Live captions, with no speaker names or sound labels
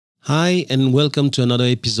Hi, and welcome to another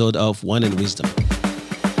episode of Wine and Wisdom.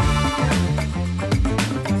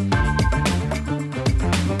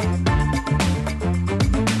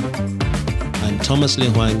 I'm Thomas Le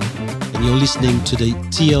Huang, and you're listening to the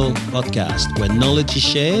TL podcast, where knowledge is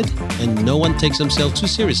shared and no one takes themselves too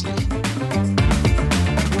seriously.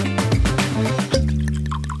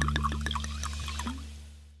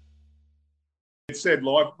 It said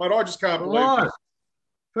live, but I just can't believe Live.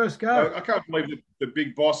 First go. I can't believe that the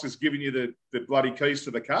big boss has given you the bloody keys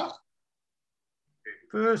to the car.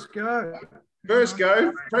 First go. First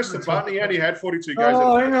go, press the button. He only had 42 goes.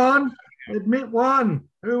 Oh, hang on. Admit one.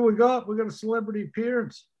 Who we got? We got a celebrity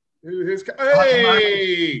appearance.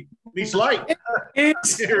 Hey, he's late. Here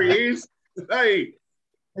he is. Hey,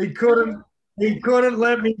 He couldn't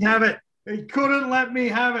let me have it. He couldn't let me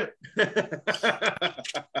have it.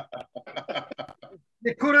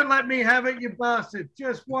 You couldn't let me have it, you bastard.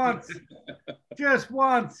 Just once. Just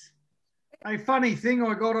once. A funny thing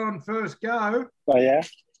I got on first go. Oh yeah.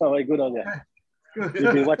 Oh, very good on you. Good.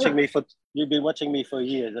 You've been watching me for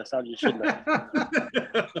years. That's how you should know.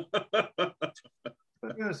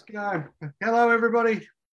 First go. Hello, everybody.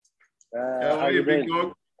 how are you, big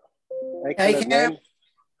dog? Excellent, man.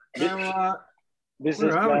 Now,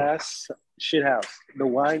 Business where are we? class, shit house. The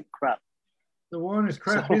wine, crap. the wine is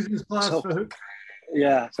crap. So- Business class so- for who?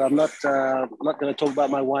 Yeah. So I'm not going to talk about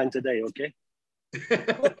my wine today. Okay.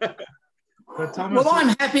 For Thomas. Well,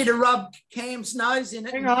 I'm happy to rub Cam's nose in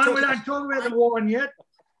it. Hang on, we don't talk about the wine yet.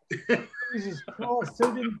 Jesus Christ,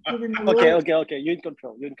 who didn't give him the Okay. You're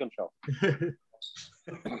in control.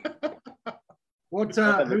 What,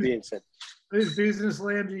 That being said, whose business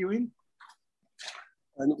land are you in?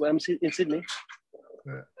 and I'm in Sydney.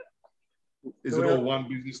 Is it all one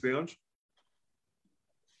business lounge?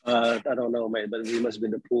 I don't know, mate, but we must be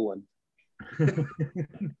the poor one.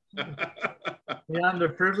 The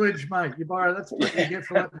underprivileged, mate. You borrow, that's what you get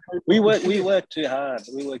for that. We work too hard.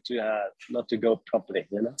 We work too hard not to go properly.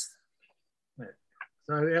 You know.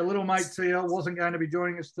 So our little mate TL wasn't going to be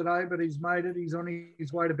joining us today, but he's made it. He's on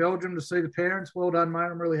his way to Belgium to see the parents. Well done, mate.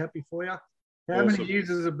 I'm really happy for you. How Awesome. many years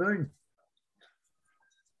has it been?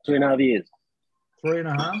 2.5 years.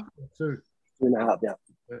 3.5 or 2? 2.5, yeah.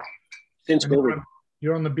 Yeah. Since And COVID.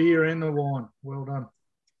 you're on the beer and the wine. Well done.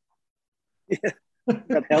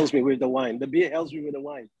 That helps me with the wine. The beer helps me with the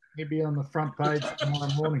wine. He'll be on the front page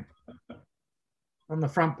tomorrow morning. On the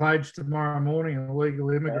front page tomorrow morning, an illegal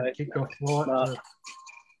immigrant Right. kicked off flight. No.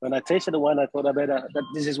 When I tasted the wine, I thought that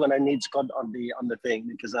this is when I need Scott on the thing,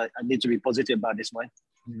 because I need to be positive about this wine.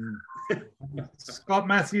 Scott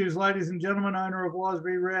Matthews, ladies and gentlemen, owner of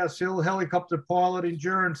Wisebury Rouse Hill, helicopter pilot,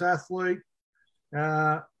 endurance athlete.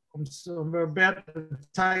 I'm about to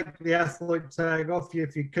take the athlete tag off you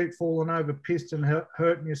if you keep falling over, pissed and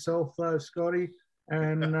hurting yourself, though, Scotty.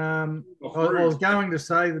 And I was going to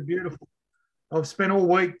say I've spent all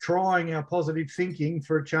week trying our positive thinking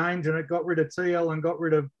for a change, and it got rid of TL and got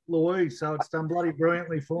rid of Louise, so it's done bloody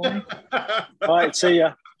brilliantly for me. All right, see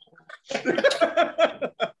ya.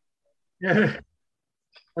 Yeah.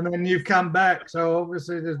 And then you've come back. So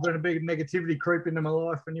obviously there's been a big negativity creep into my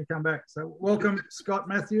life and you've come back. So welcome, Scott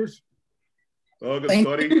Matthews. Welcome, Thank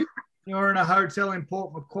Scotty. You're in a hotel in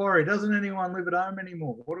Port Macquarie. Doesn't anyone live at home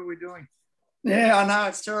anymore? What are we doing? Yeah, I know,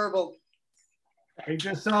 it's terrible. You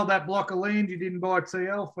just sold that block of land you didn't buy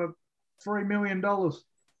TL for $3 million.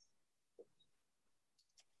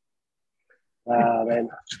 Man.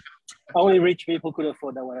 Only rich people could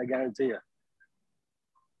afford that one, I guarantee you.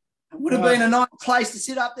 It would have been a nice place to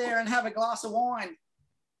sit up there and have a glass of wine.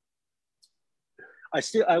 I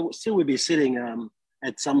still would be sitting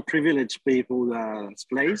at some privileged people's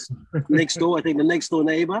place next door. I think the next door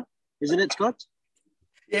neighbor, isn't it, Scott?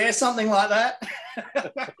 Yeah, something like that.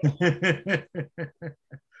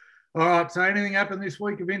 All right. So anything happened this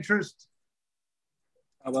week of interest?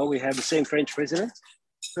 Well, we have the same French president.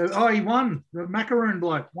 So, he won. The macaroon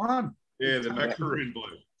bloke won. Yeah, the macaroon blue.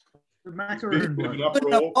 The Bit macaroon of an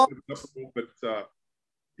bloke. uproar, but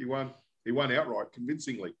he won. He won outright,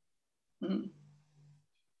 convincingly. Mm.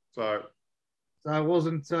 So So it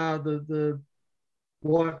wasn't the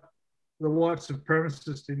white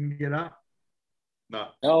supremacists didn't get up. no.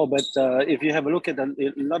 No, but if you have a look at a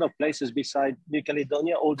lot of places beside New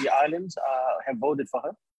Caledonia, all the islands have voted for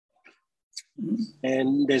her.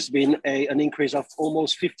 And there's been an increase of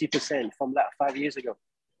almost 50% from 5 years ago.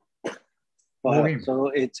 For her. Brilliant.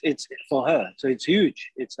 So it's for her. So it's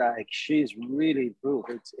huge. It's like she's really proved.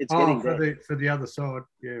 It's getting there. For the other side.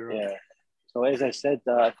 Yeah, right. Yeah. So as I said,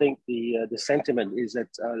 I think the sentiment is that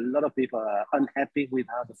a lot of people are unhappy with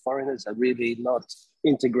how the foreigners are really not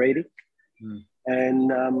integrating,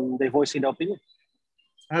 and they voice their opinion.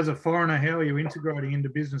 As a foreigner, how are you integrating into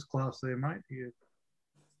business class there, mate?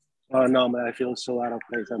 Oh, no, man, I feel so out of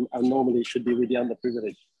place. I normally should be with the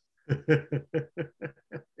underprivileged.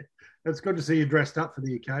 It's good to see you dressed up for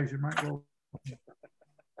the occasion, mate. Well,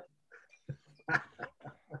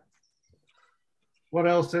 what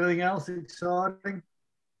else? Anything else exciting?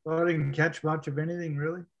 I didn't catch much of anything,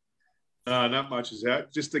 really. No, not much is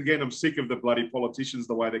out. Just again, I'm sick of the bloody politicians,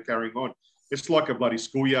 the way they're carrying on. It's like a bloody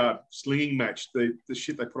schoolyard slinging match, the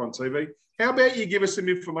shit they put on TV. How about you give us some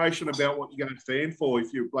information about what you're going to fan for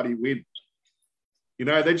if you bloody win? You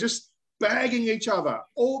know, they're just bagging each other.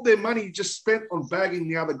 All their money just spent on bagging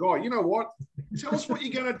the other guy. You know what? Tell us what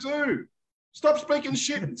you're going to do. Stop speaking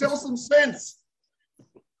shit and tell us some sense.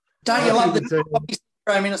 Don't you love the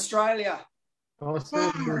syndrome in Australia? I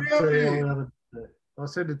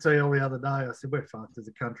said to Teal the other day, I said, we're fucked as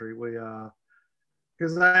a country. We are.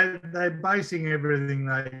 Because they're basing everything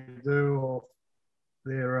they do off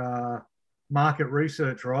their market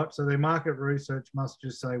research, right? So their market research must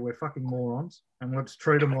just say we're fucking morons and let's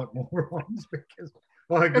treat them like morons, because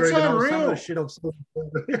I agree. It's unreal. Some of the shit I've seen.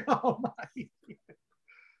 Oh, mate.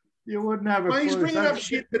 You wouldn't have a clue. He's bringing up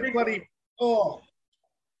shit that bloody,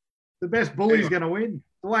 the best bully's going to win.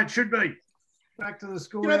 The way it should be. Back to the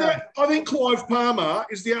school. You know, I think Clive Palmer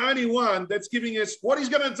is the only one that's giving us what he's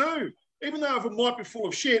going to do. Even though it might be full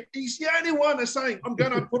of shit, he's the only one that's saying, I'm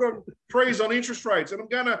going to put on freeze on interest rates and I'm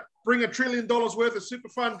going to bring $1 trillion worth of super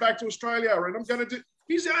fund back to Australia and I'm going to do...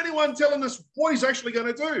 He's the only one telling us what he's actually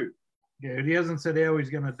going to do. Yeah, he hasn't said how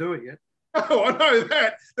he's going to do it yet. Oh, I know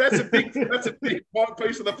that. That's a big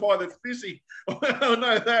piece of the pie that's missing. I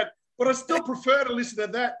know that. But I still prefer to listen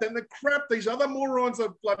to that than the crap these other morons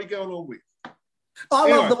are bloody going on with. I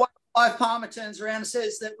love the way Clive Palmer turns around and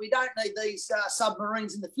says that we don't need these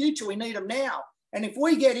submarines in the future. We need them now. And if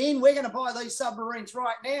we get in, we're going to buy these submarines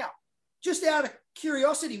right now. Just out of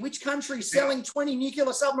curiosity, which country is selling 20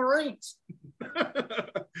 nuclear submarines?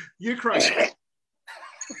 Ukraine.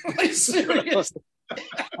 Are you serious?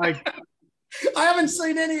 I haven't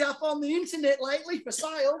seen any up on the internet lately for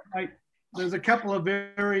sale. There's a couple of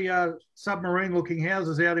very submarine-looking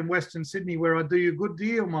houses out in Western Sydney where I do you a good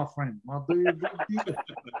deal, my friend. I'll do you a good deal.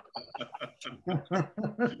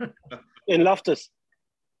 In Loftus.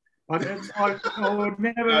 I would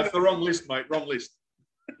never... That's the wrong list, mate. Wrong list.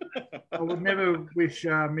 I would never wish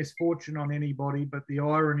misfortune on anybody, but the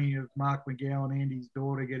irony of Mark McGowan, Andy's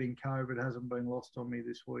daughter, getting COVID hasn't been lost on me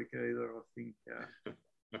this week either. I think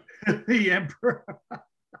the Emperor.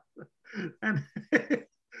 And...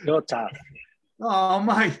 You're tough. Oh,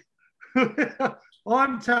 mate.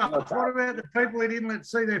 I'm tough. What about the people who didn't let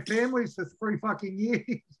see their families for 3 fucking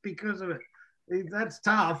years because of it? That's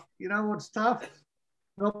tough. You know what's tough?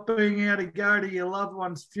 Not being able to go to your loved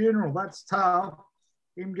one's funeral. That's tough.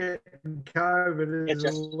 Him getting COVID is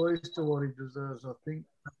the least of what he deserves, I think.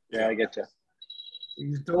 Yeah, I get you.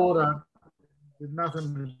 His daughter, there's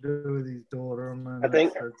nothing to do with his daughter. I mean, I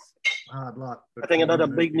think it's hard luck. I think another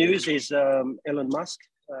big news is Elon Musk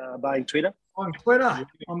buying Twitter. On Twitter,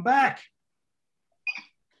 I'm back.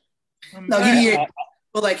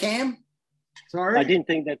 Will they, Cam? Sorry? I didn't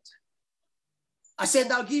think that. I said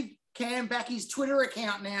they'll give Cam back his Twitter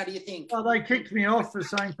account now, do you think? Well, they kicked me off for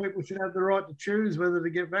saying people should have the right to choose whether to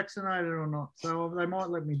get vaccinated or not. So they might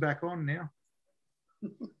let me back on now.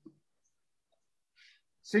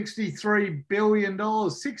 $63 billion.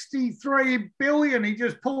 $63 billion. He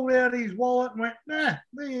just pulled out his wallet and went, nah,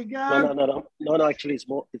 there you go. No, actually, it's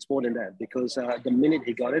more than that, because the minute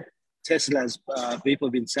he got it, Tesla's people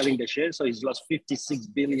have been selling their shares, so he's lost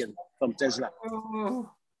 $56 billion from Tesla. Oh.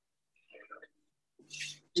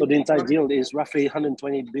 So the entire deal is roughly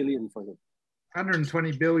 $120 billion for him.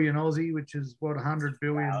 120 billion Aussie, which is what, 100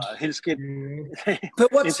 billion. He'll skip. Yeah.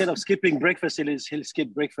 Instead of skipping breakfast, he'll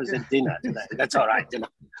skip breakfast and dinner today. That's all right, dinner.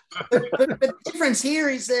 But the difference here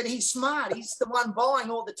is that he's smart. He's the one buying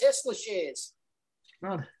all the Tesla shares.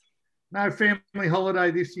 No family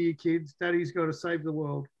holiday this year, kids. Daddy's got to save the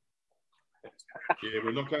world. Yeah,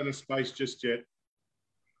 we're not going to space just yet.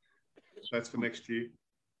 That's for next year.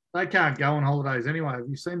 They can't go on holidays anyway. Have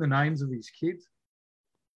you seen the names of these kids?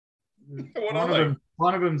 One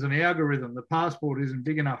of them's an algorithm. The passport isn't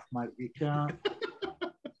big enough, mate. You can't. It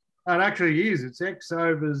actually is. It's X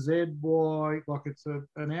over Z, Y, like it's an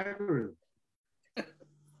algorithm.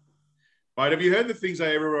 Mate, have you heard the things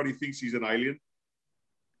that everybody thinks he's an alien?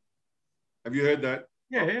 Have you heard that?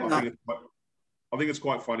 Yeah. I think it's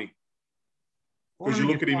quite funny. Because you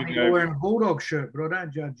look at him and go... You're wearing a Bulldog shirt, but I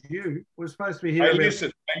don't judge you. We're supposed to be here. Hey,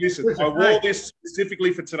 listen. I wore this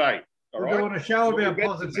specifically for today. All right? We're doing a show about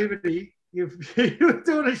positivity, you were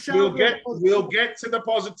doing a show. We'll get to the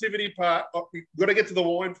positivity part. We've got to get to the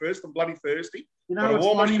wine first. I'm bloody thirsty. You know, it's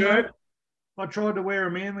funny, mate. I tried to wear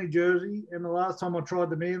a Manly jersey, and the last time I tried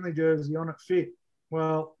the Manly jersey on, it fit.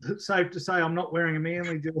 Well, it's safe to say I'm not wearing a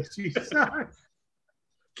Manly jersey. So,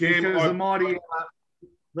 Kim, because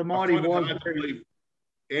the mighty was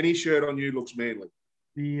any shirt on you looks manly.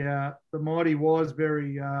 The mighty was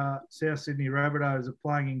very South Sydney Rabbitohs are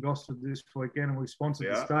playing in Gosford this weekend, and we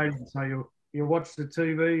sponsored the stadium. So you'll watch the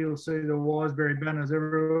TV, you'll see the Wiseberry banners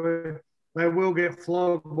everywhere. They will get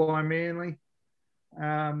flogged by Manly,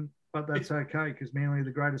 but that's okay because Manly are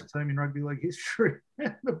the greatest team in rugby league history.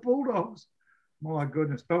 The Bulldogs, my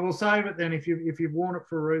goodness. But we'll save it then. If you've worn it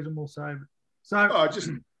for a reason, we'll save it. So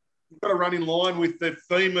we've got to run in line with the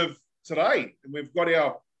theme of today, and we've got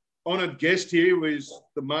our honoured guest here, who is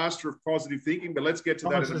the master of positive thinking. But let's get to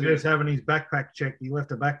Thomas that. Thomas is just having his backpack checked. He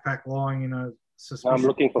left a backpack lying in a suspicious... I'm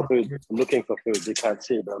looking for food. I'm looking for food. You can't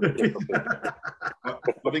see it, but I'm looking for food. I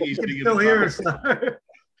think he's still hear us, though.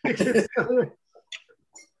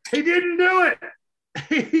 He didn't do it.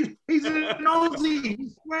 He's an Aussie.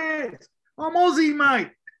 He swears. I'm Aussie,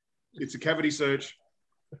 mate. It's a cavity search.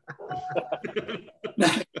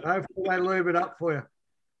 Hopefully they lube it up for you.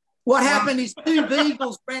 What happened is 2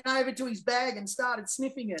 beagles ran over to his bag and started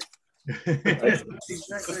sniffing it.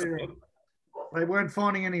 Exactly right. They weren't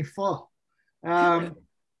finding any fur. All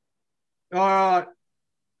right.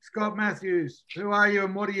 Scott Matthews, who are you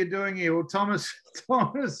and what are you doing here? Well, Thomas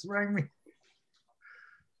rang me. He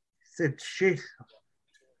said, shit,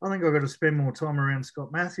 I think I've got to spend more time around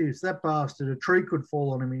Scott Matthews. That bastard, a tree could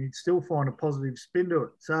fall on him and he'd still find a positive spin to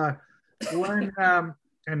it. So when...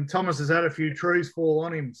 and Thomas has had a few trees fall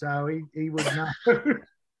on him, so he would know.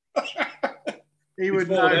 He would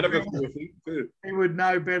know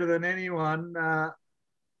better than anyone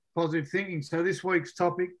positive thinking. So this week's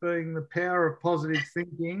topic being the power of positive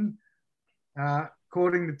thinking.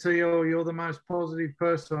 According to TL, you're the most positive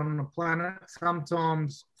person on the planet,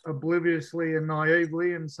 sometimes obliviously and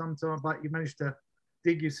naively, and sometimes, but you managed to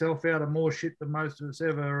dig yourself out of more shit than most of us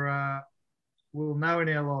ever will know in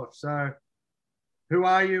our life. So who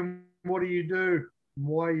are you? What do you do?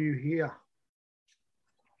 Why are you here?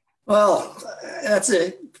 Well, that's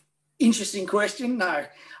an interesting question. No,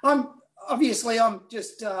 I'm just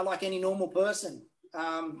like any normal person.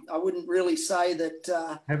 I wouldn't really say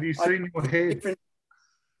that. Have you seen your head?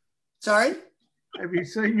 Sorry? Have you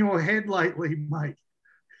seen your head lately, mate?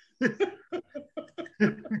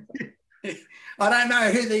 I don't know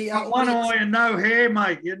who the... one eye and no hair,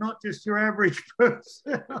 mate. You're not just your average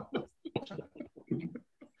person.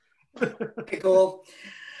 Cool.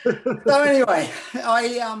 So anyway,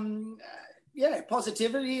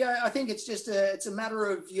 positivity. I think it's just it's a matter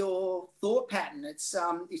of your thought pattern. It's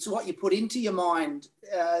what you put into your mind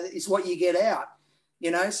is what you get out. You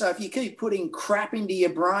know, so if you keep putting crap into your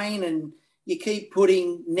brain and you keep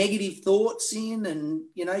putting negative thoughts in, and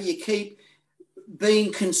you know you keep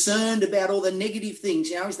being concerned about all the negative things.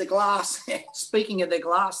 You know, is the glass? Speaking of the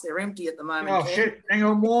glass, they're empty at the moment. Oh shit! Hang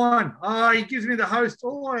on, wine. Oh, he gives me the host.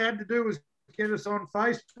 All I had to do was get us on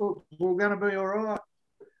Facebook. We're going to be all right.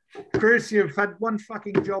 Chris, you've had one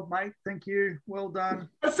fucking job, mate. Thank you. Well done.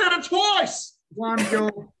 I said it twice. One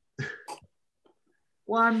job.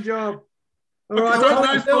 One job. All right,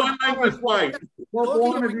 Thomas, what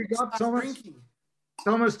wine have you got, Thomas?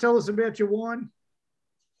 Thomas, tell us about your wine.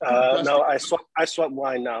 No, I swap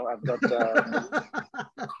wine now. I've got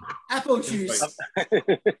apple juice.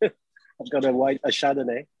 I've got a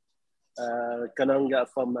Chardonnay, Kananga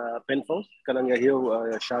from Penfolds, Kananga Hill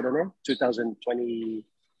Chardonnay,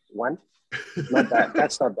 2021. Not bad.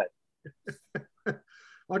 That's not bad.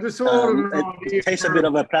 I just thought it tastes a bit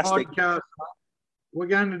of a plastic. Podcast. We're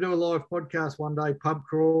going to do a live podcast one day, pub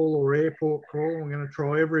crawl or airport crawl. We're going to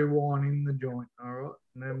try every wine in the joint, all right?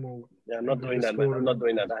 And then we'll... Yeah, I'm not doing that, man. I'm not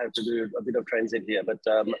doing that. I have to do a bit of transit here. But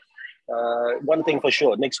one thing for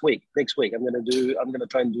sure, next week, I'm going to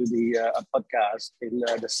try and do a podcast in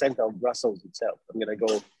the center of Brussels itself. I'm going to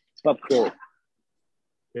go pub crawl.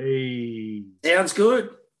 Hey. Sounds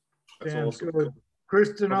good. Sounds awesome. Good.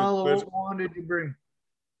 Kristen, what wine did you bring?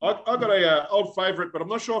 I got a old favourite, but I'm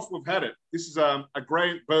not sure if we've had it. This is a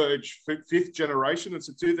Grant Burge 5th generation. It's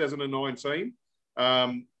a 2019.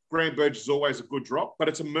 Grant Burge is always a good drop, but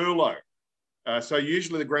it's a Merlot. So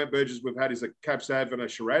usually the Grant Burges we've had is a Cab Sav and a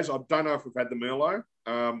Shiraz. I don't know if we've had the Merlot.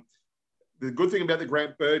 The good thing about the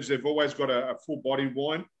Grant Burge, they've always got a full-bodied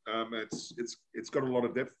wine. It's got a lot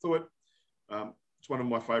of depth to it. It's one of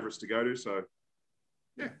my favourites to go to. So,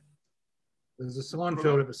 yeah. There's a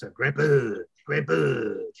Seinfeld episode, Grant Burge, Grant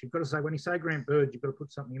Burge. You've got to say, when you say Grant Burge, you've got to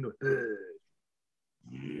put something into it. Burge.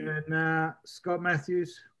 And Scott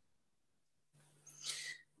Matthews?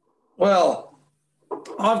 Well,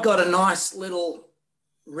 I've got a nice little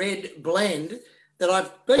red blend that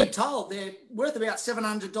I've been told they're worth about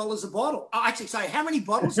 $700 a bottle. I actually say, how many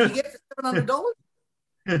bottles do you get for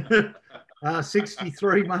 $700?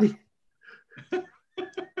 63, mate.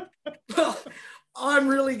 Well, I'm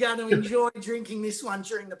really going to enjoy drinking this one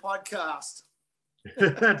during the podcast.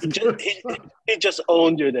 He just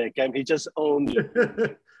owned you there, Cam. He just owned you.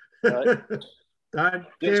 Right?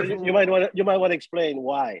 You might want to explain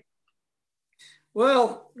why.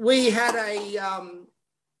 Well, we had a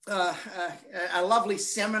lovely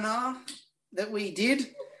seminar that we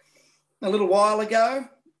did a little while ago,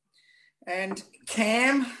 and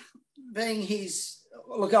Cam, being his,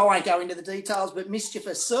 look, I won't go into the details, but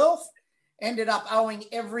mischievous self, ended up owing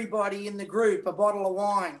everybody in the group a bottle of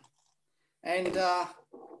wine. And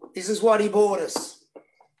this is what he bought us.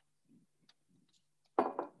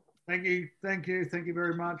 Thank you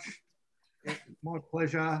very much. My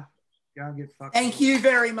pleasure. Go and get fucked. Thank you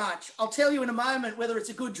very much. I'll tell you in a moment whether it's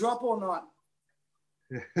a good drop or not.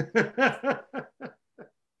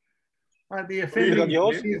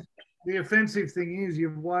 The offensive thing is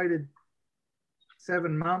you've waited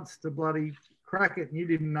 7 months to bloody crack it, and you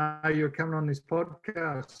didn't know you were coming on this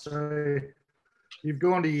podcast. So you've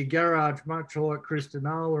gone to your garage, much like Chris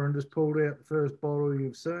Danola, and just pulled out the first bottle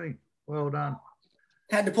you've seen. Well done.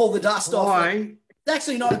 Had to pull the dust off. It's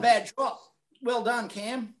actually not a bad drop. Well done,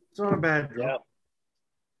 Cam. It's not a bad drop.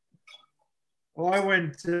 Yeah. I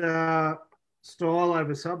went style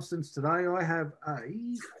over substance today. I have a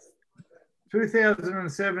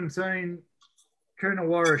 2017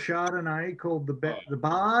 Coonawarra Chardonnay called the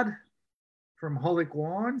Bard from Holic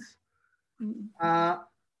Wines.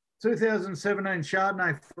 2017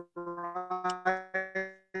 Chardonnay for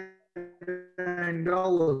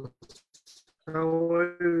 $18.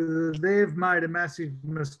 So they've made a massive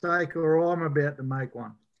mistake, or I'm about to make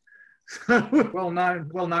one. well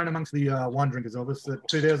known amongst the wine drinkers of us that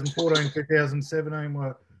 2014, 2017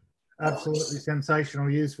 were absolutely sensational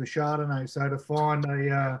years for Chardonnay. So to find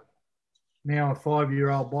now a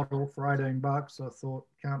 5-year-old bottle for $18, I thought,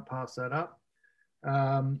 can't pass that up.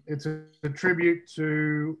 It's a tribute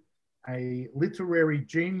to a literary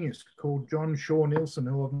genius called John Shaw Nielsen,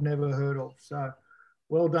 who I've never heard of. So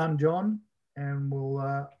well done, John. And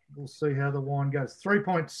we'll see how the wine goes.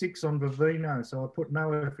 3.6 on Vivino, so I put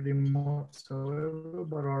no effort in whatsoever,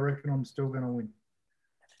 but I reckon I'm still going to win.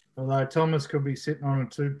 Although Thomas could be sitting on a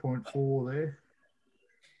 2.4 there.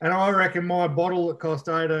 And I reckon my bottle that cost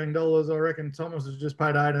 $18, I reckon Thomas has just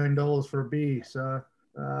paid $18 for a beer. So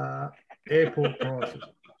airport prices.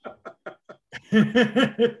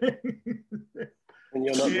 And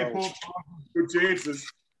you're not wrong. Good chances.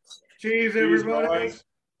 Cheers, everybody. Guys.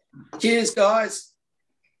 Cheers, guys.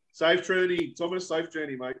 Safe journey, Thomas. Safe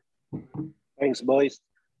journey, mate. Thanks, boys.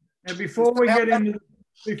 And before you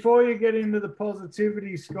get into the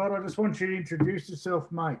positivity, Scott, I just want you to introduce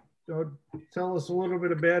yourself, mate. Tell us a little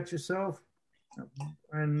bit about yourself,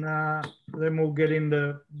 and then we'll get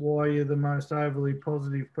into why you're the most overly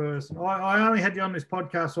positive person. I only had you on this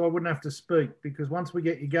podcast so I wouldn't have to speak, because once we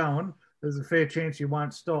get you going, there's a fair chance you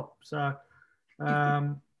won't stop. So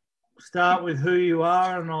start with who you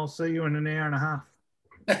are, and I'll see you in an hour and a half.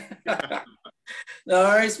 No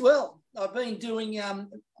worries. Well, I've been doing,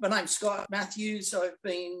 my name's Scott Matthews. I've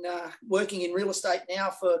been working in real estate now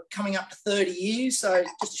for coming up to 30 years, so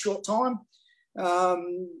just a short time.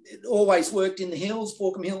 Always worked in the hills,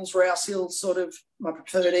 Borkham Hills, Rouse Hills, sort of my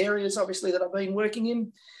preferred areas, obviously, that I've been working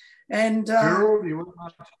in. And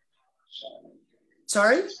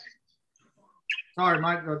sorry? Sorry,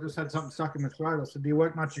 mate, I just had something stuck in my throat. I said, do you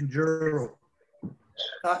work much in Dural?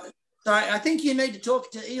 So I think you need to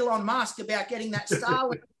talk to Elon Musk about getting that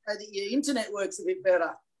Starlink so that your internet works a bit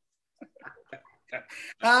better.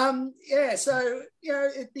 So, you know,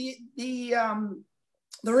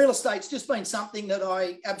 the real estate's just been something that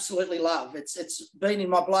I absolutely love. It's been in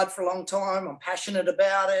my blood for a long time. I'm passionate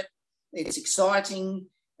about it. It's exciting.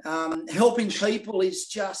 Helping people is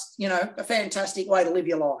just, you know, a fantastic way to live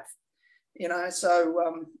your life. You know,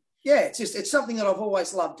 so it's something that I've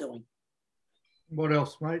always loved doing. What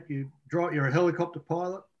else, mate? You're a helicopter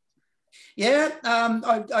pilot? Yeah,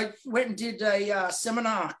 I went and did a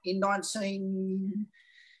seminar in the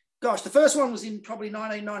first one was in probably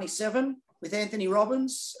 1997 with Anthony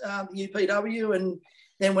Robbins, the UPW, and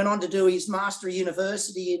then went on to do his Master of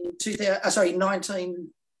University in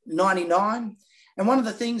 1999. And one of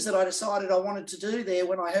the things that I decided I wanted to do there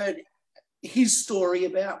when I heard his story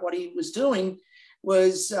about what he was doing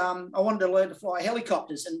was I wanted to learn to fly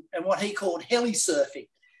helicopters and what he called heli surfing.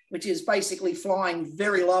 which is basically flying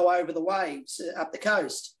very low over the waves up the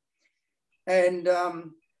coast. And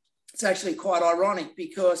it's actually quite ironic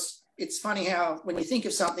because it's funny how when you think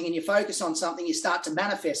of something and you focus on something, you start to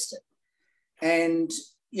manifest it. And,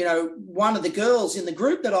 you know, one of the girls in the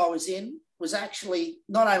group that I was in was actually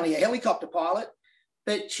not only a helicopter pilot,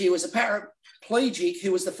 but she was a paraplegic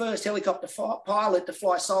who was the first helicopter pilot to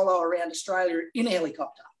fly solo around Australia in a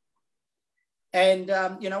helicopter. And,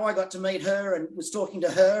 you know, I got to meet her and was talking to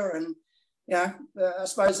her. And, you know, I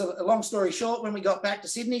suppose a long story short, when we got back to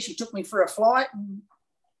Sydney, she took me for a flight. And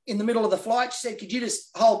in the middle of the flight, she said, "Could you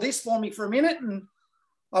just hold this for me for a minute?" And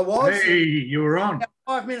I was. Hey, you were on.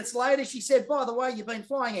 5 minutes later, she said, "By the way, you've been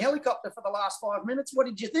flying a helicopter for the last 5 minutes. What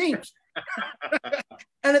did you think?"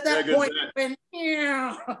 And at that point, I went,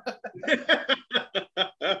 yeah.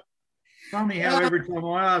 Funny how every time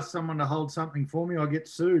I ask someone to hold something for me, I get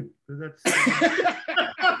sued. That's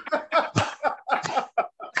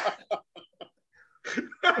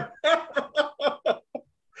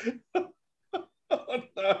Oh,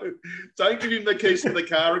 no. Don't give him the keys to the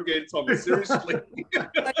car again, Tommy. Seriously.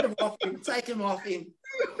 Take him off him.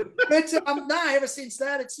 But no, ever since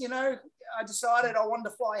that, it's, you know, I decided I wanted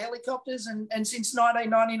to fly helicopters, and since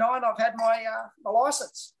 1999, I've had my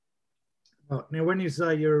license. Now, when you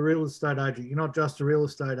say you're a real estate agent, you're not just a real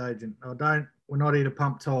estate agent. We're not here to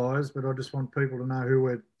pump tyres, but I just want people to know who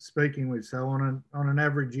we're speaking with. So on an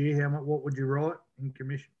average year, what would you write in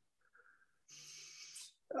commission?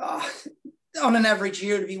 On an average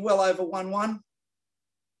year, it'd be well over 1.1.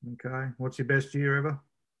 Okay. What's your best year ever?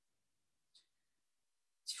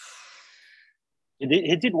 He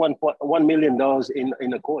did $1 million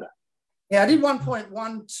in a quarter. Yeah, I did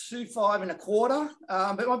 1.125 in a quarter,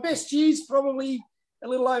 but my best year's probably a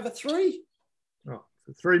little over 3. Oh,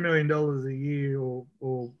 so $3 million a year,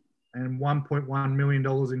 and $1.1 million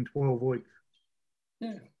in 12 weeks.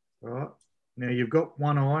 Yeah. All right. Now you've got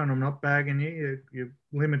one eye, and I'm not bagging you. You're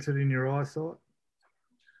limited in your eyesight.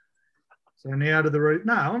 So now to the route.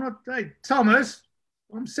 No, I'm not. Hey, Thomas,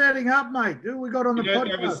 I'm setting up, mate. Who we got on the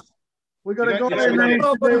podcast? We got a guy who managed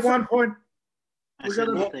to do 1 point. I said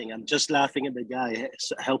nothing. I'm just laughing at the guy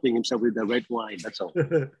helping himself with the red wine. That's all.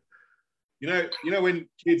 You know when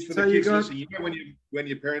kids listen, you know when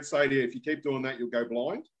your parents say to you, if you keep doing that, you'll go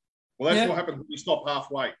blind. Well, that's what happens when you stop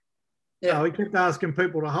halfway. Yeah, he kept asking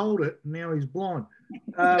people to hold it, and now he's blind.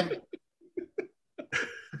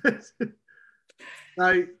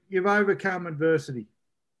 So you've overcome adversity,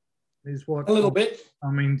 is what a little bit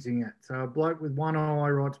I'm hinting at. So a bloke with one eye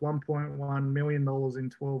writes $1.1 million in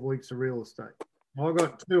 12 weeks of real estate. I've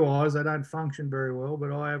got two eyes. They don't function very well,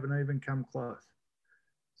 but I haven't even come close.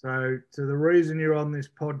 So to the reason you're on this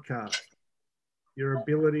podcast, your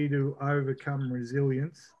ability to overcome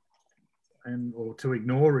resilience or to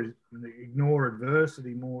ignore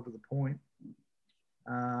adversity, more to the point.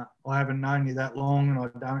 I haven't known you that long, and I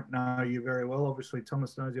don't know you very well. Obviously,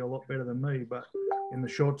 Thomas knows you a lot better than me, but in the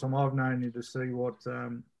short time I've known you, to see what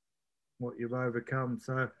you've overcome.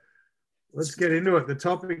 So let's get into it. The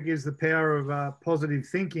topic is the power of positive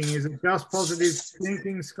thinking. Is it just positive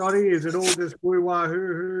thinking, Scotty? Is it all just woo-wah,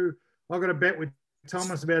 hoo-hoo? I've got a bet with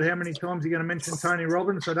Thomas about how many times you're going to mention Tony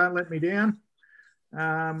Robbins, so don't let me down.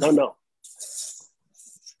 No.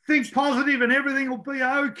 Think positive and everything will be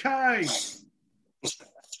okay.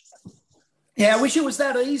 Yeah, I wish it was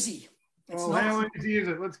that easy. Well, how easy is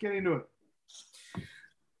it? Let's get into it.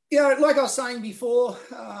 Yeah, like I was saying before,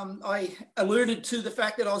 I alluded to the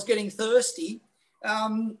fact that I was getting thirsty.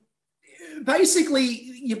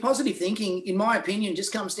 Basically, your positive thinking, in my opinion,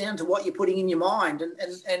 just comes down to what you're putting in your mind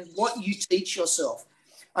and what you teach yourself.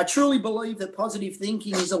 I truly believe that positive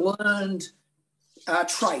thinking is a learned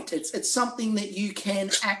trait. It's something that you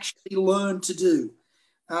can actually learn to do.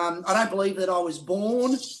 I don't believe that I was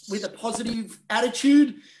born with a positive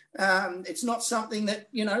attitude. It's not something that,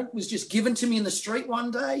 was just given to me in the street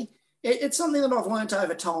one day. It's something that I've learned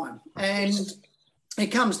over time. And it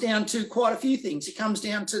comes down to quite a few things. It comes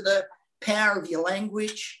down to the power of your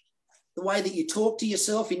language, the way that you talk to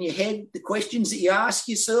yourself in your head, the questions that you ask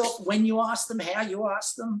yourself, when you ask them, how you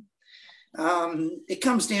ask them. It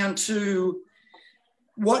comes down to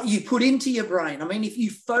what you put into your brain. I mean, if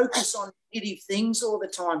you focus on negative things all the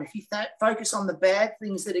time, if you focus on the bad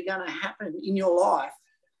things that are going to happen in your life,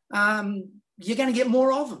 you're going to get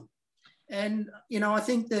more of them. And, I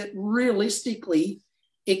think that realistically,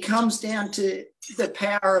 it comes down to the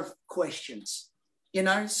power of questions,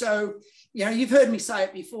 So, you've heard me say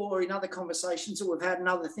it before in other conversations that we've had and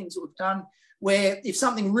other things that we've done, where if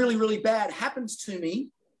something really, really bad happens to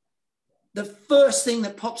me, the first thing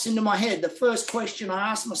that pops into my head, the first question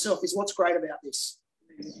I ask myself is, what's great about this?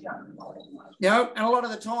 You know, and a lot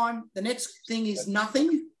of the time, the next thing is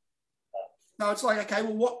nothing. So it's like, okay,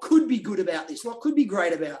 well, what could be good about this? What could be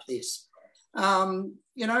great about this?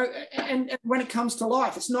 You know, and when it comes to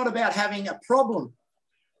life, it's not about having a problem.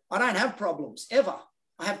 I don't have problems ever.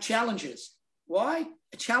 I have challenges. Why?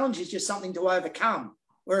 A challenge is just something to overcome,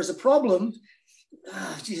 whereas a problem,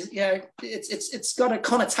 you know, it's got a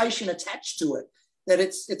connotation attached to it that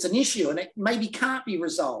it's an issue and it maybe can't be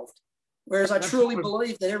resolved. Whereas I truly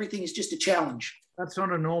believe that everything is just a challenge. That's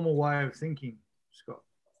not a normal way of thinking, Scott.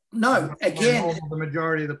 No, again, the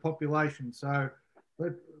majority of the population. So,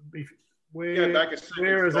 where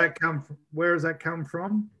has that come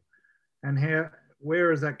from, and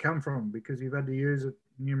where has that come from? Because you've had to use it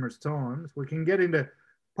numerous times. We can get into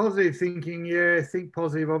positive thinking. Yeah, think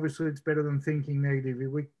positive. Obviously, it's better than thinking negative.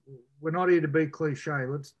 We're not here to be cliche.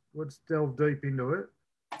 Let's delve deep into it.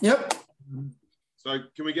 Yep. So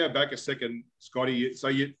can we go back a second, Scotty? So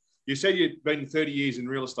you said you'd been 30 years in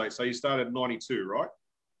real estate. So you started in 92, right?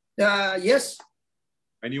 Yes.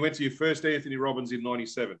 And you went to your first Anthony Robbins in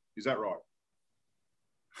 97. Is that right?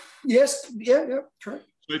 Yes. Yeah. Correct.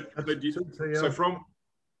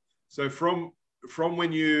 So from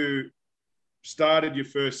when you started your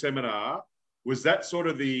first seminar, was that sort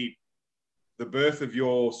of the birth of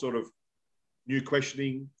your sort of new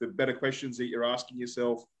questioning, the better questions that you're asking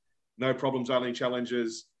yourself? No problems, only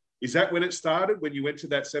challenges. Is that when it started, when you went to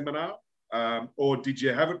that seminar? Or did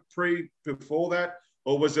you have it before that?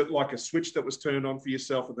 Or was it like a switch that was turned on for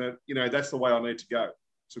yourself and that, you know, that's the way I need to go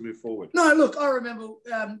to move forward? No, look, I remember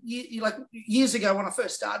like years ago when I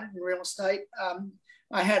first started in real estate,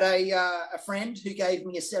 I had a friend who gave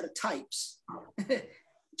me a set of tapes,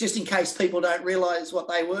 just in case people don't realise what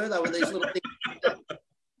they were. They were these little things.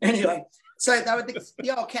 Anyway, so they were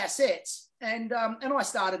the old cassettes. And I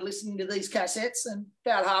started listening to these cassettes, and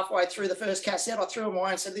about halfway through the first cassette, I threw them away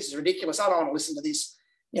and said, this is ridiculous. I don't want to listen to this,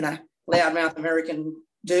 you know, loudmouth American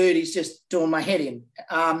dude. He's just doing my head in.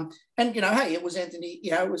 And, you know, hey, it was Anthony, you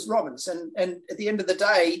know, it was Robbins. And at the end of the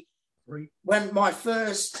day, when my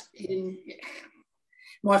first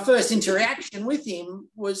interaction with him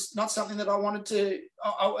was not something that I wanted to,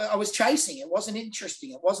 I was chasing. It wasn't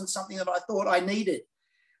interesting. It wasn't something that I thought I needed.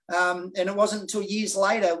 And it wasn't until years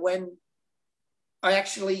later when I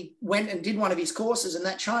actually went and did one of his courses and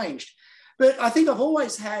that changed. But I think I've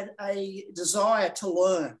always had a desire to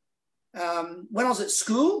learn. When I was at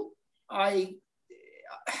school, I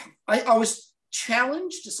was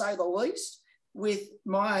challenged, to say the least, with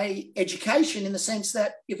my education, in the sense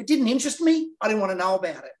that if it didn't interest me, I didn't want to know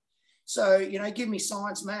about it. So, you know, give me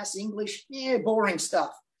science, maths, English, yeah, boring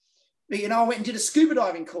stuff. But, you know, I went and did a scuba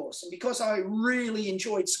diving course. And because I really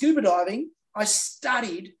enjoyed scuba diving, I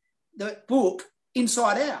studied the book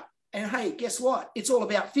inside out. And hey, guess what? It's all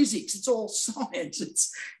about physics. It's all science.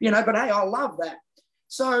 It's, you know, but hey, I love that.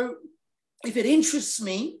 So if it interests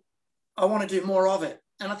me, I want to do more of it.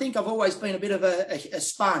 And I think I've always been a bit of a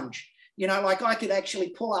sponge. You know, like I could actually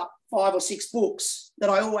pull up 5 or 6 books that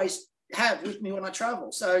I always have with me when I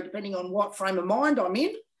travel. So depending on what frame of mind I'm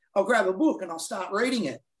in, I'll grab a book and I'll start reading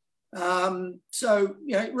it. So,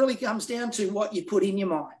 you know, it really comes down to what you put in your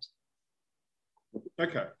mind.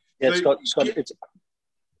 Okay. Yeah, so, Scott,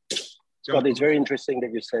 it's very interesting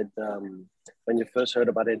that you said when you first heard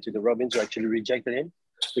about Anthony Robbins, you actually rejected him,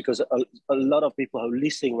 because a lot of people who are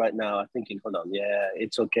listening right now are thinking, hold on, yeah,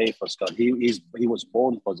 it's okay for Scott. He was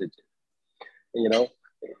born positive. You know,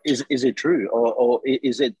 is it true, or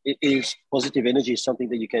is positive energy something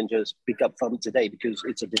that you can just pick up from today because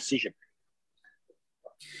it's a decision?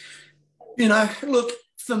 You know, look,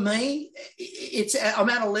 for me, I'm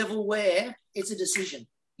at a level where it's a decision.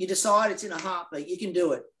 You decide, it's in a heartbeat. You can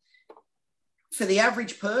do it. For the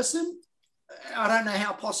average person, I don't know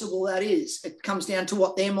how possible that is. It comes down to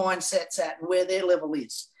what their mindset's at and where their level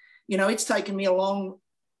is. You know, it's taken me a long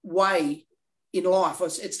way in life.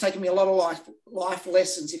 It's taken me a lot of life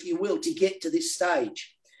lessons, if you will, to get to this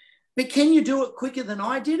stage. But can you do it quicker than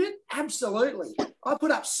I did it? Absolutely. I put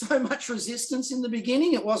up so much resistance in the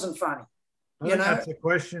beginning, it wasn't funny. I think that's the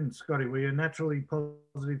question, Scotty. Were you a naturally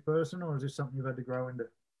positive person, or is this something you've had to grow into?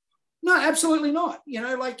 No, absolutely not. You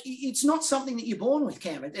know, like, it's not something that you're born with,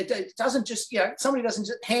 Cam. It doesn't just, you know, somebody doesn't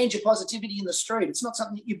just hand you positivity in the street. It's not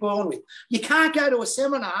something that you're born with. You can't go to a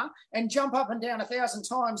seminar and jump up and down 1,000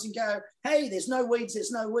 times and go, hey, there's no weeds,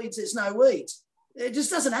 there's no weeds, there's no weeds. It just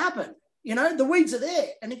doesn't happen. You know, the weeds are there.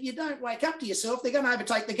 And if you don't wake up to yourself, they're going to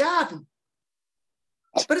overtake the garden.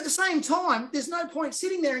 But at the same time, there's no point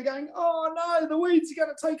sitting there and going, oh, no, the weeds are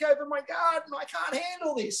going to take over my garden. I can't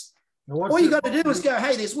handle this. All you got to do is go,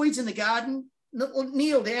 hey, there's weeds in the garden,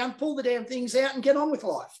 kneel down, pull the damn things out and get on with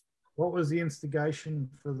life. What was the instigation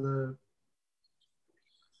for the?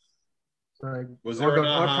 So Was there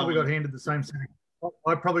I probably got handed the same set.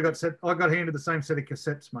 I got handed the same set of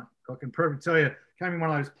cassettes, mate. I can probably tell you, it came in one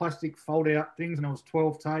of those plastic fold-out things, and it was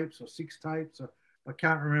 12 tapes or 6 tapes. I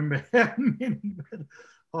can't remember how many, but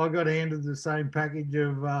I got handed the same package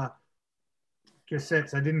of cassettes.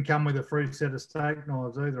 They didn't come with a free set of steak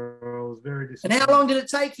knives either. I was very disappointed. And how long did it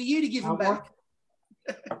take for you to give them back?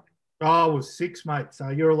 I was 6, mate. So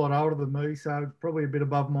you're a lot older than me, so it's probably a bit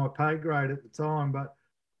above my pay grade at the time. But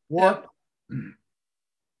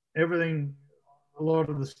everything, a lot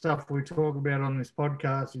of the stuff we talk about on this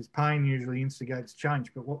podcast is pain usually instigates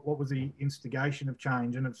change. But what was the instigation of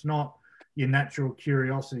change? And it's not your natural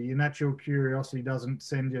curiosity. Your natural curiosity doesn't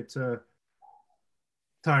send you to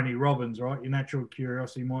Tony Robbins, right? Your natural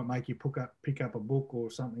curiosity might make you pick up a book or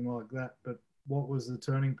something like that. But what was the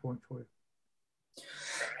turning point for you?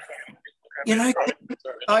 You know,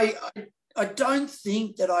 I don't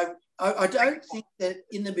think that I don't think that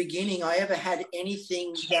in the beginning I ever had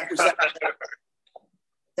anything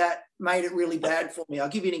that made it really bad for me. I'll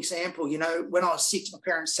give you an example. You know, when I was 6, my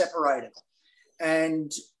parents separated,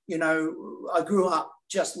 and you know, I grew up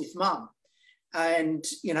just with mum, and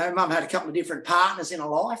you know, mum had a couple of different partners in her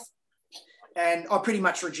life, and I pretty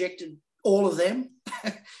much rejected all of them.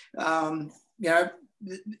 You know,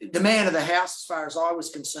 the man of the house, as far as I was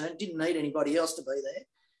concerned, didn't need anybody else to be there.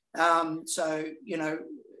 So, you know,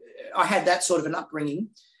 I had that sort of an upbringing.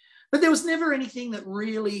 But there was never anything that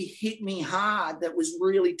really hit me hard that was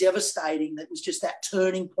really devastating, that was just that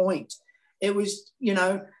turning point. It was, you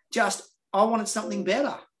know, just I wanted something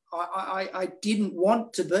better. I didn't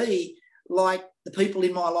want to be like the people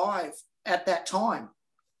in my life at that time.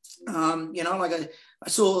 You know, like I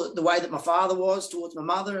saw the way that my father was towards my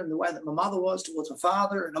mother and the way that my mother was towards my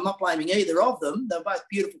father, and I'm not blaming either of them. They're both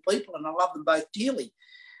beautiful people and I love them both dearly.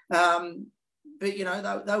 But, you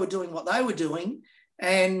know, they were doing what they were doing,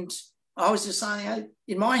 and I was just saying,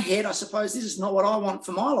 in my head, I suppose this is not what I want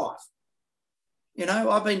for my life. You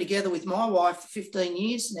know, I've been together with my wife for 15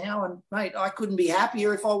 years now, and, mate, I couldn't be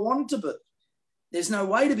happier if I wanted to be. There's no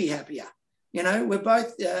way to be happier. You know, we're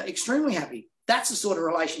both extremely happy. That's the sort of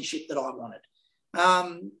relationship that I wanted.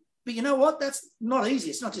 But you know what? That's not easy.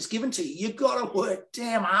 It's not just given to you. You've got to work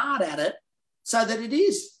damn hard at it so that it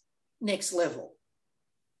is next level.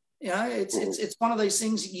 You know, it's one of these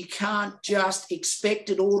things that you can't just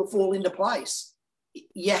expect it all to fall into place.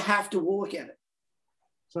 You have to work at it.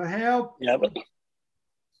 So how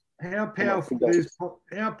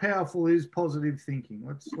powerful is positive thinking?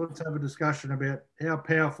 Let's have a discussion about how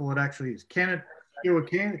powerful it actually is. Can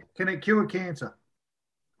it cure cancer?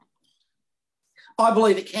 I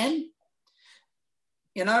believe it can.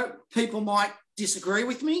 You know, people might disagree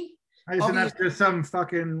with me. Isn't that just some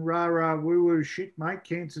fucking rah-rah woo-woo shit, mate?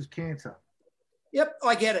 Cancer's cancer. Yep,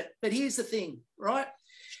 I get it. But here's the thing, right?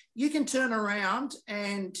 You can turn around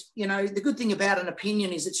and, you know, the good thing about an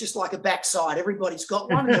opinion is it's just like a backside. Everybody's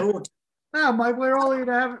got one. No, mate, we're all here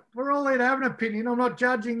to have an opinion. I'm not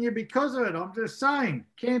judging you because of it. I'm just saying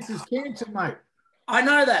cancer's cancer, mate. I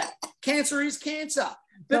know that. Cancer is cancer.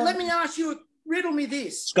 But let me ask you, riddle me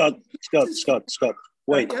this. Scott,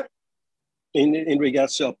 wait. Yep. In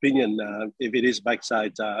regards to opinion, if it is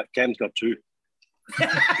backside, Cam's got 2.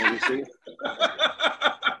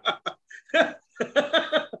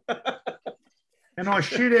 And I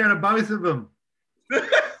shoot out of both of them.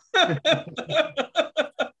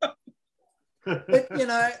 But, you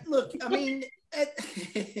know, look, I mean, at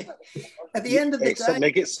the end of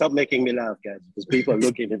the day... Stop making me laugh, guys, because people are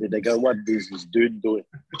looking at it, they go, what is this dude doing?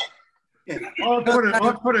 Yeah.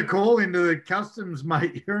 I put a call into the customs,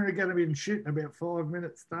 mate. You're only going to be in shit in about 5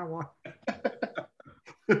 minutes. Don't worry.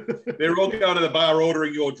 They're all going to the bar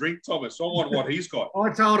ordering your drink, Thomas. I want what he's got.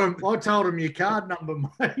 I told him your card number,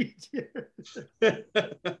 mate.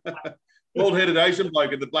 Bald-headed Asian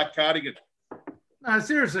bloke in the black cardigan. No,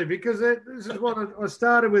 seriously, because this is what I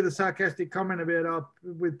started with, a sarcastic comment about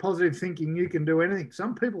with positive thinking, you can do anything.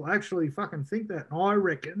 Some people actually fucking think that. And I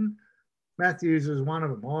reckon Matthews is one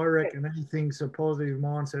of them. I reckon anything's a positive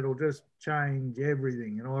mindset will just change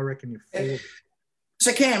everything. And I reckon you're full.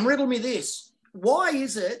 So, Cam, riddle me this. Why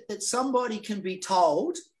is it that somebody can be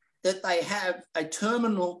told that they have a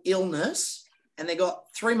terminal illness and they got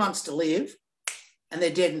 3 months to live and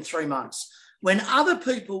they're dead in 3 months, when other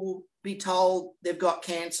people will be told they've got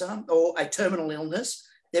cancer or a terminal illness,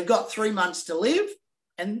 they've got 3 months to live,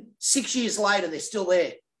 and 6 years later they're still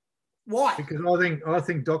there? Why? Because I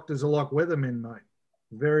think doctors are like weathermen, mate.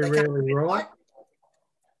 Very rarely right.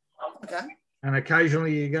 Okay. And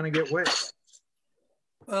occasionally you're going to get wet.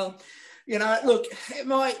 Well, You know, look,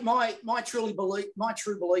 my true belief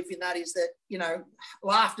in that is that, you know,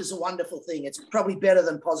 laughter is a wonderful thing. It's probably better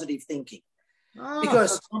than positive thinking. Oh,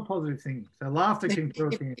 because that's one positive thing. So laughter can cure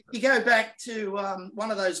cancer. If you go back to one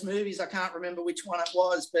of those movies, I can't remember which one it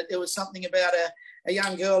was, but there was something about a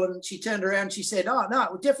young girl, and she turned around and she said, "Oh no,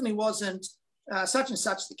 it definitely wasn't such and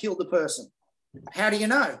such that killed the person." How do you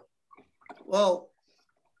know? Well,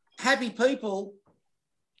 happy people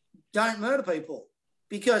don't murder people,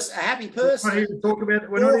 because a happy person. We're not here to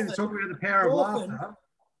talk about the power of laughter.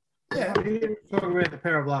 Yeah. We're not here to talk about the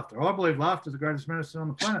power of laughter. I believe laughter is the greatest medicine on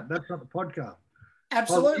the planet. That's not the podcast.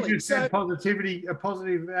 Absolutely. So positivity, a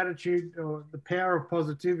positive attitude, or the power of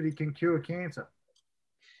positivity can cure cancer.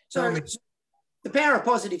 So the power of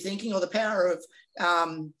positive thinking or the power of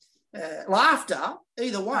laughter,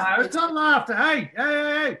 either one. No, it's not laughter.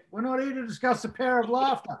 Hey, we're not here to discuss the power of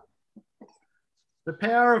laughter. The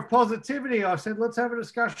power of positivity. I said, let's have a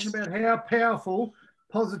discussion about how powerful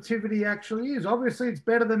positivity actually is. Obviously, it's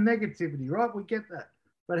better than negativity, right? We get that.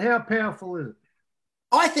 But how powerful is it?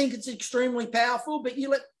 I think it's extremely powerful, but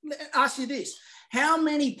let ask you this. How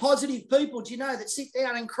many positive people do you know that sit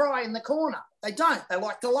down and cry in the corner? They don't. They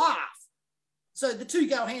like to laugh. So the two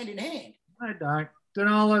go hand in hand. They don't.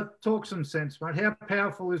 Danola, talk some sense, mate. How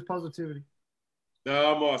powerful is positivity?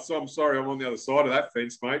 No, I'm sorry. I'm on the other side of that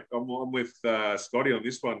fence, mate. I'm with Scotty on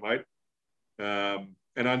this one, mate.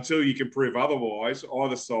 And until you can prove otherwise,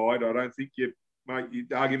 either side, I don't think the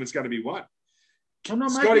argument's going to be won. I'm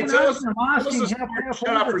not Scotty, making an argument. I'm asking how powerful.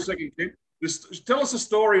 Shut up for a second, Ken. Tell us a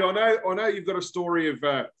story. I know you've got a story of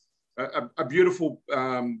a beautiful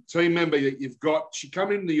team member that you've got. She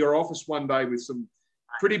come into your office one day with some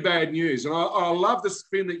pretty bad news, and I love the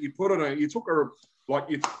spin that you put on her. You took her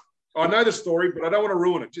I know the story, but I don't want to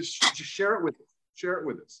ruin it. Just share it with us. Share it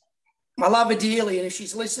with us. I love her dearly, and if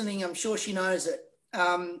she's listening, I'm sure she knows it.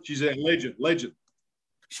 She's a legend.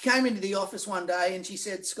 She came into the office one day and she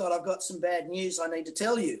said, "Scott, I've got some bad news I need to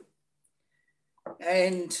tell you."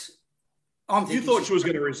 And you thought she was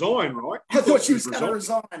going to resign, right? I thought she was going to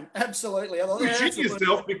resign. Absolutely. I thought, you shit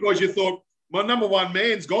yourself because you thought my number one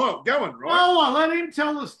man's going, right? Oh, let him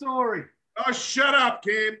tell the story. Oh, shut up,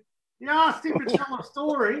 Cam. You asked him to tell a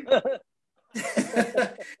story.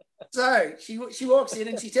 So she walks in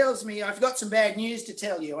and she tells me, "I've got some bad news to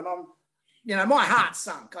tell you." And my heart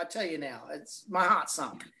sunk. I tell you now, my heart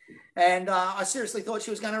sunk. And I seriously thought she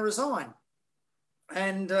was going to resign.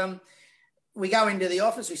 And we go into the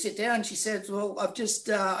office, we sit down, and she said, "Well, I've just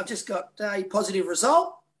got a positive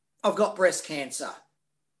result. I've got breast cancer."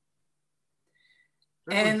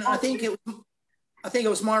 And I think it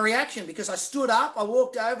was my reaction, because I stood up, I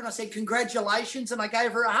walked over and I said, "Congratulations," and I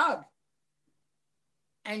gave her a hug.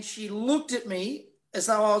 And she looked at me as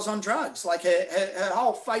though I was on drugs. Like her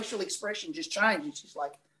whole facial expression just changed. And she's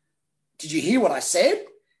like, "Did you hear what I said?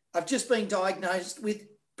 I've just been diagnosed with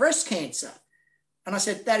breast cancer." And I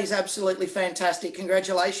said, "That is absolutely fantastic.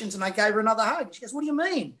 Congratulations." And I gave her another hug. She goes, "What do you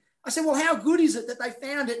mean?" I said, "Well, how good is it that they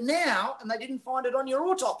found it now and they didn't find it on your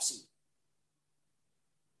autopsy?"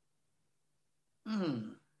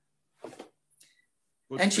 And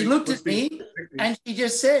she looked at me and she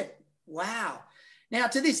just said, "Wow." Now,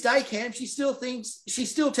 to this day, Cam, she still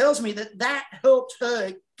tells me that helped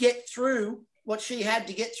her get through what she had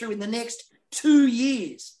to get through in the next 2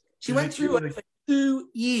 years. She went through it for 2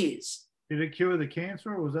 years. Did it cure the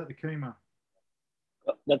cancer, or was that the chemo?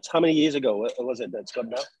 That's how many years ago was it that's got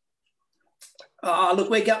now? Oh, look,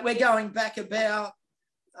 we're going back about,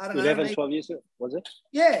 I don't know. 11, 12 years ago, was it?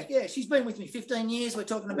 Yeah. She's been with me 15 years. We're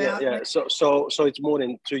talking about. Yeah. So it's more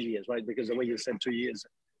than 2 years, right? Because the way you said 2 years,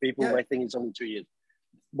 people might think it's only 2 years.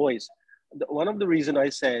 Boys, one of the reasons I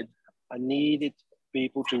said I needed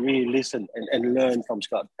people to really listen and learn from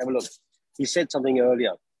Scott. Have a look. He said something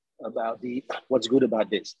earlier about what's good about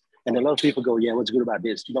this. And a lot of people go, "Yeah, what's good about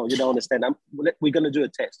this?" You don't understand. We're going to do a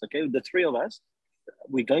test, okay? The three of us,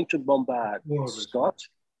 we're going to bombard Scott.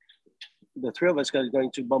 The three of us are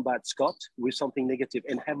going to bombard Scott with something negative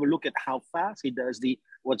and have a look at how fast he does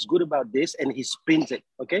what's good about this, and he spins it,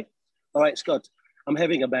 okay? All right, Scott, I'm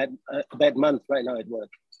having a bad month right now at work.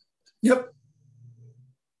 Yep.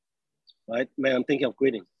 Right, man, I'm thinking of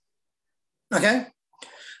quitting. Okay.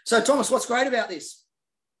 So, Thomas, what's great about this?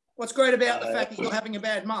 What's great about the fact that you're having a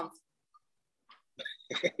bad month?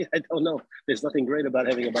 I don't know. There's nothing great about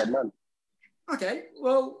having a bad month. Okay.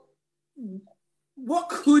 Well, what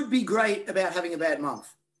could be great about having a bad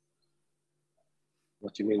month?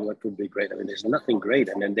 What do you mean, what could be great? I mean, there's nothing great,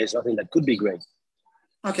 and then there's nothing that could be great.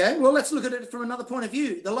 Okay. Well, let's look at it from another point of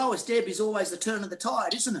view. The lowest ebb is always the turn of the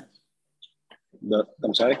tide, isn't it?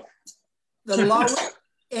 I'm sorry? The lowest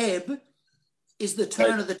ebb is the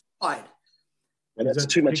turn of the tide. And that's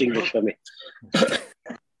too much English for me.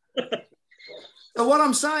 So what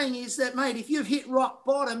I'm saying is that, mate, if you've hit rock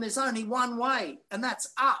bottom, there's only one way, and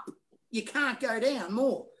that's up. You can't go down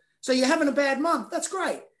more. So you're having a bad month. That's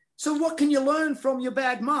great. So what can you learn from your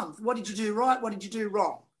bad month? What did you do right? What did you do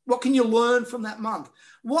wrong? What can you learn from that month?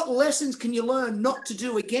 What lessons can you learn not to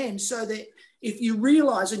do again, so that if you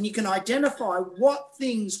realize and you can identify what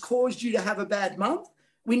things caused you to have a bad month,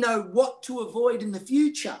 we know what to avoid in the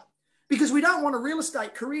future. Because we don't want a real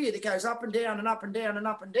estate career that goes up and down and up and down and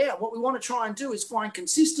up and down. What we want to try and do is find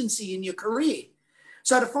consistency in your career.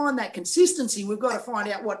 So to find that consistency, we've got to find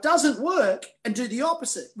out what doesn't work and do the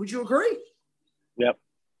opposite. Would you agree? Yep.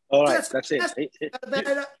 All right, that's it.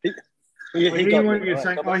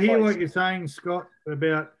 I hear what you're saying, Scott,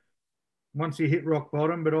 about once you hit rock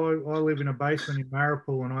bottom, but I live in a basement in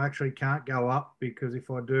Maripul and I actually can't go up because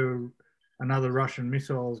if I do, another Russian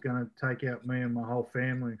missile is going to take out me and my whole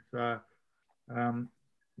family. So,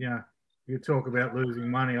 you talk about losing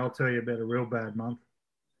money, I'll tell you about a real bad month.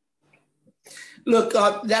 Look,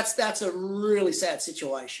 that's a really sad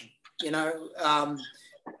situation. You know, on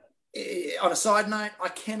a side note, I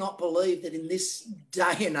cannot believe that in this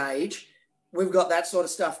day and age, we've got that sort of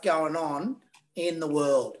stuff going on in the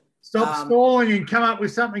world. Stop stalling and come up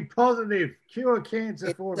with something positive. Cure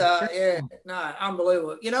cancer for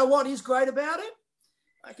unbelievable. You know what is great about it?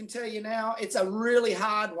 I can tell you now, it's a really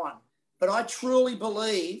hard one. But I truly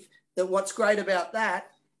believe that what's great about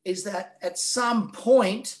that is that at some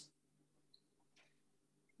point,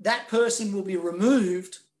 that person will be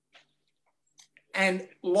removed and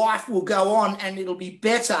life will go on and it'll be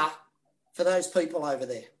better for those people over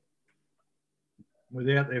there.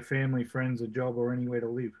 Without their family, friends, a job or anywhere to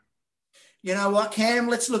live. You know what, Cam?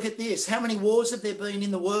 Let's look at this. How many wars have there been in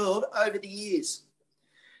the world over the years?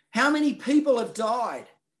 How many people have died?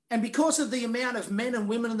 And because of the amount of men and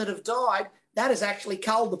women that have died, that has actually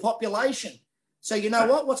culled the population. So you know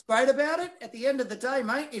what? What's great about it? At the end of the day,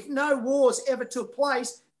 mate, if no wars ever took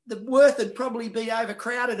place, the Worth would probably be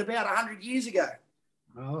overcrowded about 100 years ago.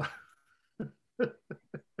 Oh.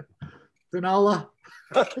 Danola.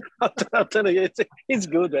 I'll tell you, it's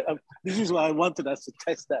good. This is why I wanted us to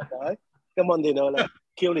test that, right? Come on, Danola.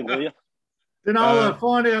 Kill him, will you? Danola,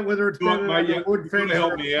 find out whether it's better mate, than a wood fence.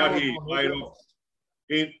 Help me out here, mate.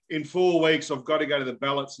 In 4 weeks, I've got to go to the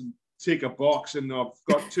ballots and tick a box, and I've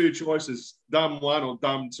got two choices, dumb one or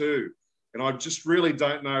dumb two. And I just really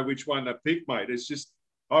don't know which one to pick, mate. It's just,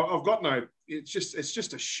 I've got no, it's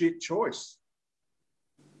just a shit choice.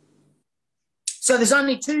 So there's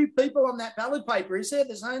only two people on that ballot paper, is there?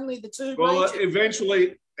 There's only the two. Well,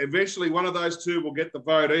 eventually one of those two will get the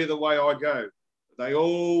vote either way I go. They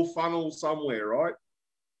all funnel somewhere, right?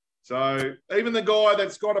 So even the guy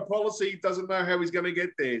that's got a policy doesn't know how he's going to get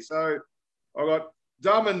there. So I got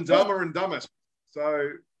dumb and dumber and dumbest.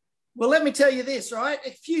 So. Well, let me tell you this, right?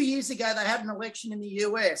 A few years ago, they had an election in the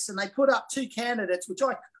US and they put up two candidates, which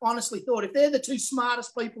I honestly thought if they're the two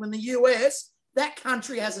smartest people in the US, that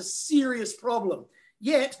country has a serious problem.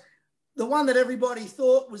 Yet, the one that everybody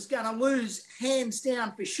thought was going to lose, hands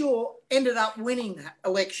down for sure, ended up winning that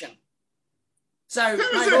election. So, how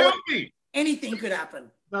does it help me? Anything could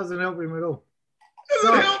happen. Doesn't help him at all.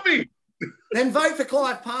 Doesn't help me. Then vote for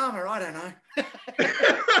Clive Palmer. I don't know.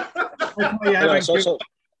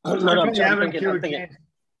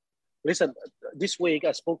 Listen, this week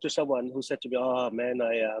I spoke to someone who said to me, "Oh man,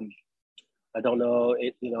 I don't know.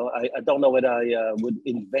 I don't know whether I would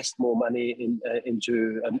invest more money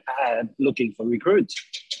into an ad looking for recruits."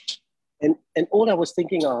 And all I was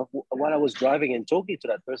thinking of while I was driving and talking to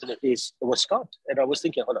that person was Scott. And I was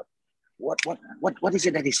thinking, hold on, what is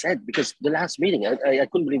it that he said? Because the last meeting, I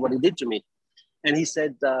couldn't believe what he did to me. And he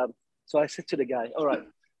said, so I said to the guy, all right,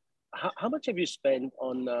 how much have you spent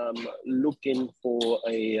on looking for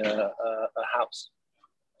a house?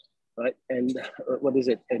 Right? And what is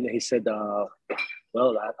it? And he said,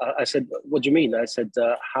 well, I said, what do you mean? I said,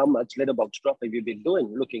 how much letterbox drop have you been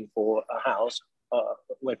doing looking for a house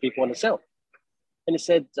where people want to sell? And he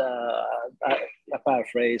said, I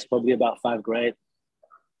paraphrase, probably about $5,000.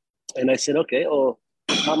 And I said, okay, or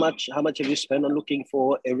how much have you spent on looking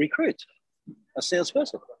for a recruit, a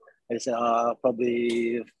salesperson? And he said,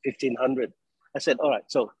 probably $1,500. I said, all right,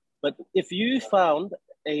 so, but if you found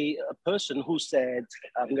a person who said,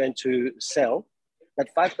 I'm going to sell,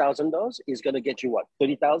 that $5,000 is going to get you what,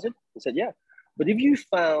 30,000? He said, yeah. But if you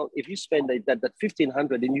spend that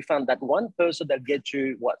 1,500 and you found that one person that gets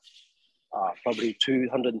you what, probably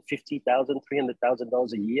 $250,000,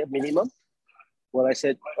 $300,000 a year minimum. Well, I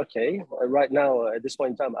said, okay, right now at this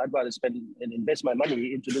point in time, I'd rather spend and invest my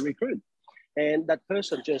money into the recruit. And that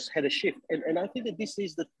person just had a shift. And I think that this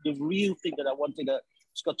is the real thing that I wanted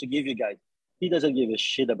Scott to give you guys. He doesn't give a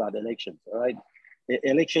shit about elections, all right?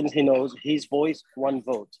 Elections, he knows his voice, one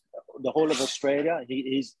vote. The whole of Australia,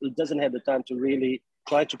 he doesn't have the time to really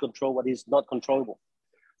try to control what is not controllable.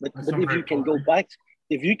 But if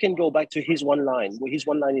you can go back to his one line, well, his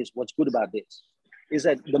one line is, what's good about this? Is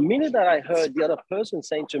that the minute that I heard the other person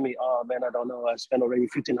saying to me, oh man, I don't know, I spent already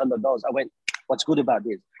 $1,500, I went, what's good about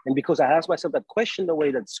this? And because I asked myself that question the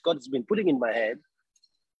way that Scott has been putting in my head,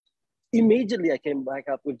 immediately I came back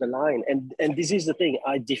up with the line. And this is the thing,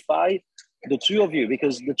 I defy the two of you,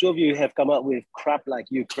 because the two of you have come up with crap like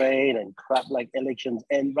Ukraine and crap like elections.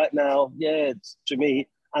 And right now, to me,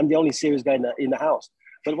 I'm the only serious guy in the house.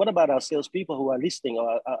 But what about our salespeople who are listening,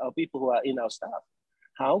 or our people who are in our staff?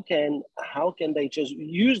 How can they just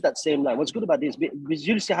use that same line? What's good about this? Because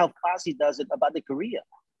you see how fast he does it about the career.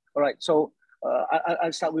 All right, so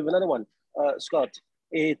I'll start with another one. Scott,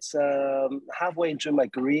 it's halfway into my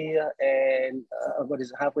career, and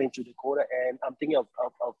halfway into the quarter, and I'm thinking of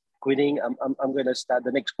quitting. I'm going to start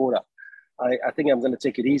the next quarter. I think I'm going to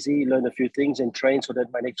take it easy, learn a few things, and train so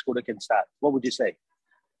that my next quarter can start. What would you say?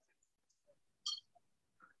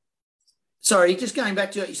 Sorry, just going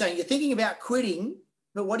back to what you're saying. You're thinking about quitting,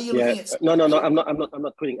 but what are you looking at? No, I'm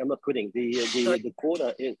not quitting. I'm not quitting. The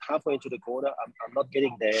quarter, halfway into the quarter, I'm not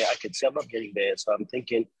getting there. I can see I'm not getting there. So I'm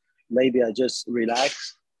thinking maybe I just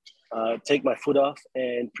relax, take my foot off,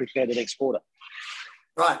 and prepare the next quarter.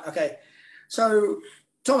 Right. Okay. So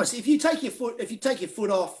Thomas, if you take your foot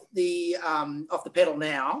off the pedal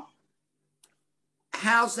now,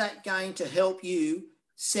 how's that going to help you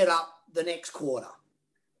set up the next quarter?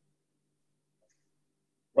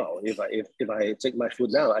 Well, if I take my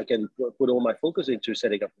foot now, I can put all my focus into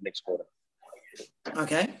setting up the next quarter.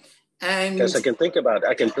 Okay. And because I can think about it,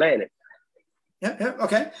 I can plan it. Yeah,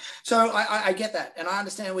 okay. So I get that, and I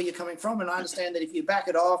understand where you're coming from, and I understand that if you back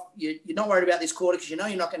it off, you're not worried about this quarter because you know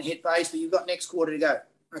you're not going to hit base, but you've got next quarter to go.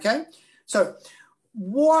 Okay. So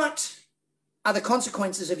what are the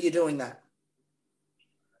consequences of you doing that?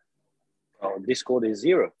 Oh, this quarter is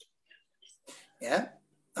 0. Yeah.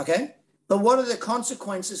 Okay. But what are the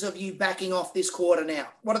consequences of you backing off this quarter now?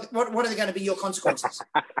 What are they going to be your consequences?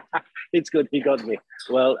 It's good. He got me.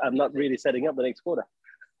 Well, I'm not really setting up the next quarter.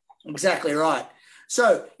 Exactly right.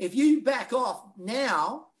 So if you back off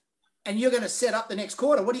now and you're going to set up the next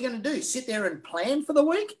quarter, what are you going to do? Sit there and plan for the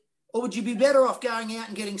week? Or would you be better off going out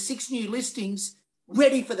and getting 6 new listings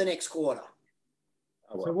ready for the next quarter?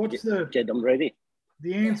 Oh, well, so what's get them ready?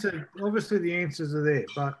 The answer, obviously the answers are there,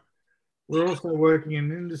 but we're also working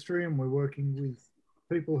in industry and we're working with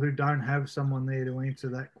people who don't have someone there to answer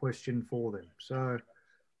that question for them. So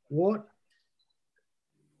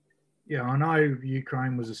I know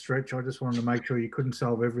Ukraine was a stretch. I just wanted to make sure you couldn't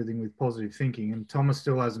solve everything with positive thinking. And Thomas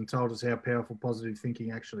still hasn't told us how powerful positive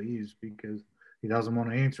thinking actually is because he doesn't want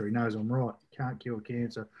to answer. He knows I'm right. You can't cure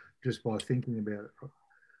cancer just by thinking about it.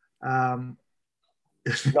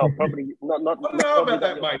 No, probably not. I don't know about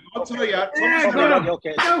that, mate. I'll tell you.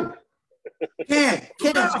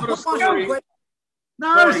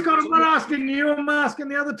 No, Scott, I'm not asking you. I'm asking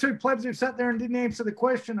the other two plebs who sat there and didn't answer the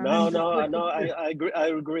question. I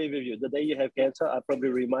agree with you. The day you have cancer, I'll probably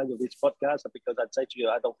remind you of this podcast because I'd say to you,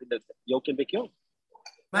 I don't think that you can be cured.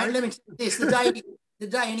 Mate, let me say this. The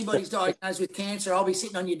day anybody's diagnosed with cancer, I'll be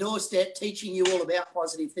sitting on your doorstep teaching you all about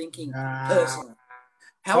positive thinking personally.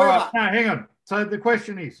 However... All right, no, hang on. So the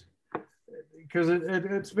question is, because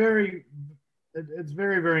it's very,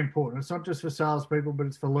 very important. It's not just for salespeople, but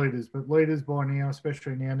it's for leaders. But leaders by now,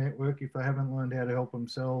 especially in our network, if they haven't learned how to help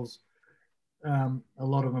themselves, a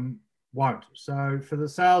lot of them won't. So for the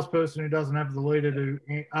salesperson who doesn't have the leader to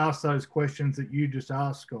ask those questions that you just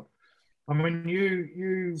asked, Scott, I mean,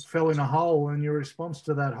 you fell in a hole and your response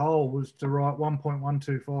to that hole was to write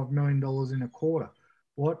 $1.125 million in a quarter.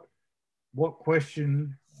 What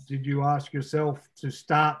question did you ask yourself to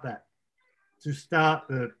start that? You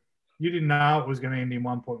didn't know it was going to end in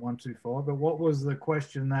 1.125, but what was the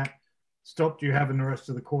question that stopped you having the rest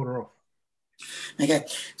of the quarter off? Okay.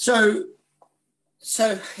 So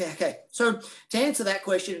to answer that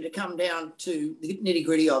question and to come down to the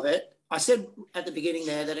nitty-gritty of it, I said at the beginning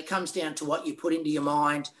there that it comes down to what you put into your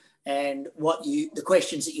mind and the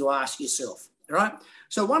questions that you ask yourself, all right?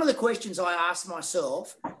 So one of the questions I asked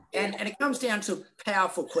myself, and it comes down to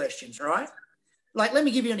powerful questions, right? Like, let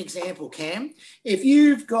me give you an example, Cam. If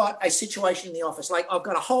you've got a situation in the office, like I've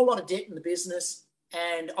got a whole lot of debt in the business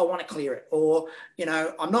and I want to clear it, or,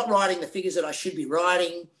 I'm not writing the figures that I should be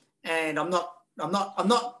writing and I'm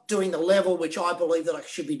not doing the level which I believe that I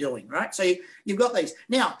should be doing, right? So you've got these.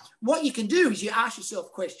 Now, what you can do is you ask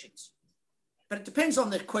yourself questions. But it depends on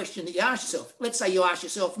the question that you ask yourself. Let's say you ask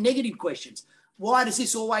yourself negative questions. Why does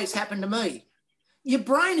this always happen to me? Your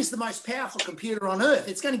brain is the most powerful computer on earth.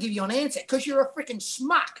 It's going to give you an answer because you're a freaking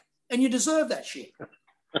schmuck and you deserve that shit.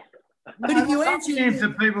 But if you answer... The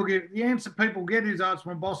answer people get is, oh, it's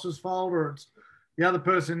my boss's fault, or it's the other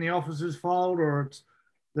person in the office's fault, or it's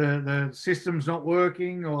the system's not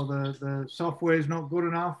working, or the software's not good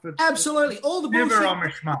enough. Absolutely. All the bullshit. Never I'm a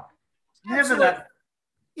schmuck. Never that.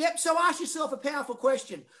 Yep. So ask yourself a powerful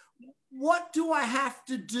question. What do I have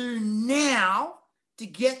to do now to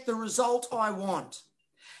get the result I want?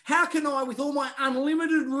 How can I, with all my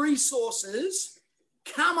unlimited resources,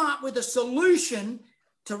 come up with a solution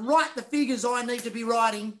to write the figures I need to be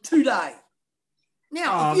writing today?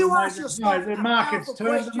 Now, if you ask yourself the market's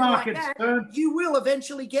turn, you will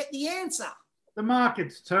eventually get the answer. The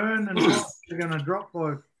market's turn and they're going to drop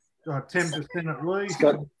by 10% at least.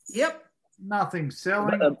 Yep. Nothing's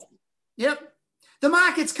selling. Yep. The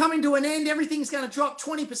market's coming to an end. Everything's going to drop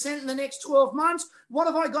 20% in the next 12 months. What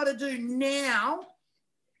have I got to do now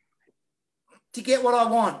to get what I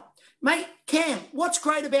want? Mate, Cam, what's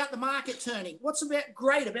great about the market turning? What's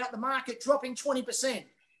great about the market dropping 20%?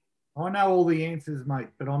 I know all the answers, mate,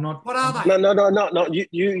 but I'm not. What are they? No.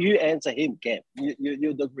 You answer him, Cam.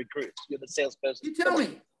 You're the recruit. You're the salesperson. You tell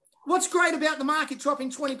me. What's great about the market dropping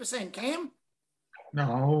 20%, Cam?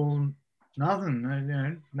 No,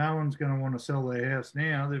 nothing. No one's going to want to sell their house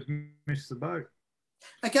now. They've missed the boat.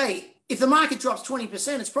 Okay, if the market drops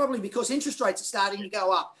 20%, it's probably because interest rates are starting to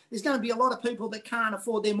go up. There's going to be a lot of people that can't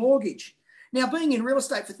afford their mortgage. Now, being in real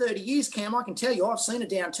estate for 30 years, Cam, I can tell you I've seen a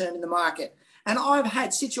downturn in the market. And I've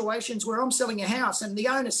had situations where I'm selling a house and the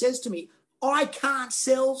owner says to me, I can't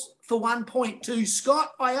sell for 1.2,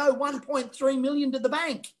 Scott. I owe 1.3 million to the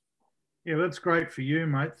bank. Yeah, that's great for you,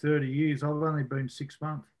 mate. 30 years. I've only been 6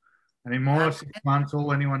 months. And in my 6 months,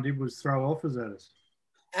 all anyone did was throw offers at us.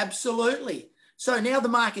 Absolutely. So now the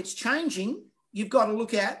market's changing. You've got to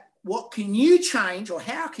look at what can you change or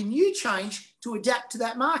how can you change to adapt to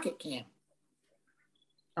that market, Cam?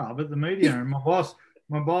 Oh, but the media and my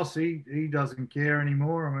boss, he doesn't care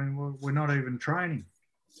anymore. I mean, we're not even training.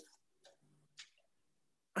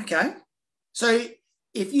 Okay. So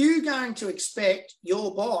if you're going to expect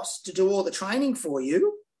your boss to do all the training for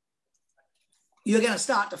you, you're going to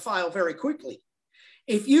start to fail very quickly.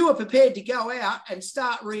 If you are prepared to go out and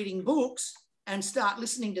start reading books and start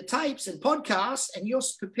listening to tapes and podcasts and you're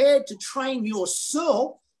prepared to train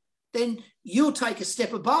yourself, then you'll take a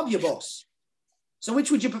step above your boss. So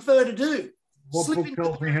which would you prefer to do? What book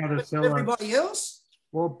tells me how to sell everybody else?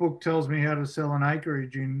 What book tells me how to sell an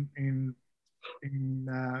acreage in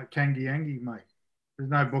Kangiangi, mate? There's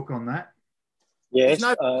no book on that. Yes,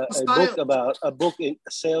 a book in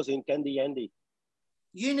sales in Kandiyangi.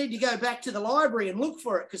 You need to go back to the library and look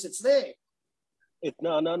for it because it's there.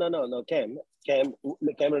 No,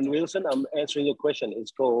 Cameron Wilson. I'm answering your question.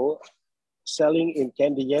 It's called Selling in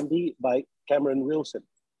Kandiyangi by Cameron Wilson.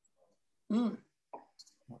 Mm.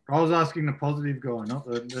 I was asking the positive guy, not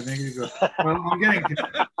the negative guy.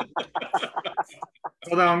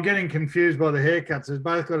 Well, I'm getting confused by the haircuts. They've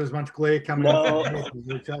both got as much glare coming out as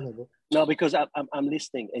each other. But. No, because I'm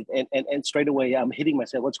listening and straight away I'm hitting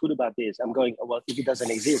myself. What's good about this? I'm going, well, if it doesn't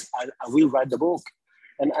exist, I will write the book.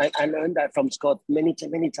 And I learned that from Scott many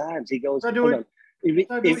times. He goes,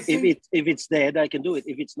 if it's there, I can do it.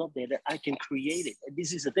 If it's not there, I can create it. And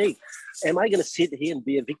this is the thing. Am I going to sit here and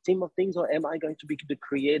be a victim of things, or am I going to be the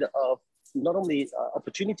creator of not only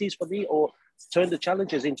opportunities for me, or turn the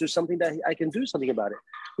challenges into something that I can do something about it?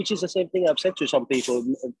 Which is the same thing I've said to some people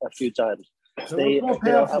a few times. So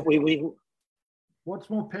what's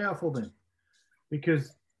more powerful then?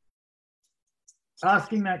 Because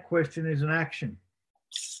asking that question is an action.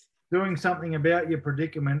 Doing something about your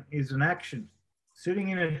predicament is an action. Sitting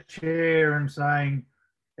in a chair and saying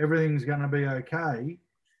everything's going to be okay,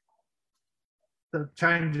 that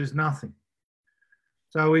changes nothing.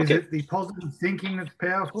 So is it the positive thinking that's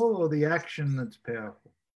powerful or the action that's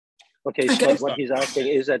powerful? Okay, so what he's asking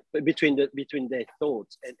is that between their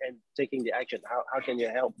thoughts and taking the action, how can you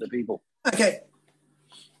help the people? Okay,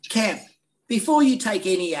 Cam, before you take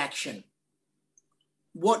any action,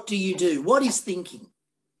 what do you do? What is thinking?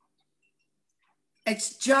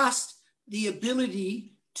 It's just the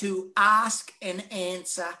ability to ask and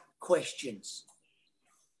answer questions.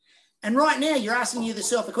 And right now you're asking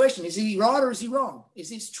yourself a question. Is he right or is he wrong? Is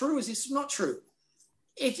this true? Is this not true?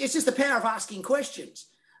 It's just the power of asking questions.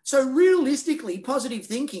 So realistically, positive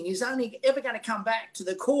thinking is only ever going to come back to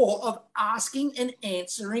the core of asking and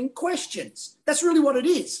answering questions. That's really what it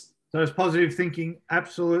is. So is positive thinking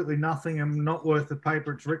absolutely nothing and not worth the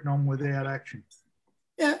paper it's written on without action?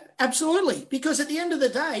 Yeah, Absolutely. Because at the end of the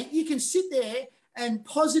day, you can sit there and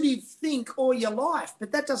positive think all your life,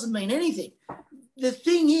 but that doesn't mean anything. The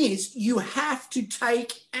thing is, you have to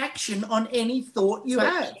take action on any thought you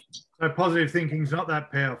have. So positive thinking is not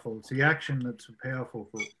that powerful. It's the action that's powerful.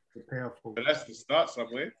 But that's to start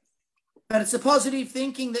somewhere. But it's the positive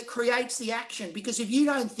thinking that creates the action, because if you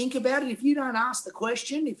don't think about it, if you don't ask the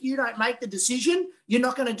question, if you don't make the decision, you're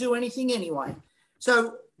not going to do anything anyway.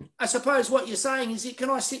 So I suppose what you're saying is, can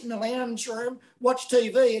I sit in the lounge room, watch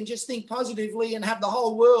TV and just think positively and have the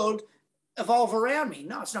whole world evolve around me?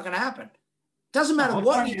 No, it's not going to happen. Doesn't matter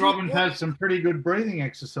what you do. Robin has some pretty good breathing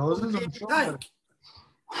exercises. I'm sure.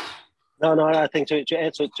 No, I think to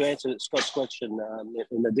answer Scott's question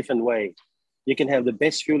in a different way, you can have the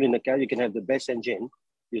best fuel in the car, you can have the best engine,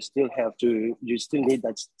 you still need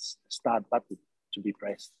that start button to be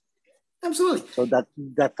pressed. Absolutely. So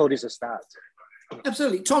that thought is a start.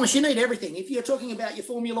 Absolutely. Thomas, you need everything. If you're talking about your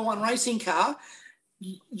Formula One racing car,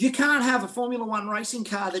 you can't have a Formula One racing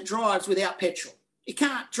car that drives without petrol. You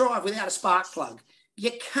can't drive without a spark plug.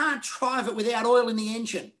 You can't drive it without oil in the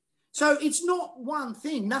engine. So it's not one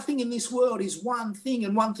thing. Nothing in this world is one thing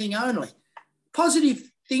and one thing only.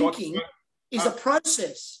 Positive thinking is a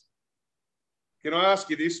process. Can I ask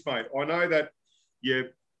you this, mate? I know that you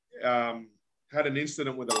had an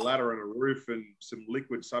incident with a ladder and a roof and some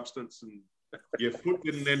liquid substance, and your foot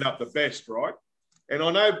didn't end up the best, right? And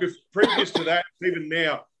I know previous to that, even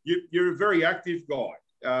now, you're a very active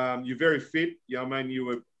guy. You're very fit. I mean, you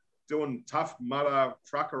were doing Tough Mudder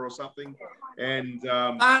trucker or something, and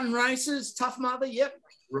Martin races, Tough Mudder, yep.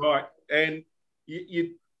 Right, and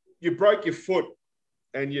you broke your foot,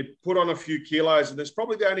 and you put on a few kilos, and there's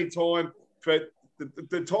probably the only time for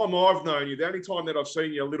the time I've known you, the only time that I've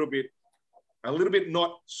seen you a little bit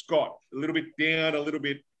not Scott, a little bit down, a little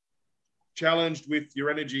bit challenged with your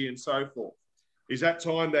energy and so forth, is that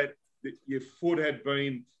time that your foot had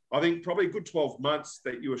been, I think, probably a good 12 months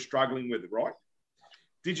that you were struggling with it, right?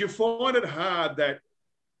 Did you find it hard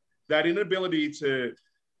that inability to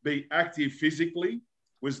be active physically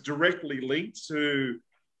was directly linked to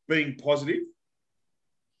being positive?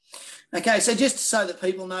 Okay, so just so that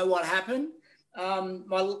people know what happened,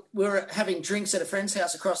 we were having drinks at a friend's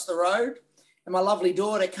house across the road, and my lovely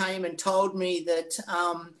daughter came and told me that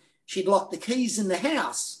she'd locked the keys in the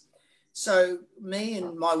house. So me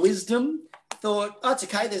and my wisdom thought, oh, it's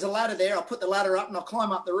okay, there's a ladder there. I'll put the ladder up and I'll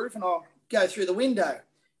climb up the roof and I'll go through the window.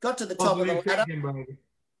 Got to the top of the ladder.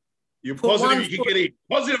 You're positive you can get in.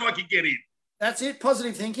 Positive I can get in. That's it,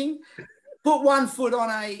 positive thinking. Put one foot on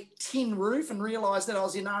a tin roof and realised that I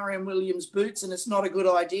was in R.M. Williams boots and it's not a good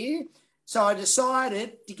idea. So I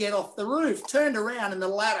decided to get off the roof, turned around and the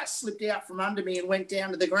ladder slipped out from under me and went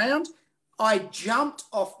down to the ground. I jumped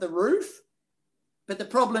off the roof, but the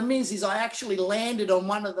problem is I actually landed on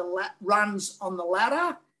one of the runs on the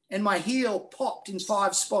ladder and my heel popped in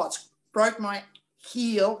 5 spots, broke my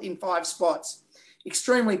heel in 5 spots.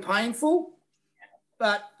 Extremely painful,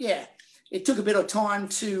 but yeah, it took a bit of time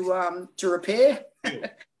to repair,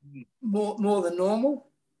 more than normal.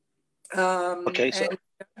 Okay, so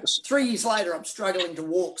 3 years later, I'm struggling to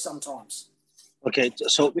walk sometimes. Okay,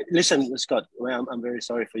 so listen, Scott, I'm very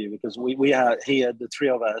sorry for you because we are here, the 3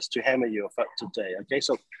 of us, to hammer you today. Okay,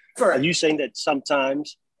 so Correct. Are you saying that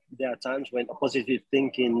sometimes there are times when positive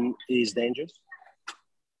thinking is dangerous?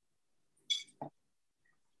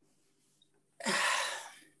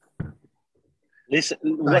 Listen,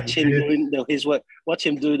 watch him doing his work. Watch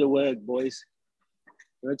him do the work, boys.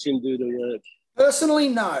 Watch him do the work. Personally,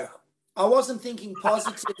 no. I wasn't thinking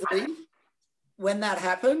positively when that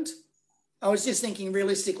happened. I was just thinking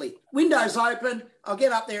realistically. Windows open, I'll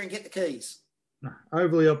get up there and get the keys. No,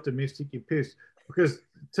 overly optimistic, you're pissed. Because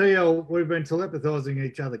TL, we've been telepathising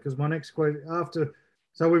each other because my next question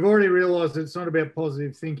so we've already realised it's not about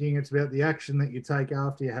positive thinking, it's about the action that you take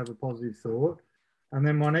after you have a positive thought. And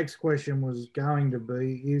then my next question was going to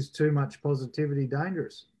be, is too much positivity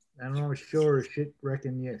dangerous? And I sure as shit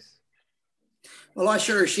reckon yes. Well, I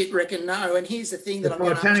sure as shit reckon no. And here's the thing that I'm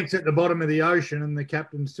going to... Titanic's at the bottom of the ocean and the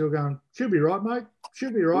captain's still going, should be right, mate.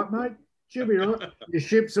 Should be right, mate. Should be right. Your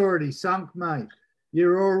ship's already sunk, mate.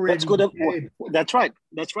 You're already dead. That's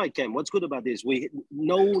right, Cam. What's good about this?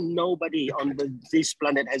 Nobody on this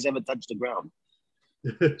planet has ever touched the ground.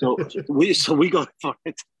 So we go for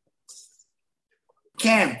it.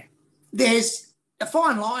 Cam, there's a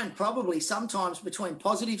fine line probably sometimes between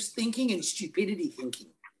positive thinking and stupidity thinking.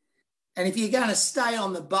 And if you're going to stay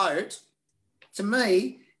on the boat, to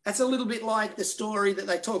me, that's a little bit like the story that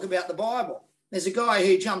they talk about the Bible. There's a guy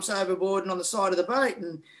who jumps overboard and on the side of the boat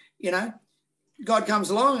and, God comes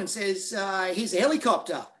along and says, here's a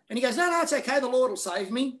helicopter. And he goes, no, it's okay. The Lord will save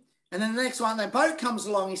me. And then the next one, the boat comes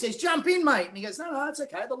along. He says, jump in, mate. And he goes, no, it's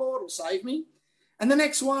okay. The Lord will save me. And the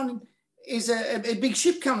next one is a big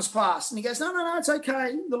ship comes past. And he goes, no, it's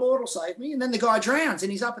okay. The Lord will save me. And then the guy drowns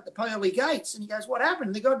and he's up at the pearly gates. And he goes, what happened?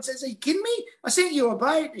 And the God says, are you kidding me? I sent you a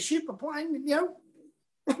boat, a ship, a plane. You know,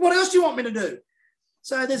 what else do you want me to do?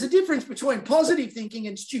 So there's a difference between positive thinking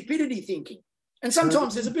and stupidity thinking. And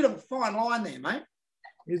sometimes there's a bit of a fine line there, mate.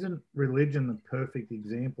 Isn't religion the perfect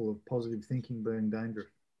example of positive thinking being dangerous?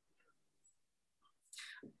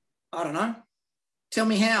 I don't know. Tell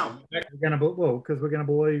me how. Because we're going to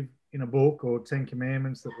believe in a book or 10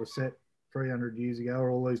 Commandments that were set 300 years ago, or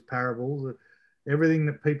all these parables, everything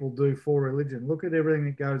that people do for religion. Look at everything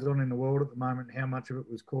that goes on in the world at the moment, how much of it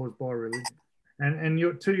was caused by religion.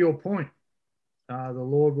 And to your point, the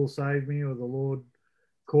Lord will save me, or the Lord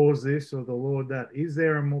caused this, or the Lord that. Is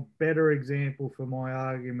there a better example for my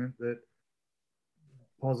argument that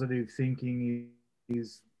positive thinking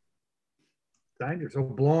is dangerous, or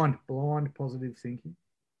blind positive thinking?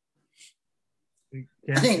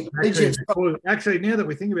 Actually, now that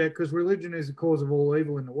we think about it, because religion is the cause of all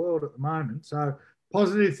evil in the world at the moment, so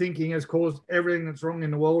positive thinking has caused everything that's wrong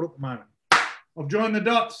in the world at the moment. I've joined the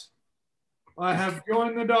dots. I have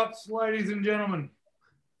joined the dots, ladies and gentlemen.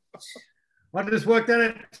 I just worked at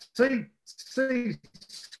it. See,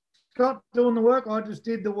 Scott doing the work. I just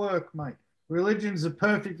did the work, mate. Religion's a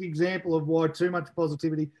perfect example of why too much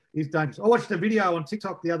positivity is dangerous. I watched a video on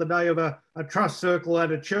TikTok the other day of a trust circle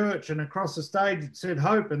at a church, and across the stage it said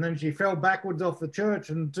hope, and then she fell backwards off the church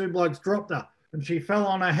and two blokes dropped her and she fell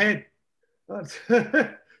on her head.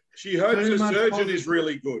 She hopes the surgeon is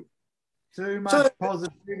really good. Too much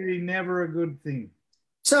positivity, never a good thing.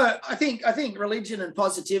 So I think religion and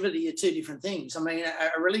positivity are two different things. I mean,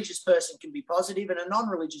 a religious person can be positive and a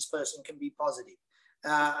non-religious person can be positive.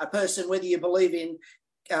 A person, whether you believe in,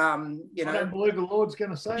 I don't believe the Lord's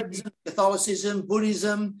going to save you. Catholicism,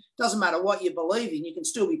 Buddhism, doesn't matter what you believe in, you can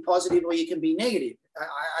still be positive or you can be negative.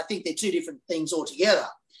 I think they're two different things altogether,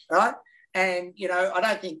 right? And, I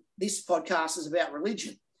don't think this podcast is about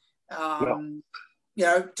religion.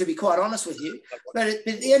 To be quite honest with you. But at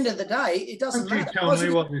the end of the day, it doesn't matter. Tell me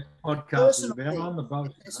what this podcast is about. I'm the boss.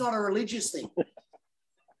 It's not a religious thing.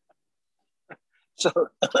 So,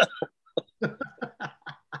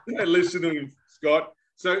 listen to him, Scott.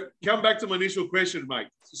 So come back to my initial question, mate.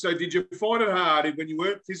 So did you find it hard when you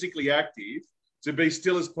weren't physically active to be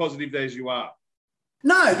still as positive as you are?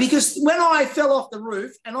 No, because when I fell off the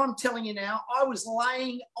roof, and I'm telling you now, I was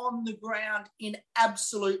laying on the ground in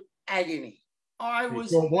absolute agony.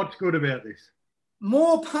 What's good about this?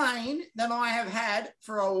 More pain than I have had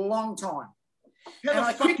for a long time. And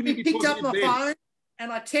I quickly picked up my phone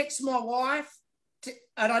and I texted my wife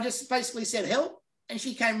and I just basically said, help. And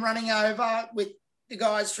she came running over with the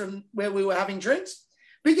guys from where we were having drinks.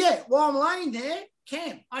 But yeah, while I'm laying there,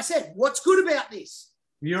 Cam, I said, what's good about this?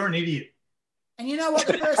 You're an idiot. And you know what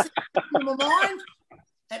the first thing in my mind?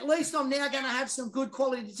 At least I'm now going to have some good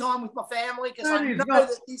quality time with my family because I know that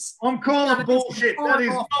this... I'm calling bullshit. That is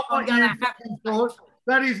not what you fucking thought.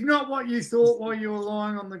 That is not what you thought while you were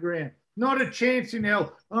lying on the ground. Not a chance in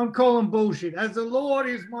hell. I'm calling bullshit. As the Lord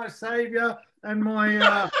is my saviour and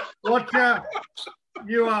my watcher,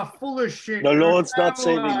 you are full of shit. The Lord's not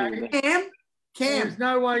saving you. Cam? There's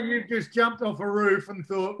no way you've just jumped off a roof and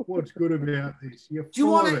thought, what's good about this? Do you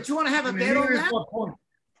want to have a bet on that?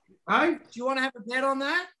 Hey? Do you want to have a bet on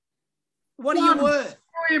that? What are you worth?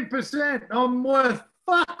 1,000,000%. I'm worth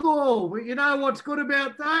fuck all. But you know what's good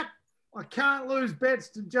about that? I can't lose bets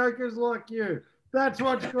to jokers like you. That's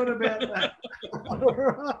what's good about that.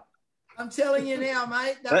 I'm telling you now,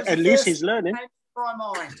 mate. At least he's learning. My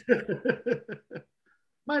mind.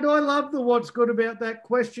 Mate, I love the what's good about that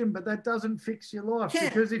question, but that doesn't fix your life.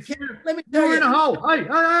 Because if you're in a hole,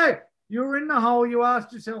 hey, you're in the hole, you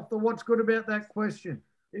asked yourself the what's good about that question.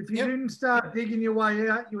 If you didn't start digging your way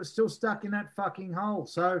out, you were still stuck in that fucking hole.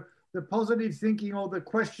 So the positive thinking or the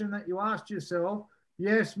question that you asked yourself,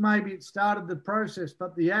 yes, maybe it started the process,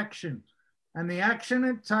 but the action and the action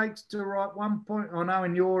it takes to write 1 point. I know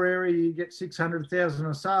in your area you get 600,000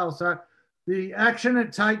 a sale. So the action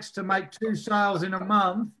it takes to make 2 sales in a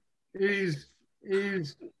month is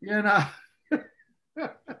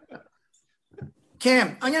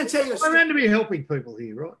Cam, I'm going to tell you a story. We're meant to be helping people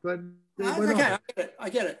here, right? But okay, I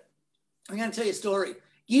get it. I'm going to tell you a story.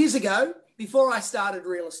 Years ago, before I started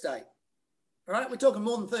real estate, all right, we're talking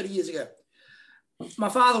more than 30 years ago, my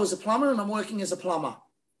father was a plumber and I'm working as a plumber.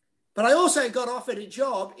 But I also got offered a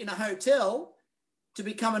job in a hotel to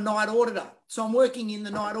become a night auditor. So I'm working in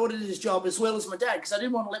the night auditor's job as well as my dad because I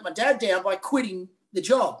didn't want to let my dad down by quitting the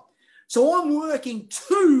job. So I'm working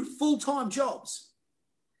 2 full-time jobs.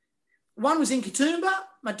 One was in Katoomba.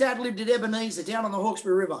 My dad lived at Ebenezer down on the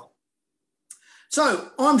Hawkesbury River. So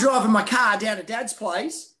I'm driving my car down to Dad's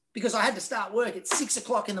place because I had to start work at 6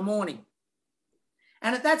 o'clock in the morning.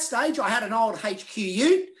 And at that stage, I had an old HQ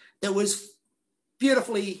ute that was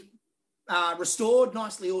beautifully restored,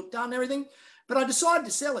 nicely all done, everything. But I decided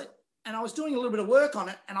to sell it. And I was doing a little bit of work on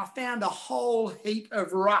it, and I found a whole heap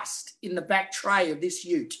of rust in the back tray of this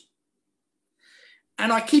ute.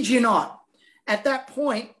 And I kid you not, at that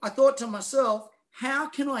point, I thought to myself, how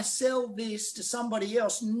can I sell this to somebody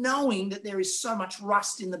else knowing that there is so much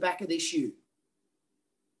rust in the back of this ute?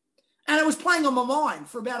 And it was playing on my mind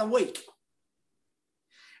for about a week.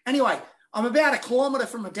 Anyway, I'm about 1 kilometre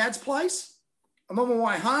from my dad's place. I'm on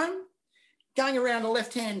my way home, going around a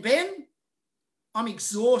left-hand bend. I'm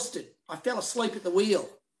exhausted. I fell asleep at the wheel.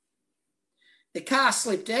 The car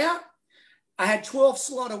slipped out. I had 12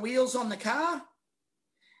 slot of wheels on the car.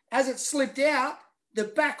 As it slipped out, the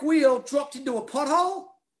back wheel dropped into a pothole,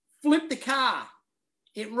 flipped the car.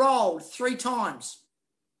 It rolled 3 times.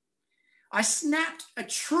 I snapped a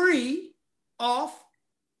tree off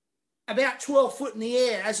about 12 foot in the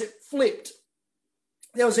air as it flipped.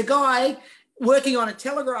 There was a guy working on a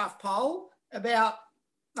telegraph pole about,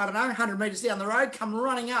 100 metres down the road, come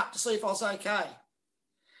running up to see if I was okay.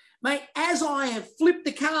 Mate, as I have flipped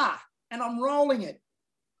the car and I'm rolling it,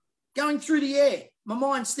 going through the air, my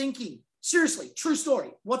mind's thinking, seriously, true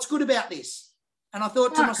story, what's good about this? And I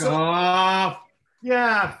thought to myself,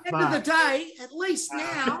 yeah, at the end of the day, at least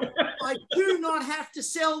now, I do not have to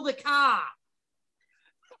sell the car.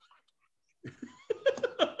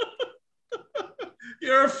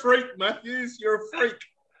 You're a freak, Matthews. You're a freak.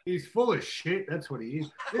 He's full of shit. That's what he is.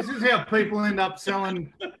 This is how people end up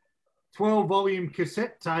selling 12-volume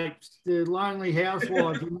cassette tapes to lonely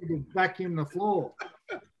housewives who need to vacuum the floor.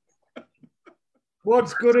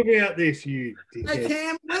 What's good about this, you dickhead? Hey,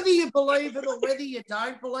 Cam, whether you believe it or whether you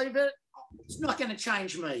don't believe it, it's not going to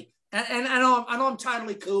change me. And I'm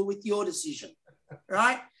totally cool with your decision,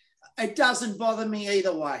 right? It doesn't bother me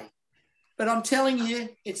either way. But I'm telling you,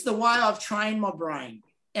 it's the way I've trained my brain,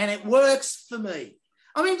 and it works for me.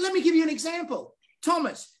 I mean, let me give you an example.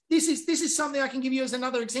 Thomas, this is something I can give you as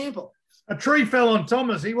another example. A tree fell on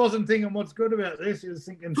Thomas. He wasn't thinking what's good about this. He was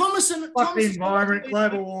thinking, Thomas the environment,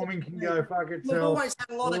 global warming can go fuck itself. We've always had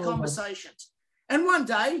a lot of conversations. And one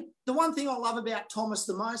day, the one thing I love about Thomas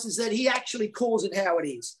the most is that he actually calls it how it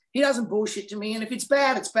is. He doesn't bullshit to me. And if it's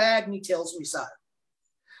bad, it's bad. And he tells me so.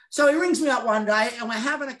 So he rings me up one day and we're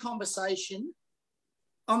having a conversation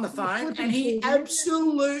on the phone and he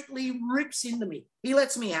absolutely rips into me. He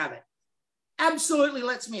lets me have it. Absolutely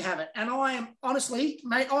lets me have it. And I am, honestly,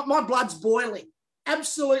 mate, my blood's boiling,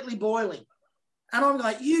 absolutely boiling. And I'm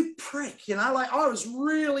like, you prick, you know, like I was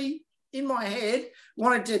really in my head,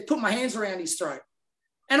 wanted to put my hands around his throat.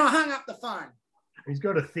 And I hung up the phone. He's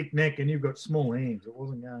got a thick neck and you've got small hands. It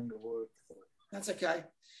wasn't going to work. That's okay.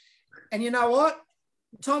 And you know what?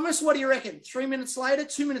 Thomas, what do you reckon? 2 minutes later,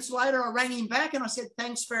 I rang him back and I said,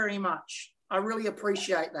 thanks very much. I really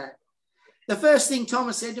appreciate that. The first thing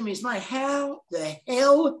Thomas said to me is, mate, how the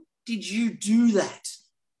hell did you do that?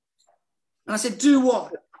 And I said, do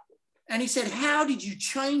what? And he said, how did you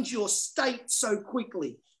change your state so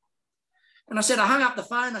quickly? And I said, I hung up the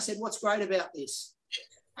phone. I said, what's great about this?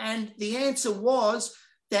 And the answer was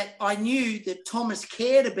that I knew that Thomas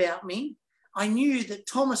cared about me. I knew that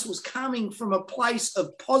Thomas was coming from a place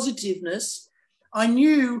of positiveness. I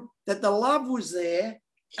knew that the love was there.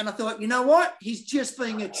 And I thought, you know what? He's just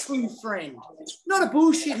being a true friend. Not a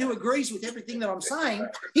bullshit who agrees with everything that I'm saying.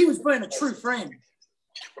 He was being a true friend.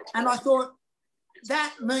 And I thought,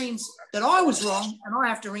 that means that I was wrong and I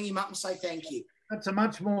have to ring him up and say thank you. That's a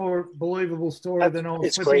much more believable story than I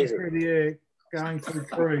was flipping through the air, going through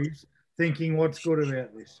trees, thinking what's good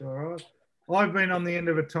about this, all right? I've been on the end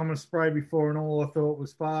of a Thomas spray before and all I thought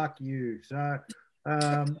was, fuck you. So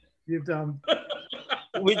you've done...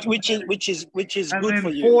 Which is and good then for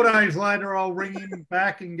you. 4 days later, I'll ring him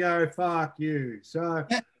back and go, fuck you. So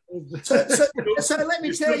let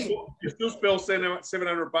me tell you. You still spell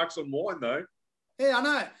 $700 on wine, though. Yeah, I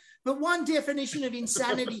know. But one definition of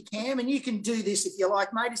insanity, Cam, and you can do this if you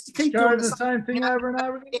like, mate, is to keep doing the same thing over and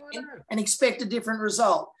over again and expect a different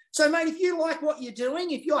result. So, mate, if you like what you're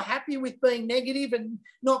doing, if you're happy with being negative and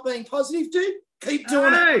not being positive, dude, keep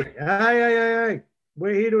doing it. Hey.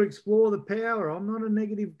 We're here to explore the power. I'm not a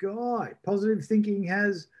negative guy. Positive thinking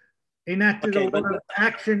has enacted a lot of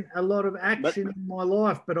action in my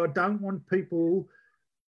life, but I don't want people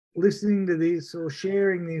listening to this or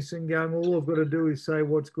sharing this and going, all I've got to do is say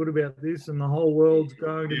what's good about this and the whole world's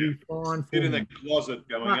going to be fine for Get in me. the closet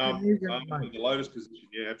going up in the lotus position.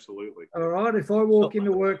 Yeah, absolutely. All right. If I walk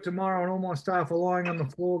into work tomorrow and all my staff are lying on the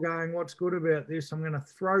floor going, what's good about this? I'm going to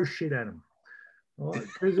throw shit at them. All right?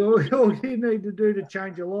 Because all you need to do to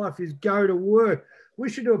change your life is go to work. We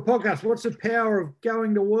should do a podcast. What's the power of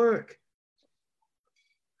going to work?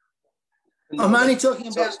 I'm only talking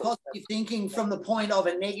about positive thinking from the point of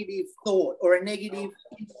a negative thought or a negative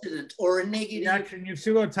incident or a negative action. You've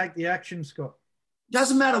still got to take the action, Scott.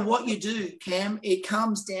 Doesn't matter what you do, Cam. It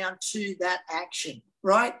comes down to that action,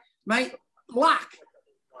 right, mate? Luck.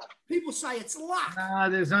 People say it's luck. No,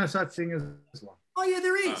 there's no such thing as luck. Oh yeah,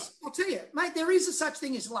 there is. I'll tell you, mate. There is a such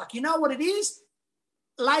thing as luck. You know what it is?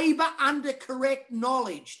 Labour under correct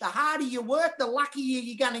knowledge. The harder you work, the luckier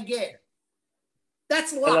you're going to get.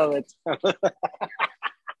 That's luck. I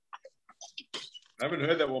haven't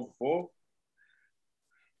heard that one before.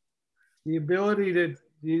 The ability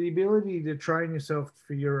to train yourself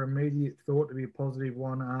for your immediate thought to be a positive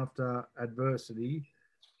one after adversity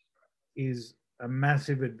is a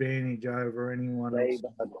massive advantage over anyone else.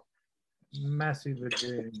 Massive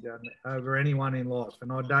advantage over anyone in life.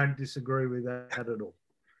 And I don't disagree with that at all.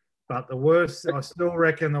 But I still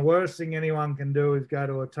reckon the worst thing anyone can do is go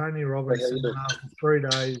to a Tony Robbins seminar for 3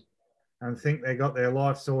 days and think they got their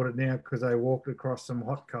life sorted now because they walked across some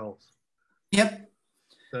hot coals. Yep.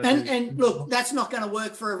 So and look, that's not going to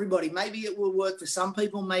work for everybody. Maybe it will work for some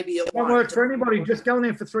people. Maybe it won't work for anybody. Just going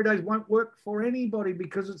there for 3 days won't work for anybody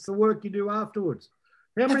because it's the work you do afterwards.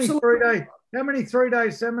 How many 3-day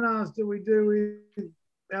seminars do we do with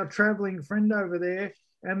our traveling friend over there?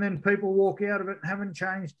 And then people walk out of it and haven't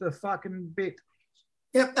changed the fucking bit.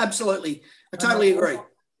 Yep, absolutely. I totally agree.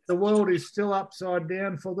 The world is still upside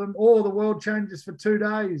down for them, or the world changes for 2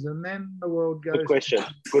 days and then the world goes.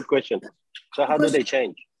 Good question. So how do they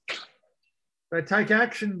change? They take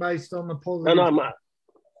action based on the positive. No,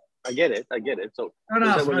 I get it. So don't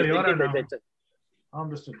ask me. I don't know.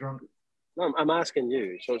 I'm just a drunk. No, I'm asking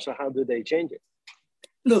you. So how do they change it?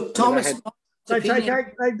 Look, Thomas. They take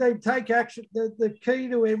action. The key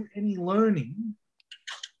to any learning,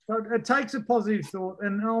 so it takes a positive thought,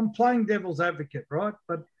 and I'm playing devil's advocate, right?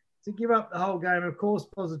 But to give up the whole game, of course,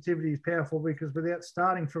 positivity is powerful because without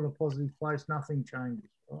starting from a positive place, nothing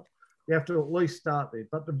changes, right? You have to at least start there.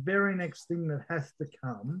 But the very next thing that has to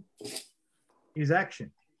come is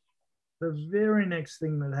action. The very next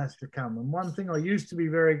thing that has to come. And one thing I used to be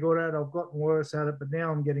very good at, I've gotten worse at it, but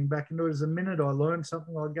now I'm getting back into it, is the minute I learn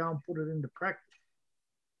something, I go and put it into practice.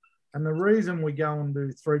 And the reason we go and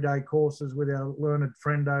do 3-day courses with our learned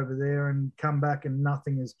friend over there and come back and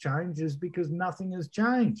nothing has changed is because nothing has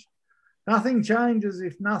changed. Nothing changes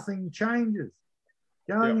if nothing changes.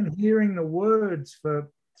 Going and hearing the words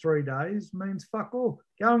for 3 days means fuck all.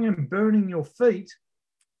 Going and burning your feet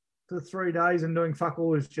for 3 days and doing fuck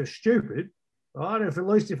all is just stupid, right? At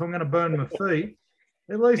least if I'm going to burn my feet,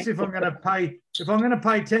 at least if I'm going to pay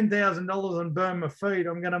 $10,000 and burn my feet,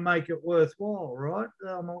 I'm going to make it worthwhile, right?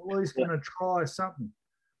 I'm at least going to try something.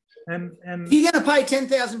 And if you're going to pay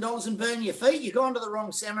 $10,000 and burn your feet, you're going to the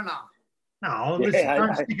wrong seminar. No, listen,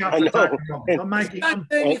 don't stick up I'm painting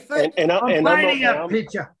a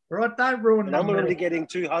picture, right? Don't ruin it. I'm only getting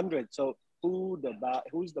 200, so who's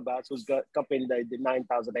the boss who's got copying the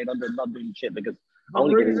 9,800 not doing shit because I'm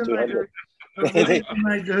only getting 200.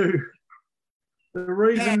 The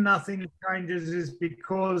reason nothing changes is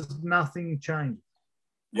because nothing changes.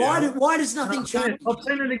 Why does nothing change? I've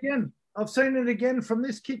seen it again from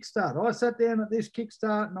this Kickstart. I sat down at this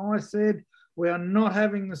Kickstart and I said, we are not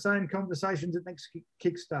having the same conversations at next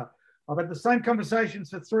Kickstart. I've had the same conversations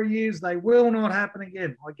for 3 years. They will not happen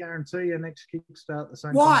again. I guarantee you next Kickstart the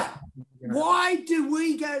same. Why? Why do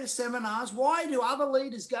we go to seminars? Why do other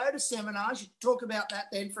leaders go to seminars? You talk about that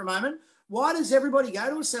then for a moment. Why does everybody go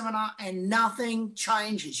to a seminar and nothing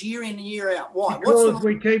changes year in and year out? Why? Because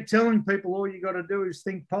we keep telling people all you got to do is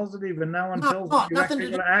think positive and no one tells you you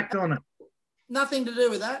actually got to act on it. Nothing to do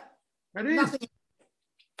with that. It is. Nothing.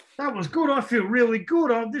 That was good. I feel really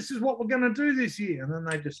good. This is what we're going to do this year. And then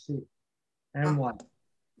they just sit and what?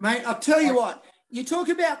 Mate, I'll tell you what. You talk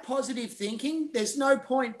about positive thinking. There's no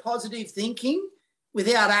point positive thinking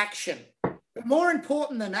without action. But more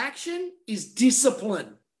important than action is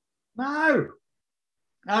discipline. No.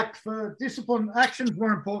 Action's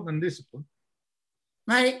more important than discipline.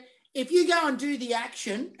 Mate, if you go and do the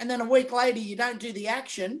action and then a week later you don't do the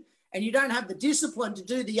action and you don't have the discipline to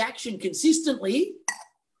do the action consistently,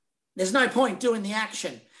 there's no point doing the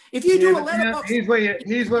action. If you do a letterbox...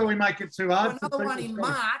 Here's where we make it too hard. Another one in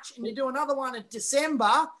March and you do another one in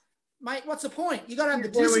December, mate, what's the point? You got to have the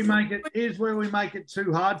discipline. Here's where we make it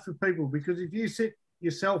too hard for people, because if you sit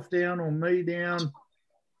yourself down or me down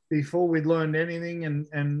before we'd learned anything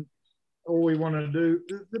and all we want to do,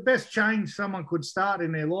 the best change someone could start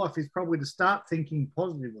in their life is probably to start thinking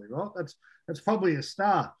positively, right? That's probably a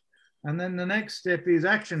start. And then the next step is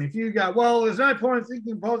action. If you go, well, there's no point in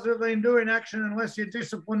thinking positively and doing action unless you're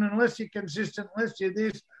disciplined, unless you're consistent, unless you're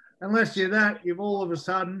this, unless you're that, you've all of a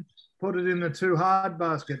sudden put it in the too hard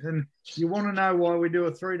basket. And you want to know why we do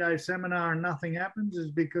a 3-day seminar and nothing happens, is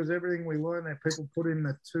because everything we learn that people put in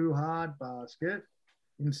the too hard basket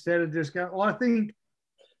instead of just go, I think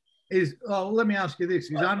let me ask you this,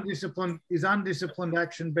 is undisciplined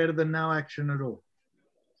action better than no action at all?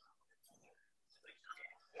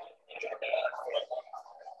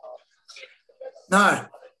 No, right.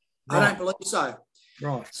 I don't believe so.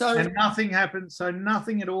 Right. So, and nothing happens. So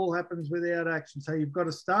nothing at all happens without action. So you've got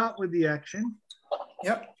to start with the action.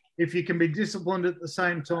 Yep. If you can be disciplined at the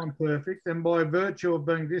same time, perfect. And by virtue of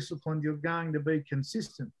being disciplined, you're going to be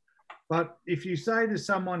consistent. But if you say to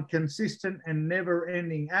someone consistent and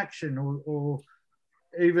never-ending action, or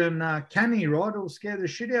even canny, right, it'll scare the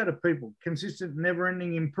shit out of people. Consistent,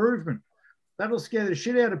 never-ending improvement. That'll scare the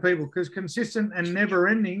shit out of people, because consistent and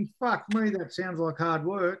never-ending, fuck me, that sounds like hard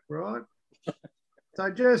work, right?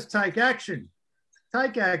 So just take action.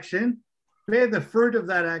 Take action, bear the fruit of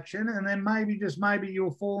that action, and then maybe, just maybe,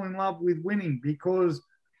 you'll fall in love with winning, because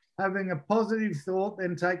having a positive thought,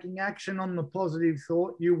 then taking action on the positive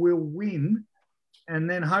thought, you will win, and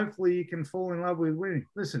then hopefully you can fall in love with winning.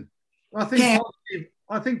 Listen, I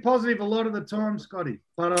think positive a lot of the time, Scotty,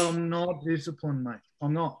 but I'm not disciplined, mate.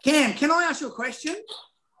 I'm not. Cam, can I ask you a question?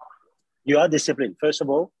 You are disciplined. First of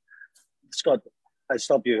all, Scott, I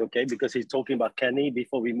stop you, okay? Because he's talking about Kenny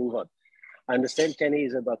before we move on. I understand Kenny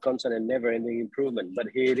is about constant and never-ending improvement, but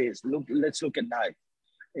here it is. Let's look at life.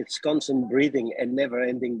 It's constant breathing and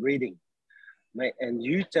never-ending breathing. And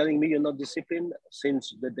you telling me you're not disciplined?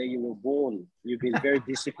 Since the day you were born, you've been very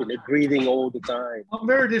disciplined at breathing all the time. I'm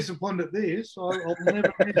very disciplined at this. I'll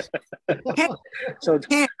never miss. Can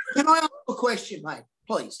I ask a question, mate,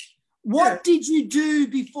 please? What did you do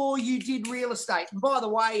before you did real estate? And by the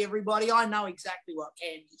way, everybody, I know exactly what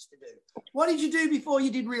Cam used to do. What did you do before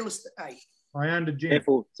you did real estate? I owned a gym.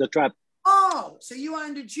 Careful, it's a trap. Oh, so you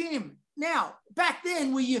owned a gym. Now, back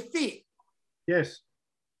then, were you fit? Yes.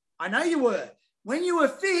 I know you were. When you were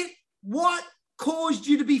fit, what caused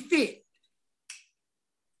you to be fit?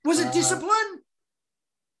 Was it discipline?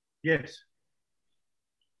 Yes.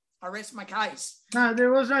 I rest my case. No,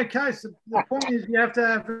 there was no case. The point is you have to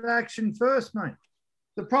have action first, mate.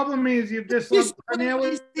 The problem is you've just so now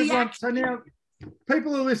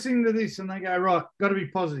people are listening to this and they go, right, got to be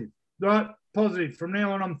positive. Right, positive. From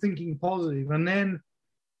now on, I'm thinking positive. And then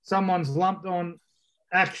someone's lumped on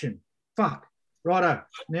action. Fuck. Righto.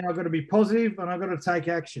 Now I've got to be positive and I've got to take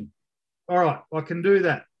action. All right, I can do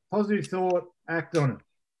that. Positive thought, act on it.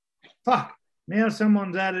 Fuck. Now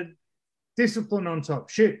someone's added discipline on top.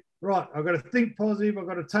 Shit. Right, I've got to think positive. I've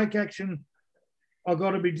got to take action. I've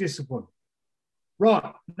got to be disciplined.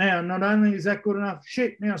 Right. Now, not only is that good enough,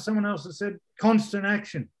 shit, now someone else has said constant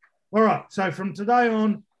action. All right, so from today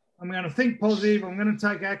on, I'm going to think positive. I'm going to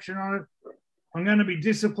take action on it. I'm going to be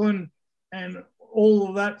disciplined, and all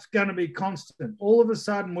of that's going to be constant. All of a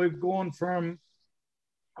sudden, we've gone from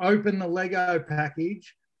open the Lego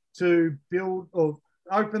package to build or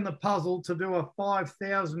open the puzzle to do a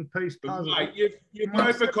 5,000-piece puzzle. Mate, you've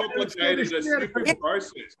overcomplicated a simple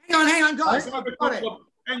process. Hang on, guys.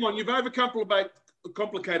 Hang on, you've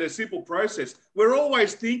overcomplicated a simple process. We're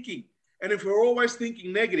always thinking, and if we're always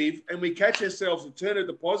thinking negative and we catch ourselves and turn it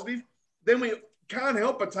to positive, then we can't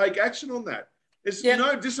help but take action on that.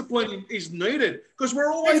 No discipline is needed because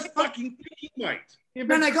we're always fucking thinking, mate. Yeah,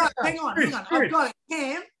 no, guys, hang on. I've got it.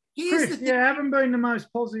 Cam, here's the thing. You haven't been the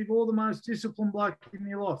most positive or the most disciplined bloke in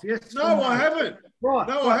your life. Yes. No, I haven't. Right.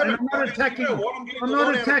 No, I haven't. I'm not attacking you. I'm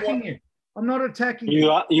not attacking you. I'm not attacking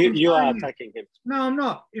you. You are attacking him. No, I'm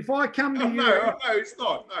not. If I come to you... No, it's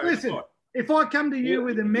not. No, listen, it's not. If I come to you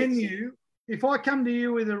with a menu, if I come to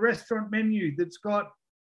you with a restaurant menu that's got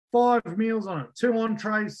 5 meals on it, 2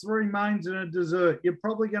 entrees, 3 mains and a dessert, you're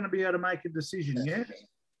probably going to be able to make a decision, yeah?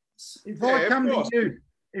 If I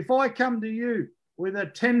come to you with a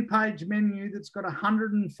 10-page menu that's got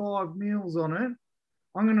 105 meals on it,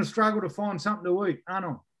 I'm going to struggle to find something to eat, aren't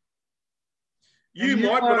I? You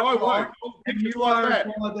might, but I won't. You are a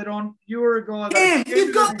guy that... Damn,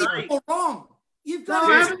 you've got it all wrong.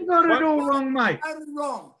 I haven't got it all wrong, mate. Totally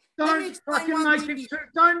wrong.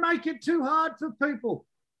 Don't make it too hard for people.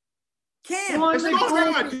 Cam, it's not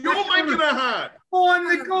hard. You're making it hard.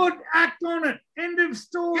 Find the good, act on it. End of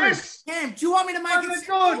story. Yes. Cam, do you want me to make Find it the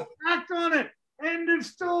simple? good, act on it. End of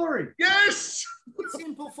story. Yes.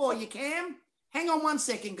 Simple for you, Cam. Hang on 1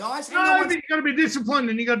 second, guys. Hang No, on but you've got to be disciplined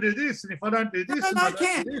and you've got to do this. And if I don't do this, No,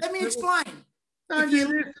 Cam, let me explain. Don't do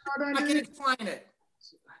this, I can explain it.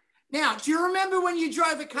 Now, do you remember when you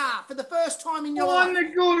drove a car for the first time in your Find life?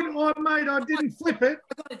 the good, mate, I didn't flip it.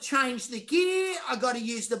 I got to change the gear. I got to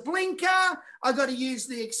use the blinker. I got to use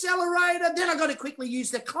the accelerator. Then I got to quickly use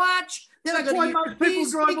the clutch. Then I got to use most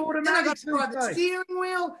people drive automatic. Then I got to drive the these days. steering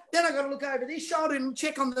wheel. Then I got to look over this shoulder and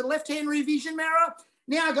check on the left-hand rear vision mirror.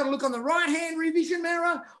 Now I got to look on the right-hand rear vision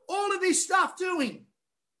mirror. All of this stuff doing.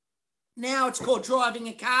 Now it's called driving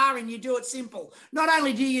a car, and you do it simple. Not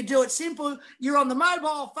only do you do it simple, you're on the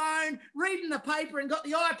mobile phone, reading the paper, and got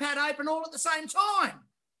the iPad open all at the same time.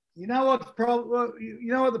 You know what the problem?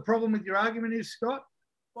 You know what the problem with your argument is, Scott?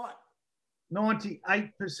 What?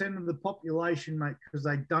 98% of the population, mate, because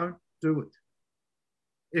they don't do it.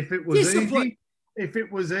 If it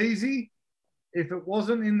was easy, if it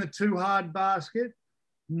wasn't in the too hard basket,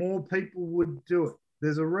 more people would do it.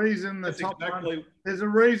 There's a reason there's a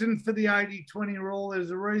reason for the 80-20 rule. There's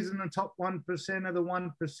a reason the top 1% of the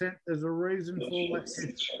 1%. There's a reason for all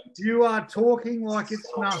that. You are talking like it's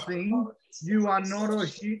nothing. You are not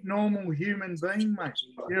a normal human being, mate.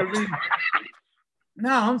 No,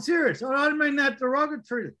 I'm serious. I don't mean that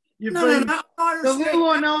derogatory. The little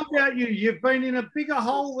I know about you, you've been in a bigger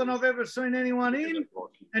hole than I've ever seen anyone in,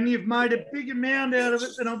 and you've made a bigger mound out of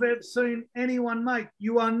it than I've ever seen anyone make.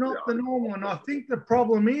 You are not the normal. And I think the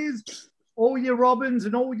problem is all your Robins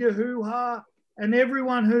and all your hoo-ha and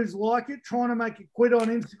everyone who's like it, trying to make it quit on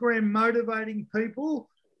Instagram, motivating people,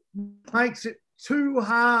 makes it too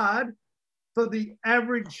hard for the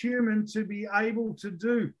average human to be able to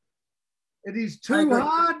do. It is too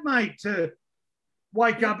hard, mate, to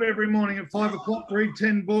wake up every morning at 5 o'clock, read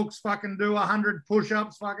 10 books, fucking do 100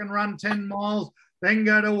 push-ups, fucking run 10 miles, then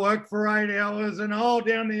go to work for 8 hours, and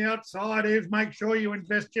down the outside is make sure you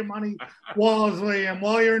invest your money wisely. And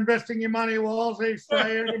while you're investing your money wisely,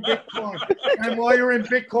 stay in Bitcoin. And while you're in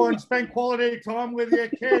Bitcoin, spend quality time with your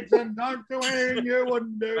kids and don't do anything you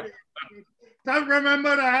wouldn't do. Don't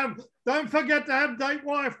forget to have date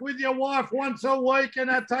wife with your wife once a week and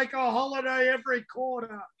take a holiday every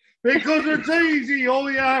quarter. Because it's easy.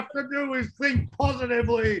 All you have to do is think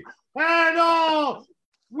positively. And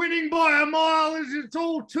winning by a mile it's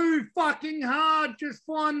all too fucking hard. Just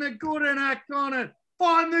find the good and act on it.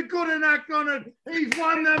 Find the good and act on it. He's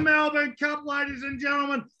won the Melbourne Cup, ladies and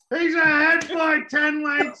gentlemen. He's ahead by 10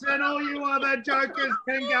 lengths, and all you other jokers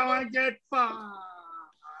can go and get far.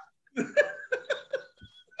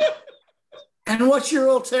 And what's your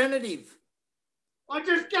alternative? I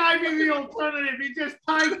just gave you the alternative. You just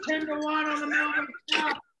paid 10-1 on the Melbourne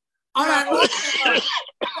Cup.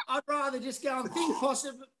 I'd rather just go and think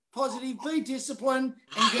positive, be disciplined,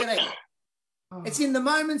 and get it. It's in the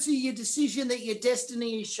moments of your decision that your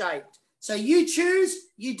destiny is shaped. So you choose,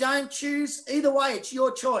 you don't choose. Either way, it's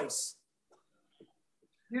your choice.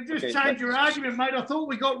 You've just changed your argument, mate. I thought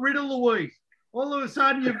we got rid of Louise. All of a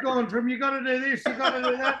sudden, you've gone from you got to do this, you got to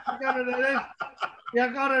do that, you got to do this,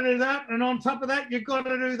 you got to do that, and on top of that, you've got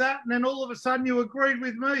to do that, and then all of a sudden, you agreed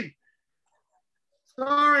with me.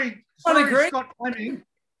 Sorry, Scott Fleming,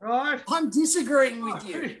 right? I'm disagreeing with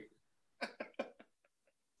you.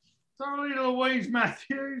 Sorry, Louise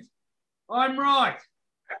Matthews. I'm right.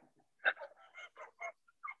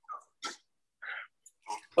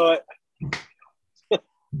 All right.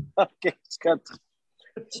 Okay, Scott.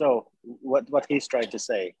 So what he's trying to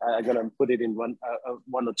say, I'm gonna put it in one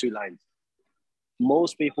or two lines.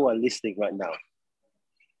 Most people are listening right now.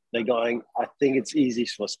 They're going, I think it's easy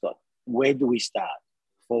for Scott. Where do we start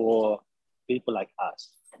for people like us?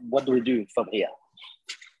 What do we do from here?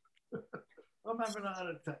 I'm having a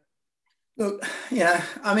heart attack. Look,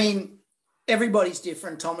 I mean, everybody's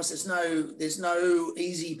different, Thomas. There's no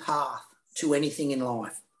easy path to anything in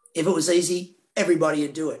life. If it was easy, everybody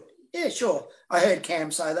would do it. Yeah, sure. I heard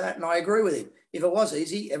Cam say that, and I agree with him. If it was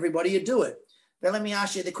easy, everybody would do it. But let me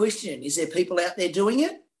ask you the question. Is there people out there doing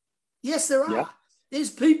it? Yes, there are. Yeah. There's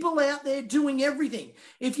people out there doing everything.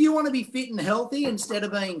 If you want to be fit and healthy instead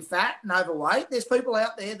of being fat and overweight, there's people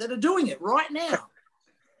out there that are doing it right now,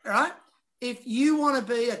 right? If you want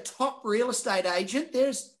to be a top real estate agent,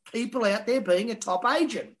 there's people out there being a top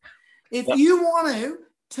agent. If you want to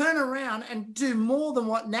turn around and do more than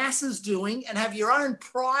what NASA's doing and have your own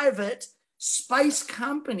private space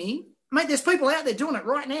company, mate, there's people out there doing it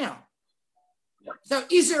right now. Yep. So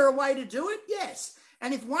is there a way to do it? Yes.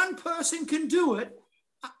 And if one person can do it,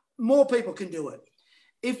 more people can do it.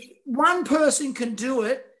 If one person can do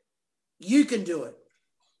it, you can do it.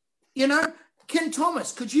 You know, Ken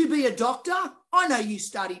Thomas, could you be a doctor? I know you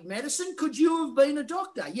studied medicine. Could you have been a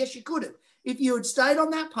doctor? Yes, you could have. If you had stayed on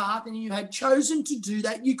that path and you had chosen to do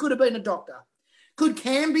that, you could have been a doctor. Could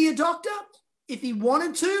Cam be a doctor? If he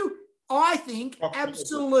wanted to, I think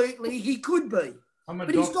absolutely he could be.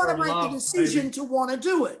 But he's got to make the decision to want to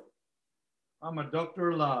do it. I'm a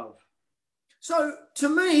doctor of love. So to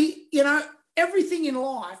me, you know, everything in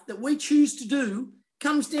life that we choose to do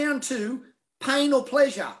comes down to pain or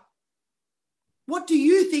pleasure. What do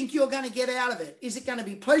you think you're going to get out of it? Is it going to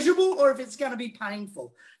be pleasurable or if it's going to be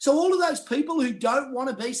painful? So all of those people who don't want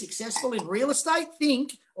to be successful in real estate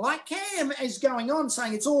think, like Cam is going on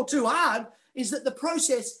saying it's all too hard, is that the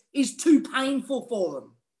process is too painful for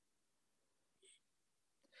them.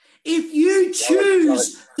 If you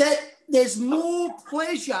choose that there's more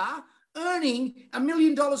pleasure earning $1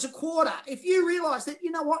 million a quarter, if you realise that,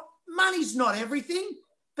 you know what, money's not everything,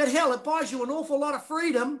 but hell, it buys you an awful lot of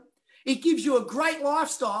freedom. It gives you a great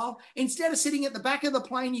lifestyle. Instead of sitting at the back of the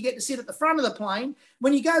plane, you get to sit at the front of the plane.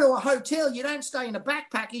 When you go to a hotel, you don't stay in a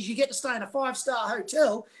backpackers, you get to stay in a 5-star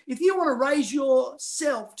hotel. If you want to raise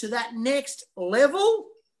yourself to that next level,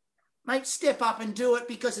 mate, step up and do it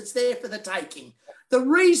because it's there for the taking. The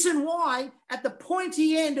reason why at the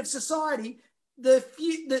pointy end of society,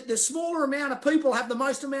 the smaller amount of people have the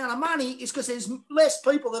most amount of money is because there's less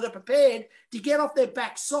people that are prepared to get off their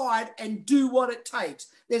backside and do what it takes.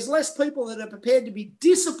 There's less people that are prepared to be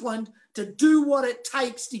disciplined to do what it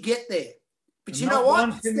takes to get there. But you know what?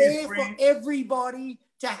 It's there for everybody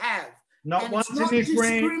to have. Not once in this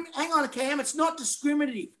ring. Hang on, Cam. It's not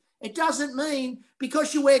discriminative. It doesn't mean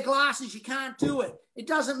because you wear glasses you can't do it. It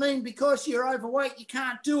doesn't mean because you're overweight you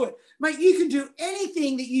can't do it. Mate, you can do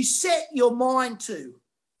anything that you set your mind to.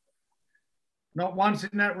 Not once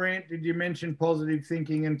in that rant did you mention positive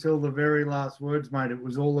thinking until the very last words, mate. It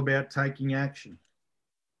was all about taking action.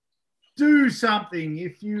 Do something.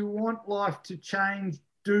 If you want life to change,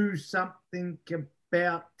 do something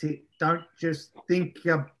about it. Don't just think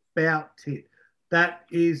about it. That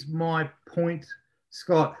is my point,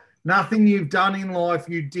 Scott. Nothing you've done in life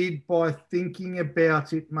you did by thinking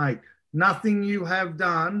about it, mate. Nothing you have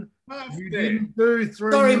done you didn't do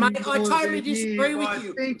through. Sorry, mate, I totally disagree with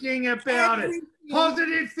you. Thinking about it.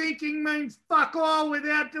 Positive thinking means fuck all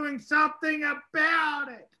without doing something about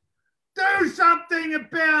it. Do something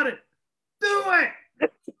about it. Do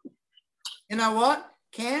it. You know what,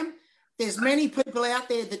 Cam? There's many people out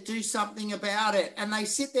there that do something about it and they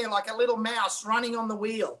sit there like a little mouse running on the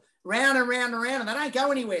wheel, round and round and round, and they don't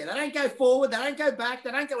go anywhere. They don't go forward. They don't go back.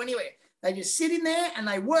 They don't go anywhere. They just sit in there and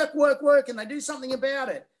they work, and they do something about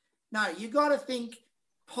it. No, you've got to think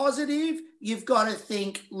positive. You've got to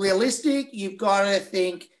think realistic. You've got to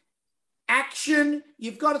think action.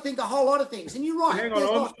 You've got to think a whole lot of things. And you're right. Hang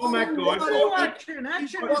on, on that guy.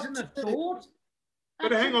 Action isn't a thought.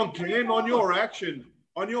 But hang on, Cam, on your action,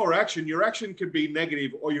 your action could be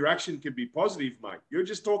negative or your action could be positive, mate. You're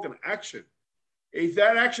just talking action. If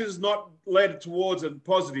that action is not led towards a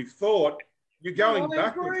positive thought, you're going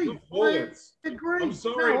backwards, not forwards. I agree. I'm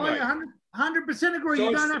sorry, mate. I 100% agree. So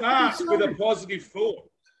you don't it have starts with a positive thought.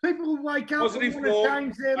 People wake up and want to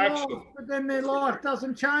change their life, but then their life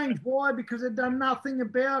doesn't change. Why? Because they've done nothing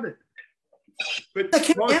about it. But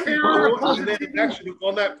positive thought and then action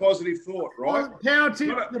on that positive thought, right?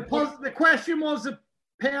 The question was the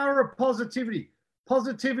power of positivity.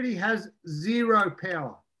 Positivity has zero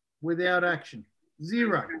power without action.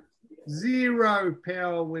 Zero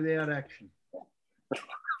power without action.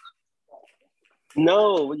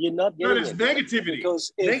 No, you're not getting it. No, it's negativity.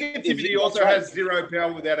 Because negativity also has zero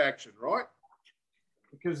power without action, right?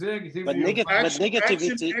 Because negativity. But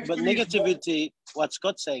negativity. What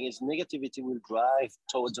Scott's saying is negativity will drive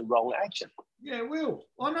towards the wrong action. Yeah, it will.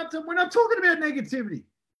 We're not talking about negativity.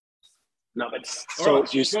 No, but so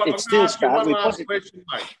right, it still starts with positive.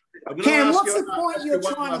 Cam, what's the point you're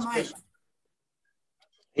trying to make?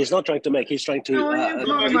 He's not trying to make. He's trying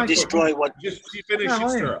to destroy what. Just finish it,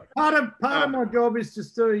 sir. Part of my job is to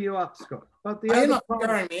stir you up, Scott. But you're not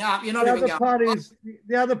stirring me up. You're not even going.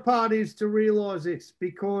 The other part is to realise this,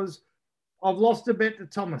 because I've lost a bet to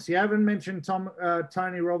Thomas. You haven't mentioned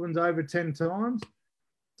Tony Robbins over 10 times.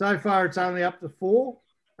 So far, it's only up to 4.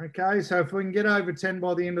 Okay, so if we can get over 10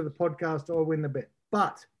 by the end of the podcast, I'll win the bet.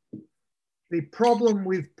 But the problem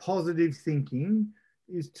with positive thinking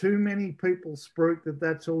is too many people spruik that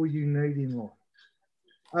that's all you need in life.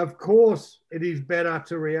 Of course, it is better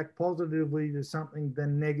to react positively to something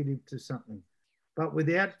than negative to something. But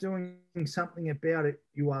without doing something about it,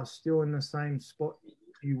 you are still in the same spot.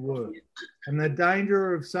 you were. And the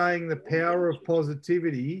danger of saying the power of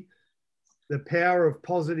positivity, the power of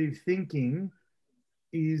positive thinking,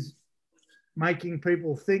 is making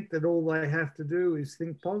people think that all they have to do is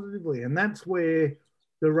think positively. And that's where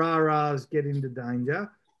the rah-rahs get into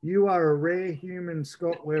danger. You are a rare human,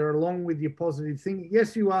 Scott, where along with your positive thinking,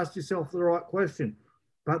 yes, you asked yourself the right question,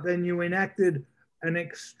 but then you enacted an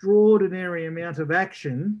extraordinary amount of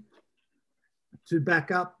action to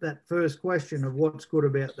back up that first question of what's good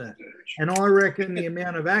about that. And I reckon the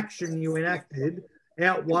amount of action you enacted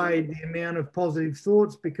outweighed the amount of positive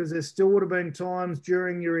thoughts, because there still would have been times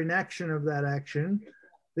during your inaction of that action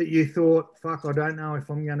that you thought, fuck, I don't know if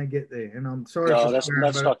I'm going to get there. And I'm sorry. No, that's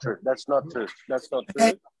not true. That's not true. That's not true.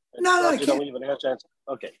 Okay. No, you don't even have to answer.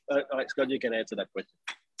 Okay. All right, Scott, you can answer that question.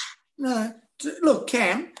 No. Look,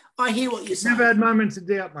 Cam, I hear what you're saying. Never had moments of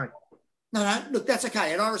doubt, mate. No, look, that's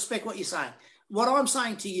okay. And I respect what you're saying. What I'm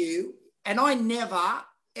saying to you, and I never,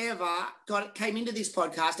 ever came into this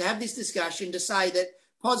podcast to have this discussion to say that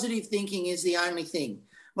positive thinking is the only thing.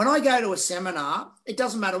 When I go to a seminar, it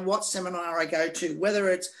doesn't matter what seminar I go to, whether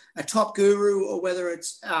it's a top guru or whether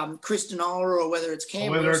it's Chris Denola or whether it's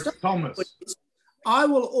Cam, or whether it's Thomas. I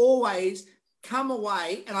will always come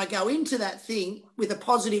away and I go into that thing with a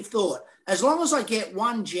positive thought. As long as I get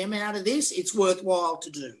one gem out of this, it's worthwhile to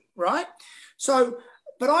do, right? So,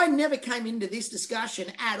 but I never came into this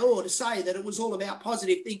discussion at all to say that it was all about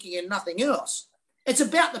positive thinking and nothing else. It's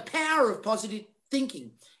about the power of positive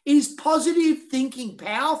thinking. Is positive thinking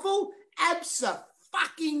powerful?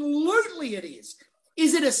 Abso-fucking-lutely it is.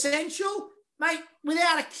 Is it essential? Mate,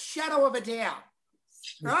 without a shadow of a doubt.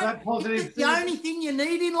 Right? It's the only thing you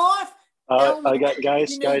need in life.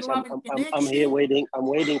 Guys, I'm here waiting. I'm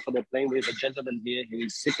waiting for the plane. We have a gentleman here.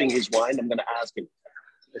 He's sipping his wine. I'm going to ask him.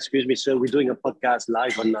 Excuse me, sir. We're doing a podcast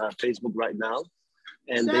live on Facebook right now.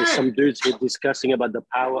 And there's some dudes here discussing about the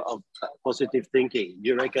power of positive thinking. Do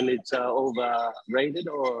you reckon it's overrated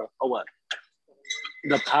or what?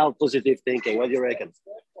 The power of positive thinking. What do you reckon?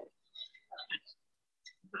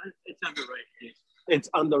 It's underrated. It's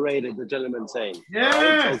underrated, the gentleman saying.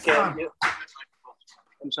 Yeah. Okay.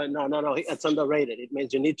 I'm sorry. No. It's underrated. It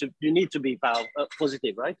means you need to be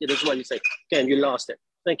positive, right? That's what you say. Ken, you lost it.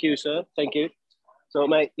 Thank you, sir. Thank you. So,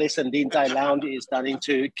 mate, listen, the entire lounge is starting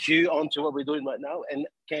to cue on to what we're doing right now. And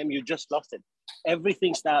Cam, you just lost it.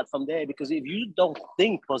 Everything starts from there, because if you don't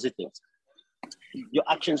think positive, your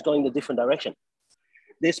action's going in a different direction.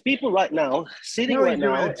 There's people right now sitting right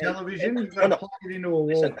now. Television, you've got to plug it into a wall.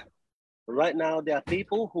 Listen, right now, there are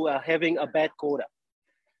people who are having a bad quarter.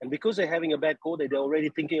 And because they're having a bad quarter, they're already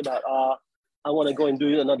thinking about, I want to go and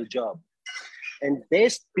do another job. And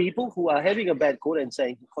there's people who are having a bad quarter and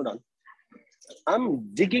saying, hold on,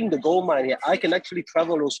 I'm digging the gold mine here. I can actually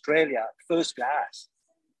travel Australia first class.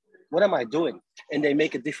 What am I doing? And they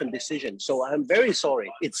make a different decision. So I'm very sorry.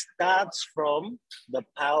 It starts from the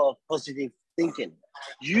power of positive thinking.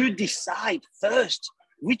 You decide first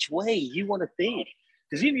which way you want to think.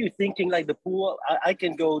 Because if you're thinking like the poor, I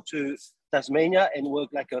can go to Tasmania and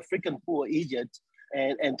work like a freaking poor idiot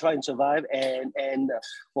and try and survive. And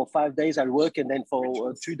for 5 days I'll work, and then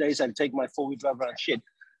for 2 days I'll take my 4-wheel drive around shit.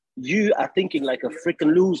 You are thinking like a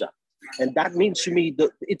freaking loser. And that means to me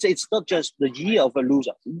that it's not just the year of a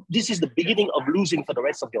loser. This is the beginning of losing for the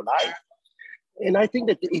rest of your life. And I think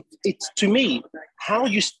that it's to me, how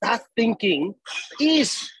you start thinking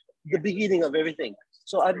is the beginning of everything.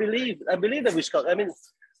 So I believe that with Scott, I mean,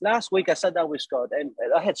 last week I sat down with Scott and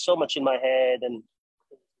I had so much in my head and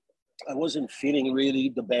I wasn't feeling really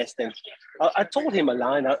the best. And I told him a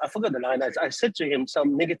line, I forgot the line. I said to him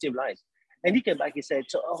some negative lines. And he came back, he said,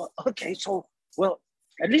 well,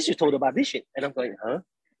 at least you told about this shit. And I'm going, huh?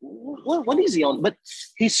 What is he on? But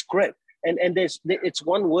he's script. And it's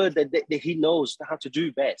one word that he knows how to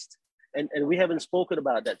do best. And we haven't spoken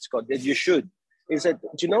about that, Scott, that you should. Is that,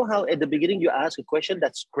 do you know how at the beginning you ask a question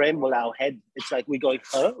that scramble our head? It's like we're going,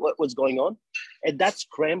 huh? What's going on? And that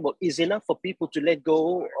scramble is enough for people to let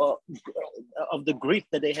go of the grip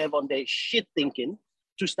that they have on their shit thinking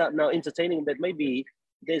to start now entertaining that maybe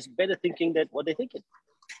there's better thinking than what they're thinking.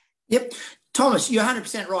 Yep. Thomas, you're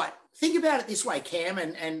 100% right. Think about it this way, Cam.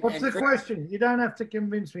 And what's the question? You don't have to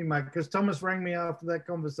convince me, mate, because Thomas rang me after that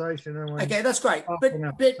conversation. And went, okay, that's great. But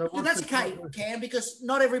that's okay, Cam, because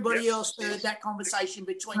not everybody else heard that conversation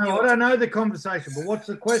between you. I don't know the conversation, but what's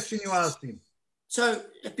the question you asked him? So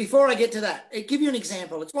before I get to that, I'll give you an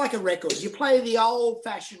example. It's like a record. You play the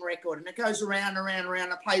old-fashioned record, and it goes around and around and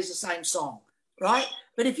around. It plays the same song, right?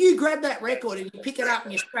 But if you grab that record and you pick it up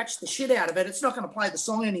and you scratch the shit out of it, it's not going to play the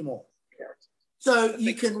song anymore. So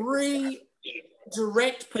you can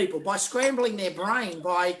direct people, by scrambling their brain,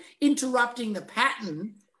 by interrupting the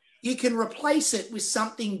pattern, you can replace it with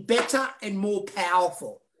something better and more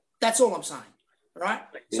powerful. That's all I'm saying, right?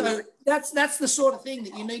 So that's the sort of thing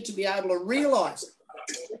that you need to be able to realise.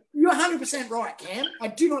 You're 100% right, Cam. I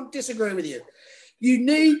do not disagree with you. You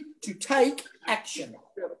need to take action.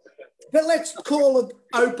 But let's call it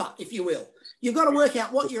OPA, if you will. You've got to work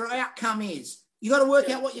out what your outcome is. You've got to work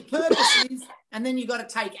out what your purpose is, and then you've got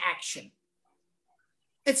to take action.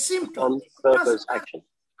 It's simple. Outcome, purpose, action.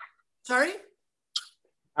 Sorry?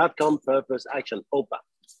 Outcome, purpose, action, OPA.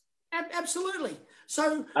 Absolutely.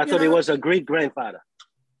 So I thought he was a Greek grandfather.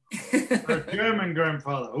 A German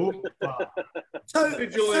grandfather. Opa. So, where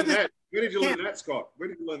did you learn that? Where did you learn that, Scott? Where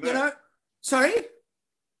did you learn that? You know, sorry?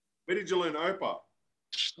 Where did you learn OPA?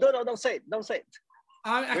 No, don't say it. Don't say it.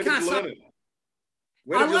 I Where can't did you learn say it?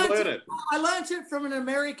 Where did you learn it? I learned it from an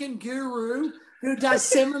American guru who does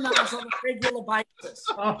seminars on a regular basis.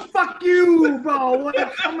 Oh, fuck you, Bo.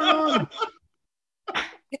 What's coming on?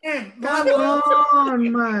 Yeah, Come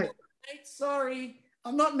on, mate. Sorry,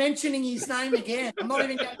 I'm not mentioning his name again. I'm not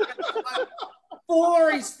even going to go.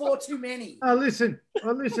 4 is 4 too many. Listen,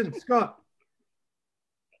 Scott.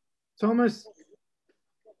 Thomas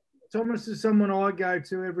is someone I go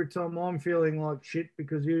to every time I'm feeling like shit,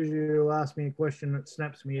 because usually he'll ask me a question that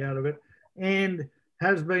snaps me out of it, and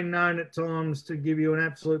has been known at times to give you an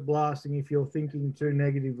absolute blasting if you're thinking too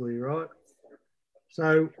negatively, right?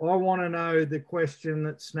 So I want to know the question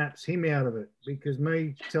that snaps him out of it, because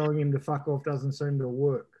me telling him to fuck off doesn't seem to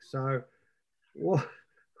work. So what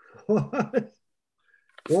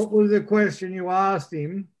was the question you asked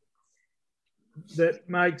him that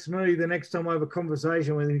makes me, the next time I have a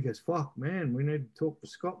conversation with him, he goes, fuck, man, we need to talk to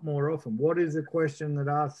Scott more often? What is the question that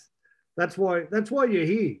asks? That's why you're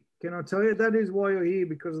here. Can I tell you? That is why you're here,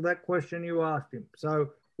 because of that question you asked him.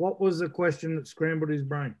 So what was the question that scrambled his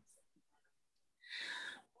brain?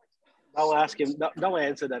 Don't ask him. Don't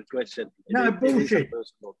answer that question. No, bullshit.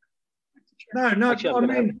 No, Actually, I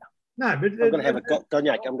mean, no, but I'm gonna have a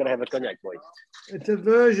cognac. I'm gonna have a cognac, boys. It's a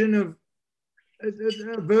version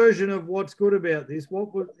of what's good about this.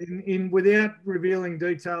 What was in without revealing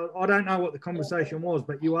detail? I don't know what the conversation was,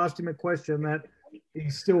 but you asked him a question that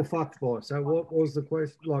he's still fucked by. So what was the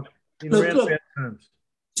question, like in roundabout terms?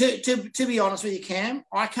 To be honest with you, Cam,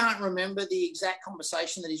 I can't remember the exact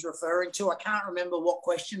conversation that he's referring to. I can't remember what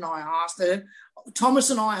question I asked her. Thomas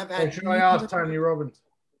and I have had. Should I ask Tony Robbins?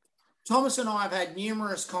 Thomas and I have had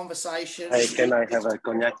numerous conversations. Hey, can I have a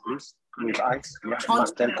cognac, please, with ice? Yeah,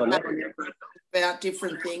 Martin cognac. About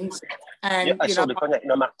different things, and yeah, I saw the cognac.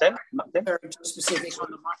 No, Martin. Very specific on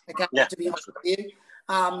the market, yeah, to be honest with you.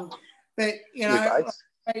 But you know,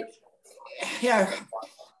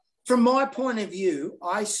 from my point of view,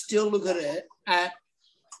 I still look at it at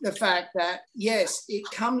the fact that, yes, it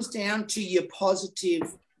comes down to your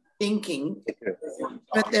positive thinking,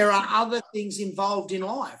 but there are other things involved in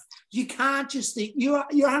life. You can't just think, you're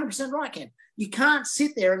 100% right, Ken. You can't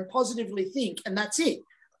sit there and positively think and that's it.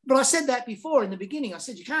 But I said that before in the beginning. I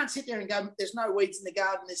said, you can't sit there and go, there's no weeds in the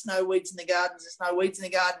garden, there's no weeds in the garden, there's no weeds in the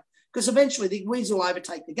garden, because eventually the weeds will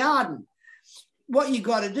overtake the garden. What you've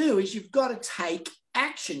got to do is you've got to take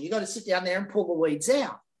action. You've got to sit down there and pull the weeds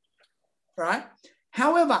out, right?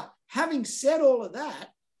 However, having said all of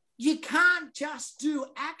that, you can't just do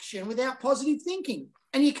action without positive thinking,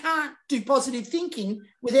 and you can't do positive thinking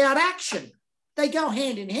without action. They go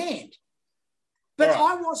hand in hand. But right.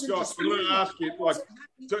 I wasn't. Josh, I'm going to ask you, like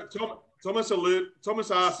Thomas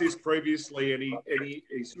asked this previously, and he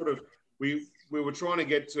sort of we were trying to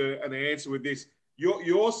get to an answer with this.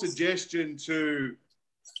 Your suggestion to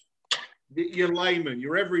your layman,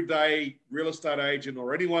 your everyday real estate agent,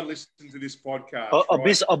 or anyone listening to this podcast,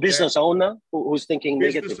 a business owner who's thinking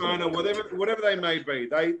business negative. owner, whatever they may be,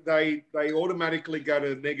 they automatically go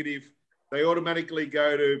to negative. They automatically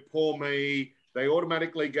go to poor me. They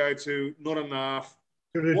automatically go to not enough.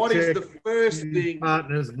 What is the first thing?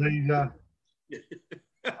 Partners, leader.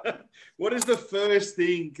 What is the first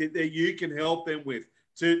thing that you can help them with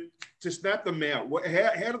to snap them out?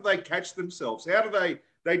 How do they catch themselves? How do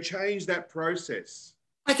they change that process?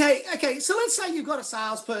 Okay. So let's say you've got a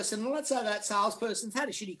salesperson, and let's say that salesperson's had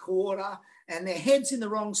a shitty quarter and their head's in the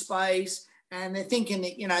wrong space and they're thinking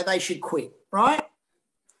that, they should quit, right?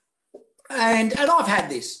 And I've had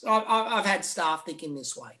this. I've had staff thinking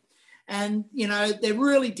this way. And, they're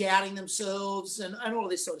really doubting themselves and all of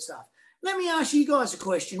this sort of stuff. Let me ask you guys a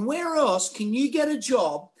question. Where else can you get a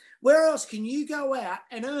job? Where else can you go out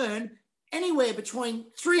and earn anywhere between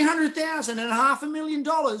 $300,000 and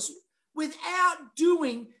 $500,000 without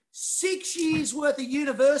doing 6 years worth of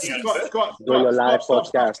university. Doing a live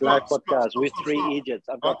podcast with 3 idiots.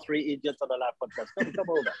 I've got 3 idiots on a live podcast.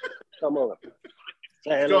 Come over.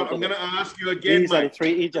 Say hello. Scott, I'm going to ask you again, These are the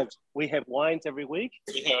 3 idiots. We have wines every week,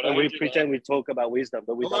 and we pretend we talk about wisdom,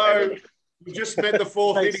 but we don't have any. We just met the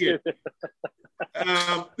 4th idiot.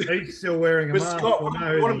 He's still wearing a mask. Scott, what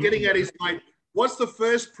I'm getting at is, mate, what's the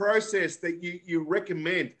first process that you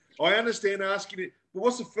recommend? I understand asking it, but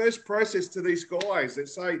what's the first process to these guys that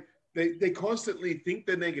say they constantly think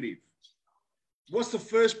they're negative? What's the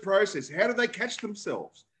first process? How do they catch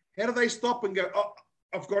themselves? How do they stop and go, oh,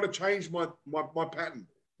 I've got to change my pattern?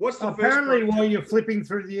 What's the Apparently, while you're flipping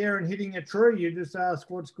through the air and hitting a tree, you just ask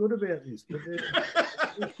what's good about this. But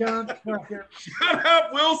you can't fucking... Shut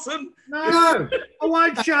up, Wilson. No, I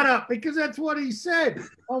won't shut up because that's what he said.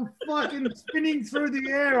 I'm fucking spinning through the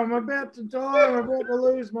air. I'm about to die. I'm about to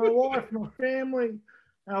lose my wife, my family.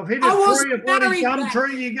 I've hit a tree, a bloody gum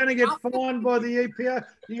tree. You're going to get fined by the EPA.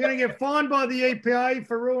 You're going to get fined by the EPA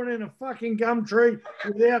for ruining a fucking gum tree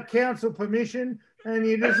without council permission. And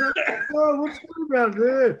you just, oh, what's good about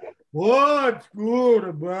this? What's good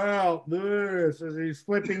about this? As he's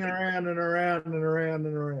flipping around and around and around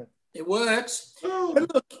and around. It works.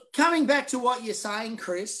 But look, coming back to what you're saying,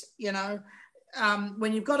 Chris, you know,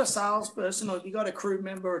 when you've got a salesperson or you've got a crew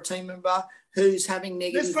member or a team member who's having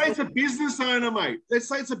negative... Let's say it's a business owner, mate. Let's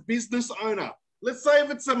say it's a business owner. Let's say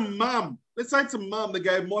if it's a mum. Let's say it's a mum that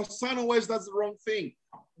goes, my son always does the wrong thing.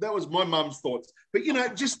 That was my mum's thoughts. But, you know,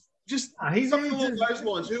 just something along those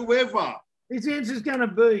lines, whoever. His answer's going to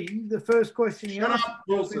be the first question he asks.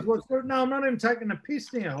 No, I'm not even taking a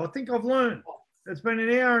piss now. I think I've learned. It's been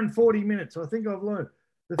an hour and 40 minutes. I think I've learned.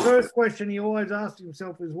 The first question he always asks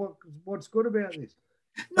himself is, what's good about this?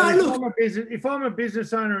 If I'm a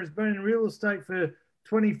business owner who's been in real estate for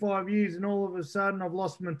 25 years and all of a sudden I've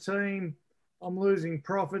lost my team, I'm losing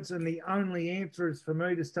profits, and the only answer is for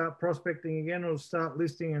me to start prospecting again or start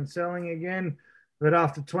listing and selling again. But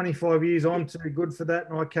after 25 years, I'm too good for that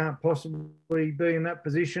and I can't possibly be in that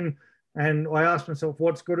position. And I asked myself,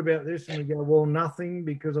 what's good about this? And we go, well, nothing,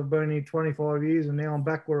 because I've been here 25 years and now I'm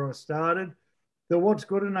back where I started. So what's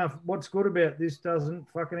good about this doesn't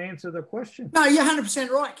fucking answer the question. No, you're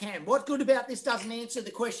 100% right, Cam. What's good about this doesn't answer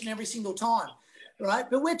the question every single time, right?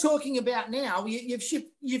 But we're talking about now, you've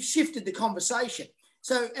shifted the conversation.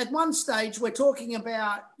 So at one stage, we're talking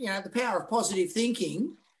about, you know, the power of positive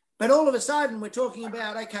thinking. But all of a sudden, we're talking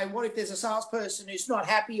about, okay, what if there's a salesperson who's not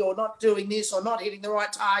happy or not doing this or not hitting the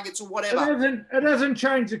right targets or whatever? It doesn't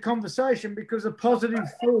change the conversation because a positive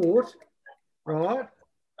thought, right?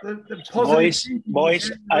 The positive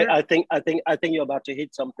boys, I think you're about to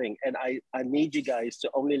hit something, and I need you guys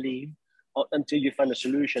to only leave until you find a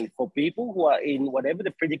solution for people who are in whatever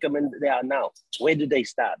the predicament they are now. Where do they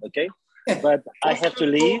start? Okay, but I have to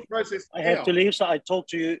leave. So I talk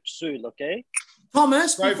to you soon. Okay.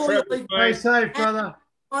 Thomas, before you leave, stay safe, brother.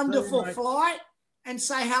 Wonderful flight, and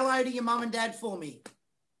say hello to your mum and dad for me.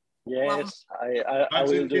 Yes, I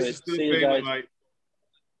will do it. See you guys. Mate.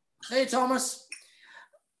 See you, Thomas.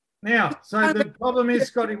 Now, so the problem is,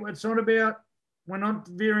 Scotty, it's not about, we're not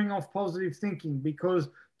veering off positive thinking, because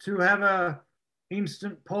to have a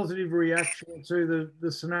instant positive reaction to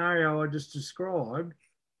the scenario I just described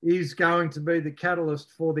is going to be the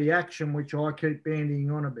catalyst for the action which I keep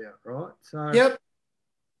bandying on about, right? So yep.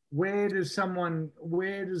 Where does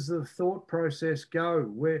the thought process go?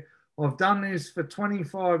 Where I've done this for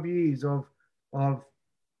 25 years. I've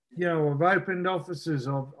opened offices.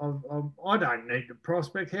 I don't need to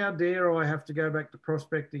prospect. How dare I have to go back to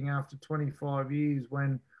prospecting after 25 years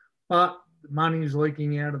but money's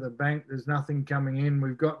leaking out of the bank. There's nothing coming in.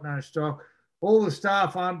 We've got no stock. All the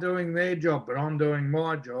staff aren't doing their job, but I'm doing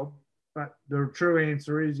my job. But the true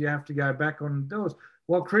answer is you have to go back on the doors.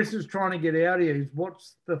 What Chris is trying to get out here is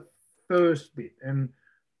what's the first bit, and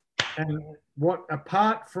what,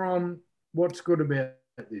 apart from what's good about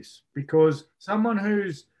this, because someone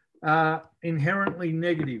who's inherently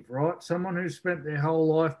negative, right? Someone who's spent their whole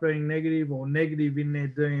life being negative or negative in their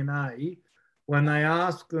DNA, when they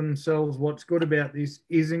ask themselves what's good about this,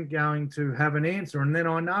 isn't going to have an answer. And then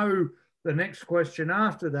I know the next question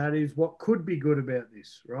after that is what could be good about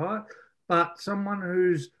this, right? But someone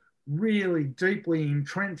who's really deeply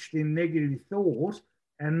entrenched in negative thought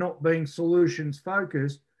and not being solutions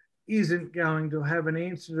focused isn't going to have an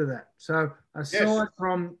answer to that. So aside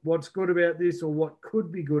from what's good about this or what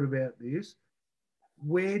could be good about this,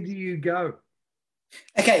 where do you go?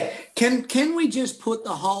 Okay, can we just put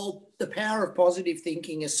the power of positive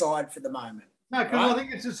thinking aside for the moment? No, because I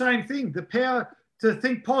think it's the same thing. The power to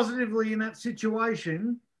think positively in that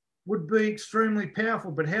situation would be extremely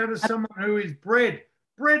powerful. But how does someone who is bred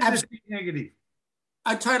Spread the negative.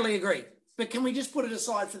 I totally agree. But can we just put it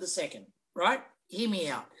aside for the second, right? Hear me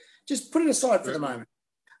out. Just put it aside for the moment.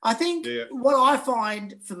 I think what I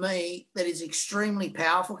find for me that is extremely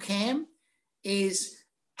powerful, Cam, is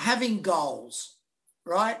having goals,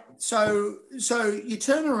 right? So you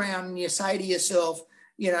turn around and you say to yourself,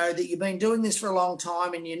 you know, that you've been doing this for a long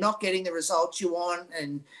time and you're not getting the results you want.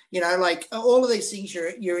 And, you know, like all of these things,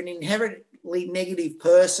 you're an inherently negative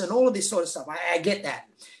person, all of this sort of stuff. I get that.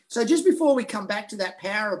 So just before we come back to that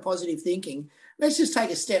power of positive thinking, let's just take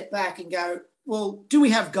a step back and go, well, do we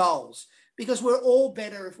have goals? Because we're all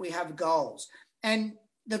better if we have goals. And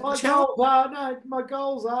my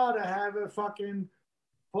goals are to have a fucking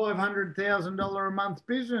 $500,000 a month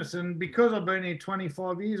business. And because I've been here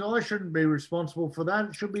 25 years, I shouldn't be responsible for that.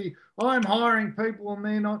 It should be, I'm hiring people and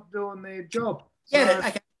they're not doing their job. So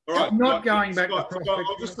okay. All right. I'm not going back Scott, to prospecting.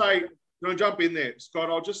 I'll just say, no, jump in there, Scott.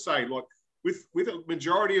 I'll just say, like, with a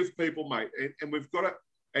majority of people, mate, and we've got it,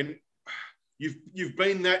 and you've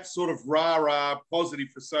been that sort of rah-rah positive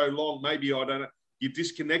for so long, maybe, I don't know, you're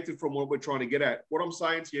disconnected from what we're trying to get at. What I'm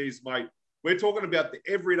saying to you is, mate, we're talking about the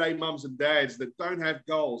everyday mums and dads that don't have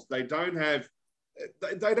goals. They don't have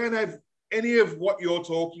any of what you're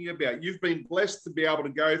talking about. You've been blessed to be able to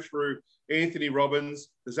go through Anthony Robbins.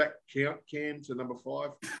 Does that count, Cam, to number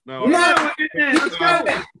 5? No. Let's go.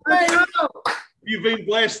 You've been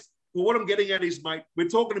blessed. But what I'm getting at is, mate, we're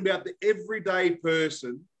talking about the everyday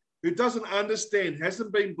person who doesn't understand,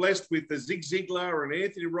 hasn't been blessed with the Zig Ziglar and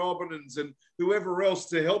Anthony Robbins and whoever else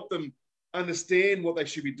to help them understand what they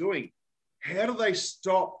should be doing. How do they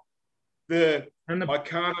stop I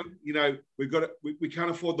can't, you know, we can't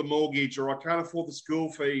afford the mortgage, or I can't afford the school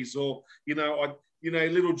fees, or, you know,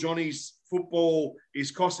 little Johnny's football is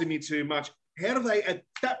costing me too much. How do they, at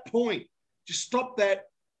that point, just stop that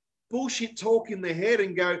bullshit talk in their head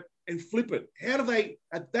and go and flip it? How do they,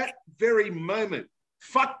 at that very moment,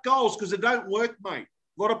 fuck goals, because they don't work, mate.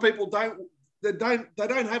 A lot of people don't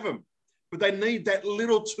have them, but they need that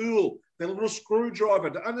little tool, that little screwdriver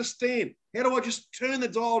to understand, how do I just turn the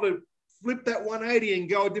dial to flip that 180 and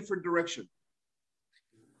go a different direction?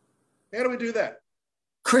 How do we do that?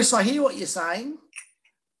 Chris, I hear what you're saying,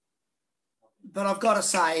 but I've got to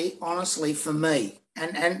say, honestly, for me,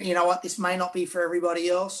 and you know what, this may not be for everybody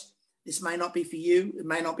else, this may not be for you, it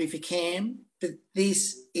may not be for Cam, but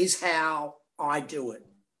this is how I do it,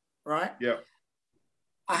 right? Yeah.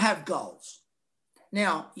 I have goals.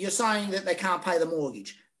 Now, you're saying that they can't pay the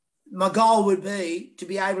mortgage. My goal would be to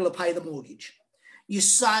be able to pay the mortgage. You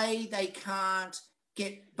say they can't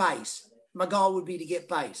get base. My goal would be to get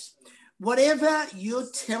base. Whatever you're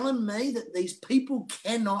telling me that these people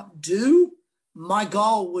cannot do, my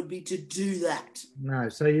goal would be to do that. No,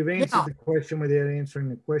 so you've answered the question without answering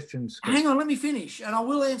the question, Scott. Hang on, let me finish, and I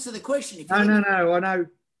will answer the question. No, I know,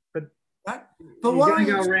 but right? But you're going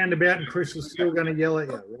to go roundabout and Chris is still going to yell at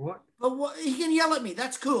you, right? But he can yell at me.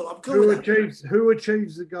 That's cool. I'm cool with that. Who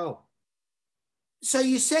achieves the goal? So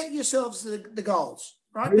you set yourselves the goals,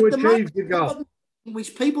 right? Who achieves the goal?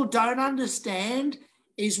 Which people don't understand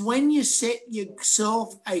is when you set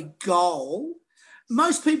yourself a goal,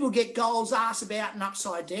 most people get goals ass about and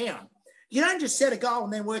upside down. You don't just set a goal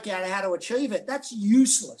and then work out how to achieve it. That's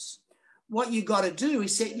useless. What you got to do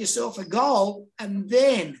is set yourself a goal and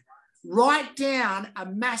then write down a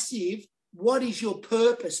massive, what is your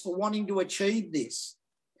purpose for wanting to achieve this?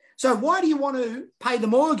 So why do you want to pay the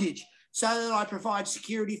mortgage? So that I provide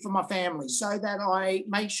security for my family, so that I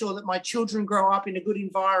make sure that my children grow up in a good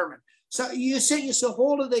environment. So you set yourself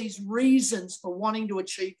all of these reasons for wanting to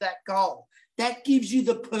achieve that goal. That gives you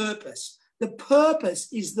the purpose. The purpose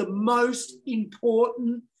is the most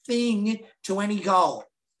important thing to any goal,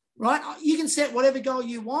 right? You can set whatever goal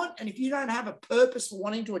you want, and if you don't have a purpose for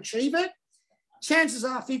wanting to achieve it, chances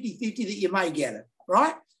are 50-50 that you may get it,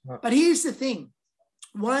 right? But here's the thing.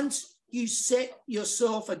 Once you set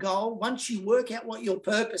yourself a goal, once you work out what your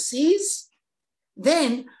purpose is,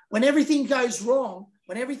 then when everything goes wrong,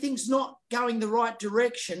 when everything's not going the right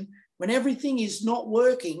direction, when everything is not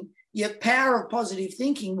working, your power of positive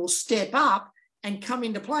thinking will step up and come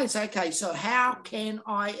into play and say, okay, so how can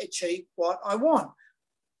I achieve what I want?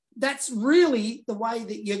 That's really the way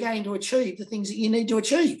that you're going to achieve the things that you need to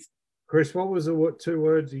achieve. Chris, what was the 2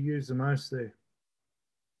 words you used the most there?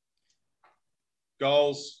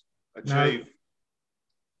 Goals. Achieve.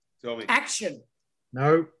 No. Tell me. Action.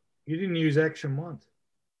 No, you didn't use action once.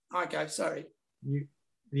 Okay, sorry.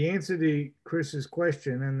 The answer to Chris's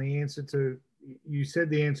question and the answer to, you said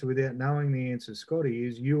the answer without knowing the answer, Scotty,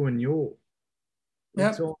 is you and your. Yep.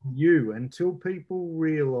 It's on you until people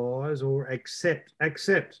realise or accept,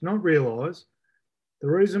 not realise. The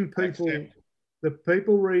reason people the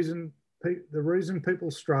reason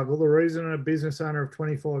people struggle, the reason a business owner of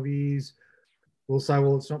 25 years will say,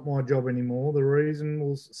 well, it's not my job anymore. The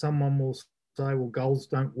reason someone will say, well, goals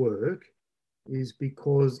don't work, is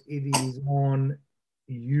because it is on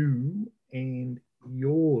you and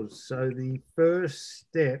yours. So the first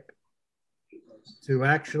step to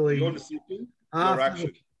actually,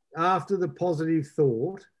 after the positive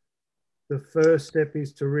thought, the first step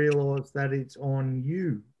is to realise that it's on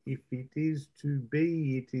you. If it is to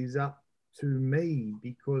be, it is up to me,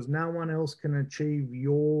 because no one else can achieve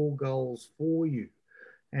your goals for you.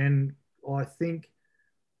 And I think,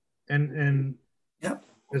 and yep.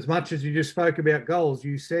 As much as you just spoke about goals,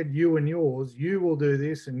 you said you and yours, you will do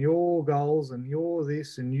this, and your goals, and your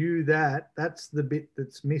this, and you that. That's the bit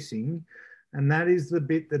that's missing. And that is the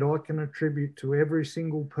bit that I can attribute to every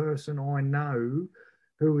single person I know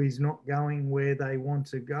who is not going where they want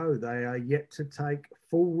to go. They are yet to take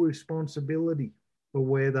full responsibility for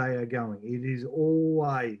where they are going. It is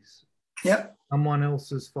always someone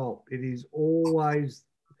else's fault. It is always,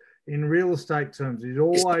 in real estate terms, it is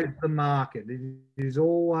always the market. It is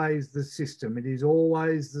always the system. It is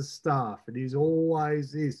always the staff. It is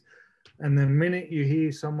always this. And the minute you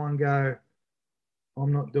hear someone go,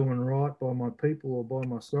 I'm not doing right by my people or by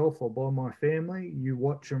myself or by my family, you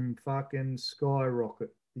watch them fucking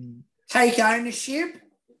skyrocket. Take ownership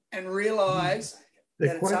and realise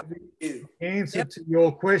that it's up to you. The answer to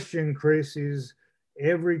your question, Chris, is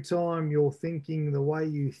every time you're thinking the way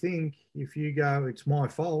you think, if you go, it's my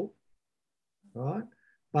fault, right?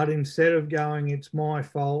 But instead of going, it's my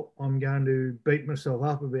fault, I'm going to beat myself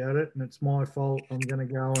up about it, and it's my fault, I'm going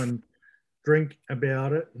to go and drink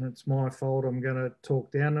about it, and it's my fault, I'm going to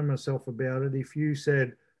talk down to myself about it. If you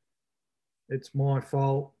said, it's my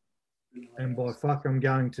fault, and by fuck, I'm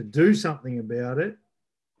going to do something about it,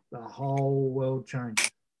 the whole world changes.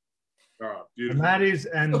 All right, beautiful.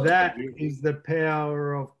 And that is the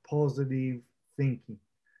power of positive thinking.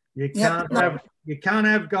 You can't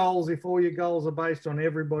have goals if all your goals are based on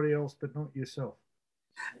everybody else but not yourself.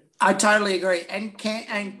 I totally agree.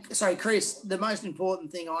 Sorry, Chris, the most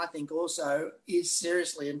important thing I think also is,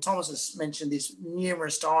 seriously, and Thomas has mentioned this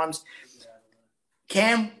numerous times.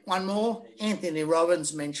 Cam, one more. Anthony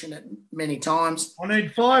Robbins mentioned it many times. I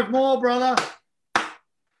need 5 more, brother.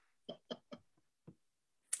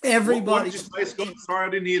 What did you say, Scott? Sorry, I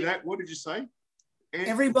didn't hear that. What did you say?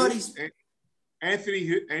 Anthony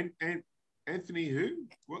who? Anthony who?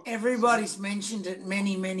 What? Everybody's mentioned it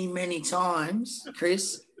many, many, many times,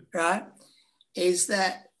 Chris, right? Is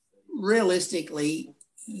that realistically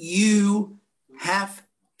you have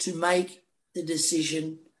to make the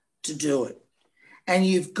decision to do it. And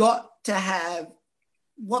you've got to have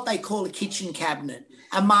what they call a kitchen cabinet,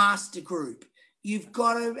 a master group. You've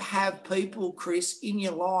got to have people, Chris, in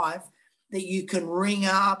your life that you can ring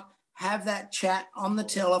up, have that chat on the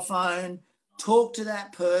telephone, talk to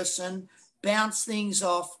that person, bounce things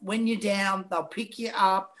off. When you're down, they'll pick you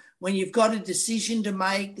up. When you've got a decision to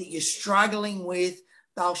make that you're struggling with,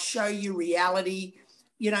 they'll show you reality.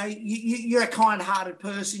 You know, you're a kind-hearted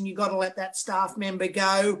person. You've got to let that staff member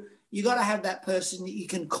go. You've got to have that person that you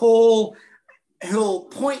can call who'll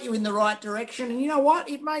point you in the right direction. And you know what?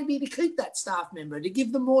 It may be to keep that staff member, to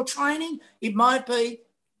give them more training. It might be,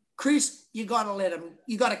 Chris, you got to let them,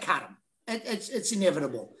 you got to cut them. It's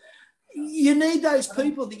inevitable. You need those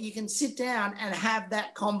people that you can sit down and have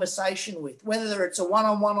that conversation with, whether it's a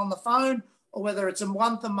one-on-one on the phone or whether it's a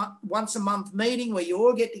once a month meeting where you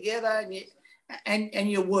all get together and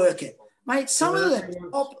you work it. Mate, some of the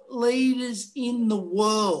top leaders in the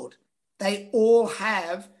world, they all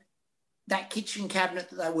have that kitchen cabinet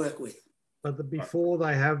that they work with. But before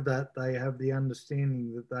they have that, they have the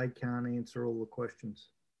understanding that they can't answer all the questions.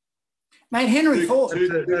 Mate, Henry Ford.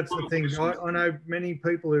 That's the thing. I know many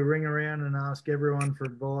people who ring around and ask everyone for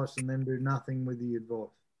advice and then do nothing with the advice.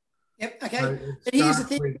 Yep, okay. So but here's the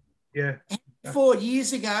thing. Henry Ford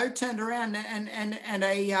years ago turned around and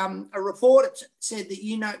a reporter said that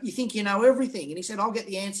you think you know everything. And he said, I'll get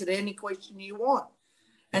the answer to any question you want.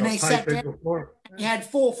 And they sat down. He had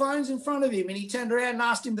 4 phones in front of him, and he turned around and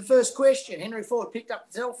asked him the first question. Henry Ford picked up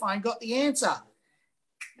the telephone, got the answer.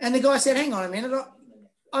 And the guy said, hang on a minute.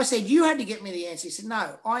 I said, you had to get me the answer. He said,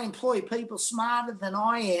 no, I employ people smarter than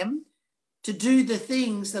I am to do the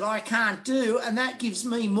things that I can't do, and that gives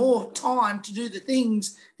me more time to do the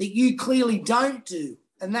things that you clearly don't do,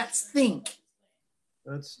 and that's think.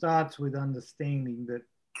 It starts with understanding that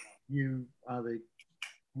you are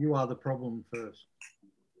the problem first.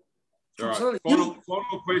 All right. Final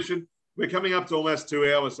question. We're coming up to almost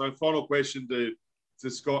 2 hours, so final question to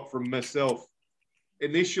Scott from myself.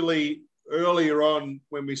 Initially, earlier on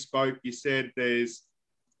when we spoke, you said there's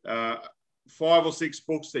 5 or 6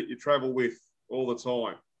 books that you travel with all the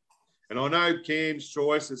time. And I know Cam's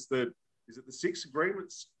choice is it the 6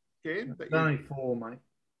 agreements, Cam? Only 4, mate.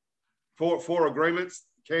 4 agreements,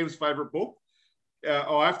 Cam's favourite book.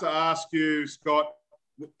 I have to ask you, Scott,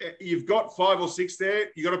 you've got 5 or 6 there.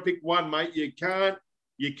 You got to pick one, mate. You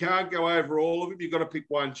can't go over all of them. You've got to pick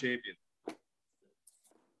one champion.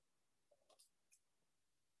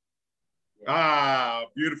 Ah,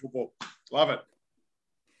 beautiful book. Love it.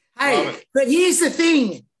 Hey, Love it. but here's the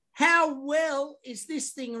thing. How well is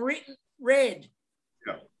this thing read?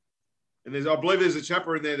 Yeah. And I believe there's a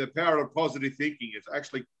chapter in there, The Power of Positive Thinking. It's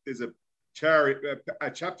actually, there's a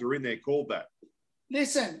chapter in there called that.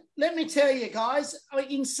 Listen, let me tell you guys,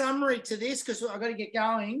 in summary to this, because I've got to get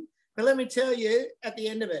going, but let me tell you at the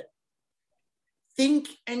end of it, Think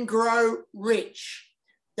and Grow Rich,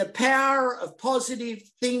 The Power of Positive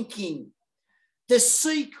Thinking, The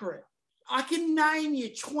Secret. I can name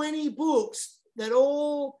you 20 books that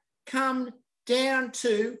all come down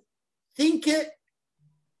to think it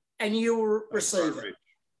and you will receive it.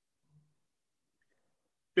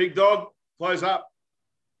 Big Dog, close up.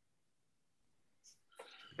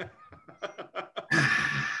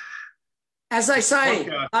 As I say,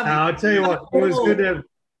 I'll tell you what,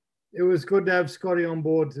 it was good to have Scotty on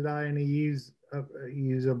board today, and he is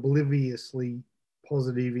obliviously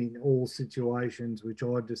positive in all situations, which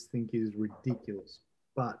I just think is ridiculous.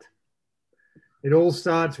 But it all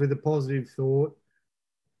starts with a positive thought,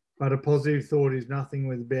 but a positive thought is nothing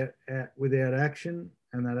without action,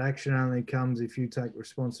 and that action only comes if you take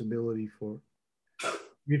responsibility for it.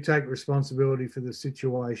 You take responsibility for the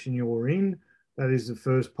situation you're in. That is the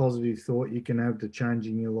first positive thought you can have to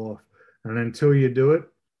changing your life. And until you do it,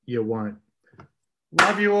 you won't.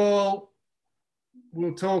 Love you all.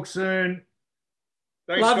 We'll talk soon.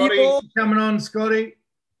 Thanks, love Scotty. you all. Coming on, Scotty.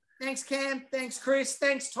 Thanks, Cam. Thanks, Chris.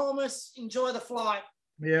 Thanks, Thomas. Enjoy the flight.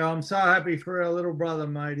 Yeah, I'm so happy for our little brother,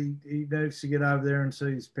 mate. He needs to get over there and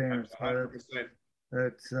see his parents. 100%.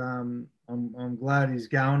 I'm glad he's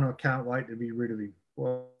going. I can't wait to be rid of him.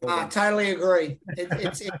 Well, I totally agree.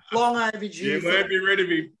 It's long overdue. You won't be rid of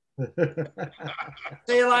him.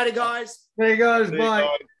 See you later, guys. See you guys. See you Bye.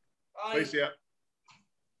 guys. Bye. Peace out.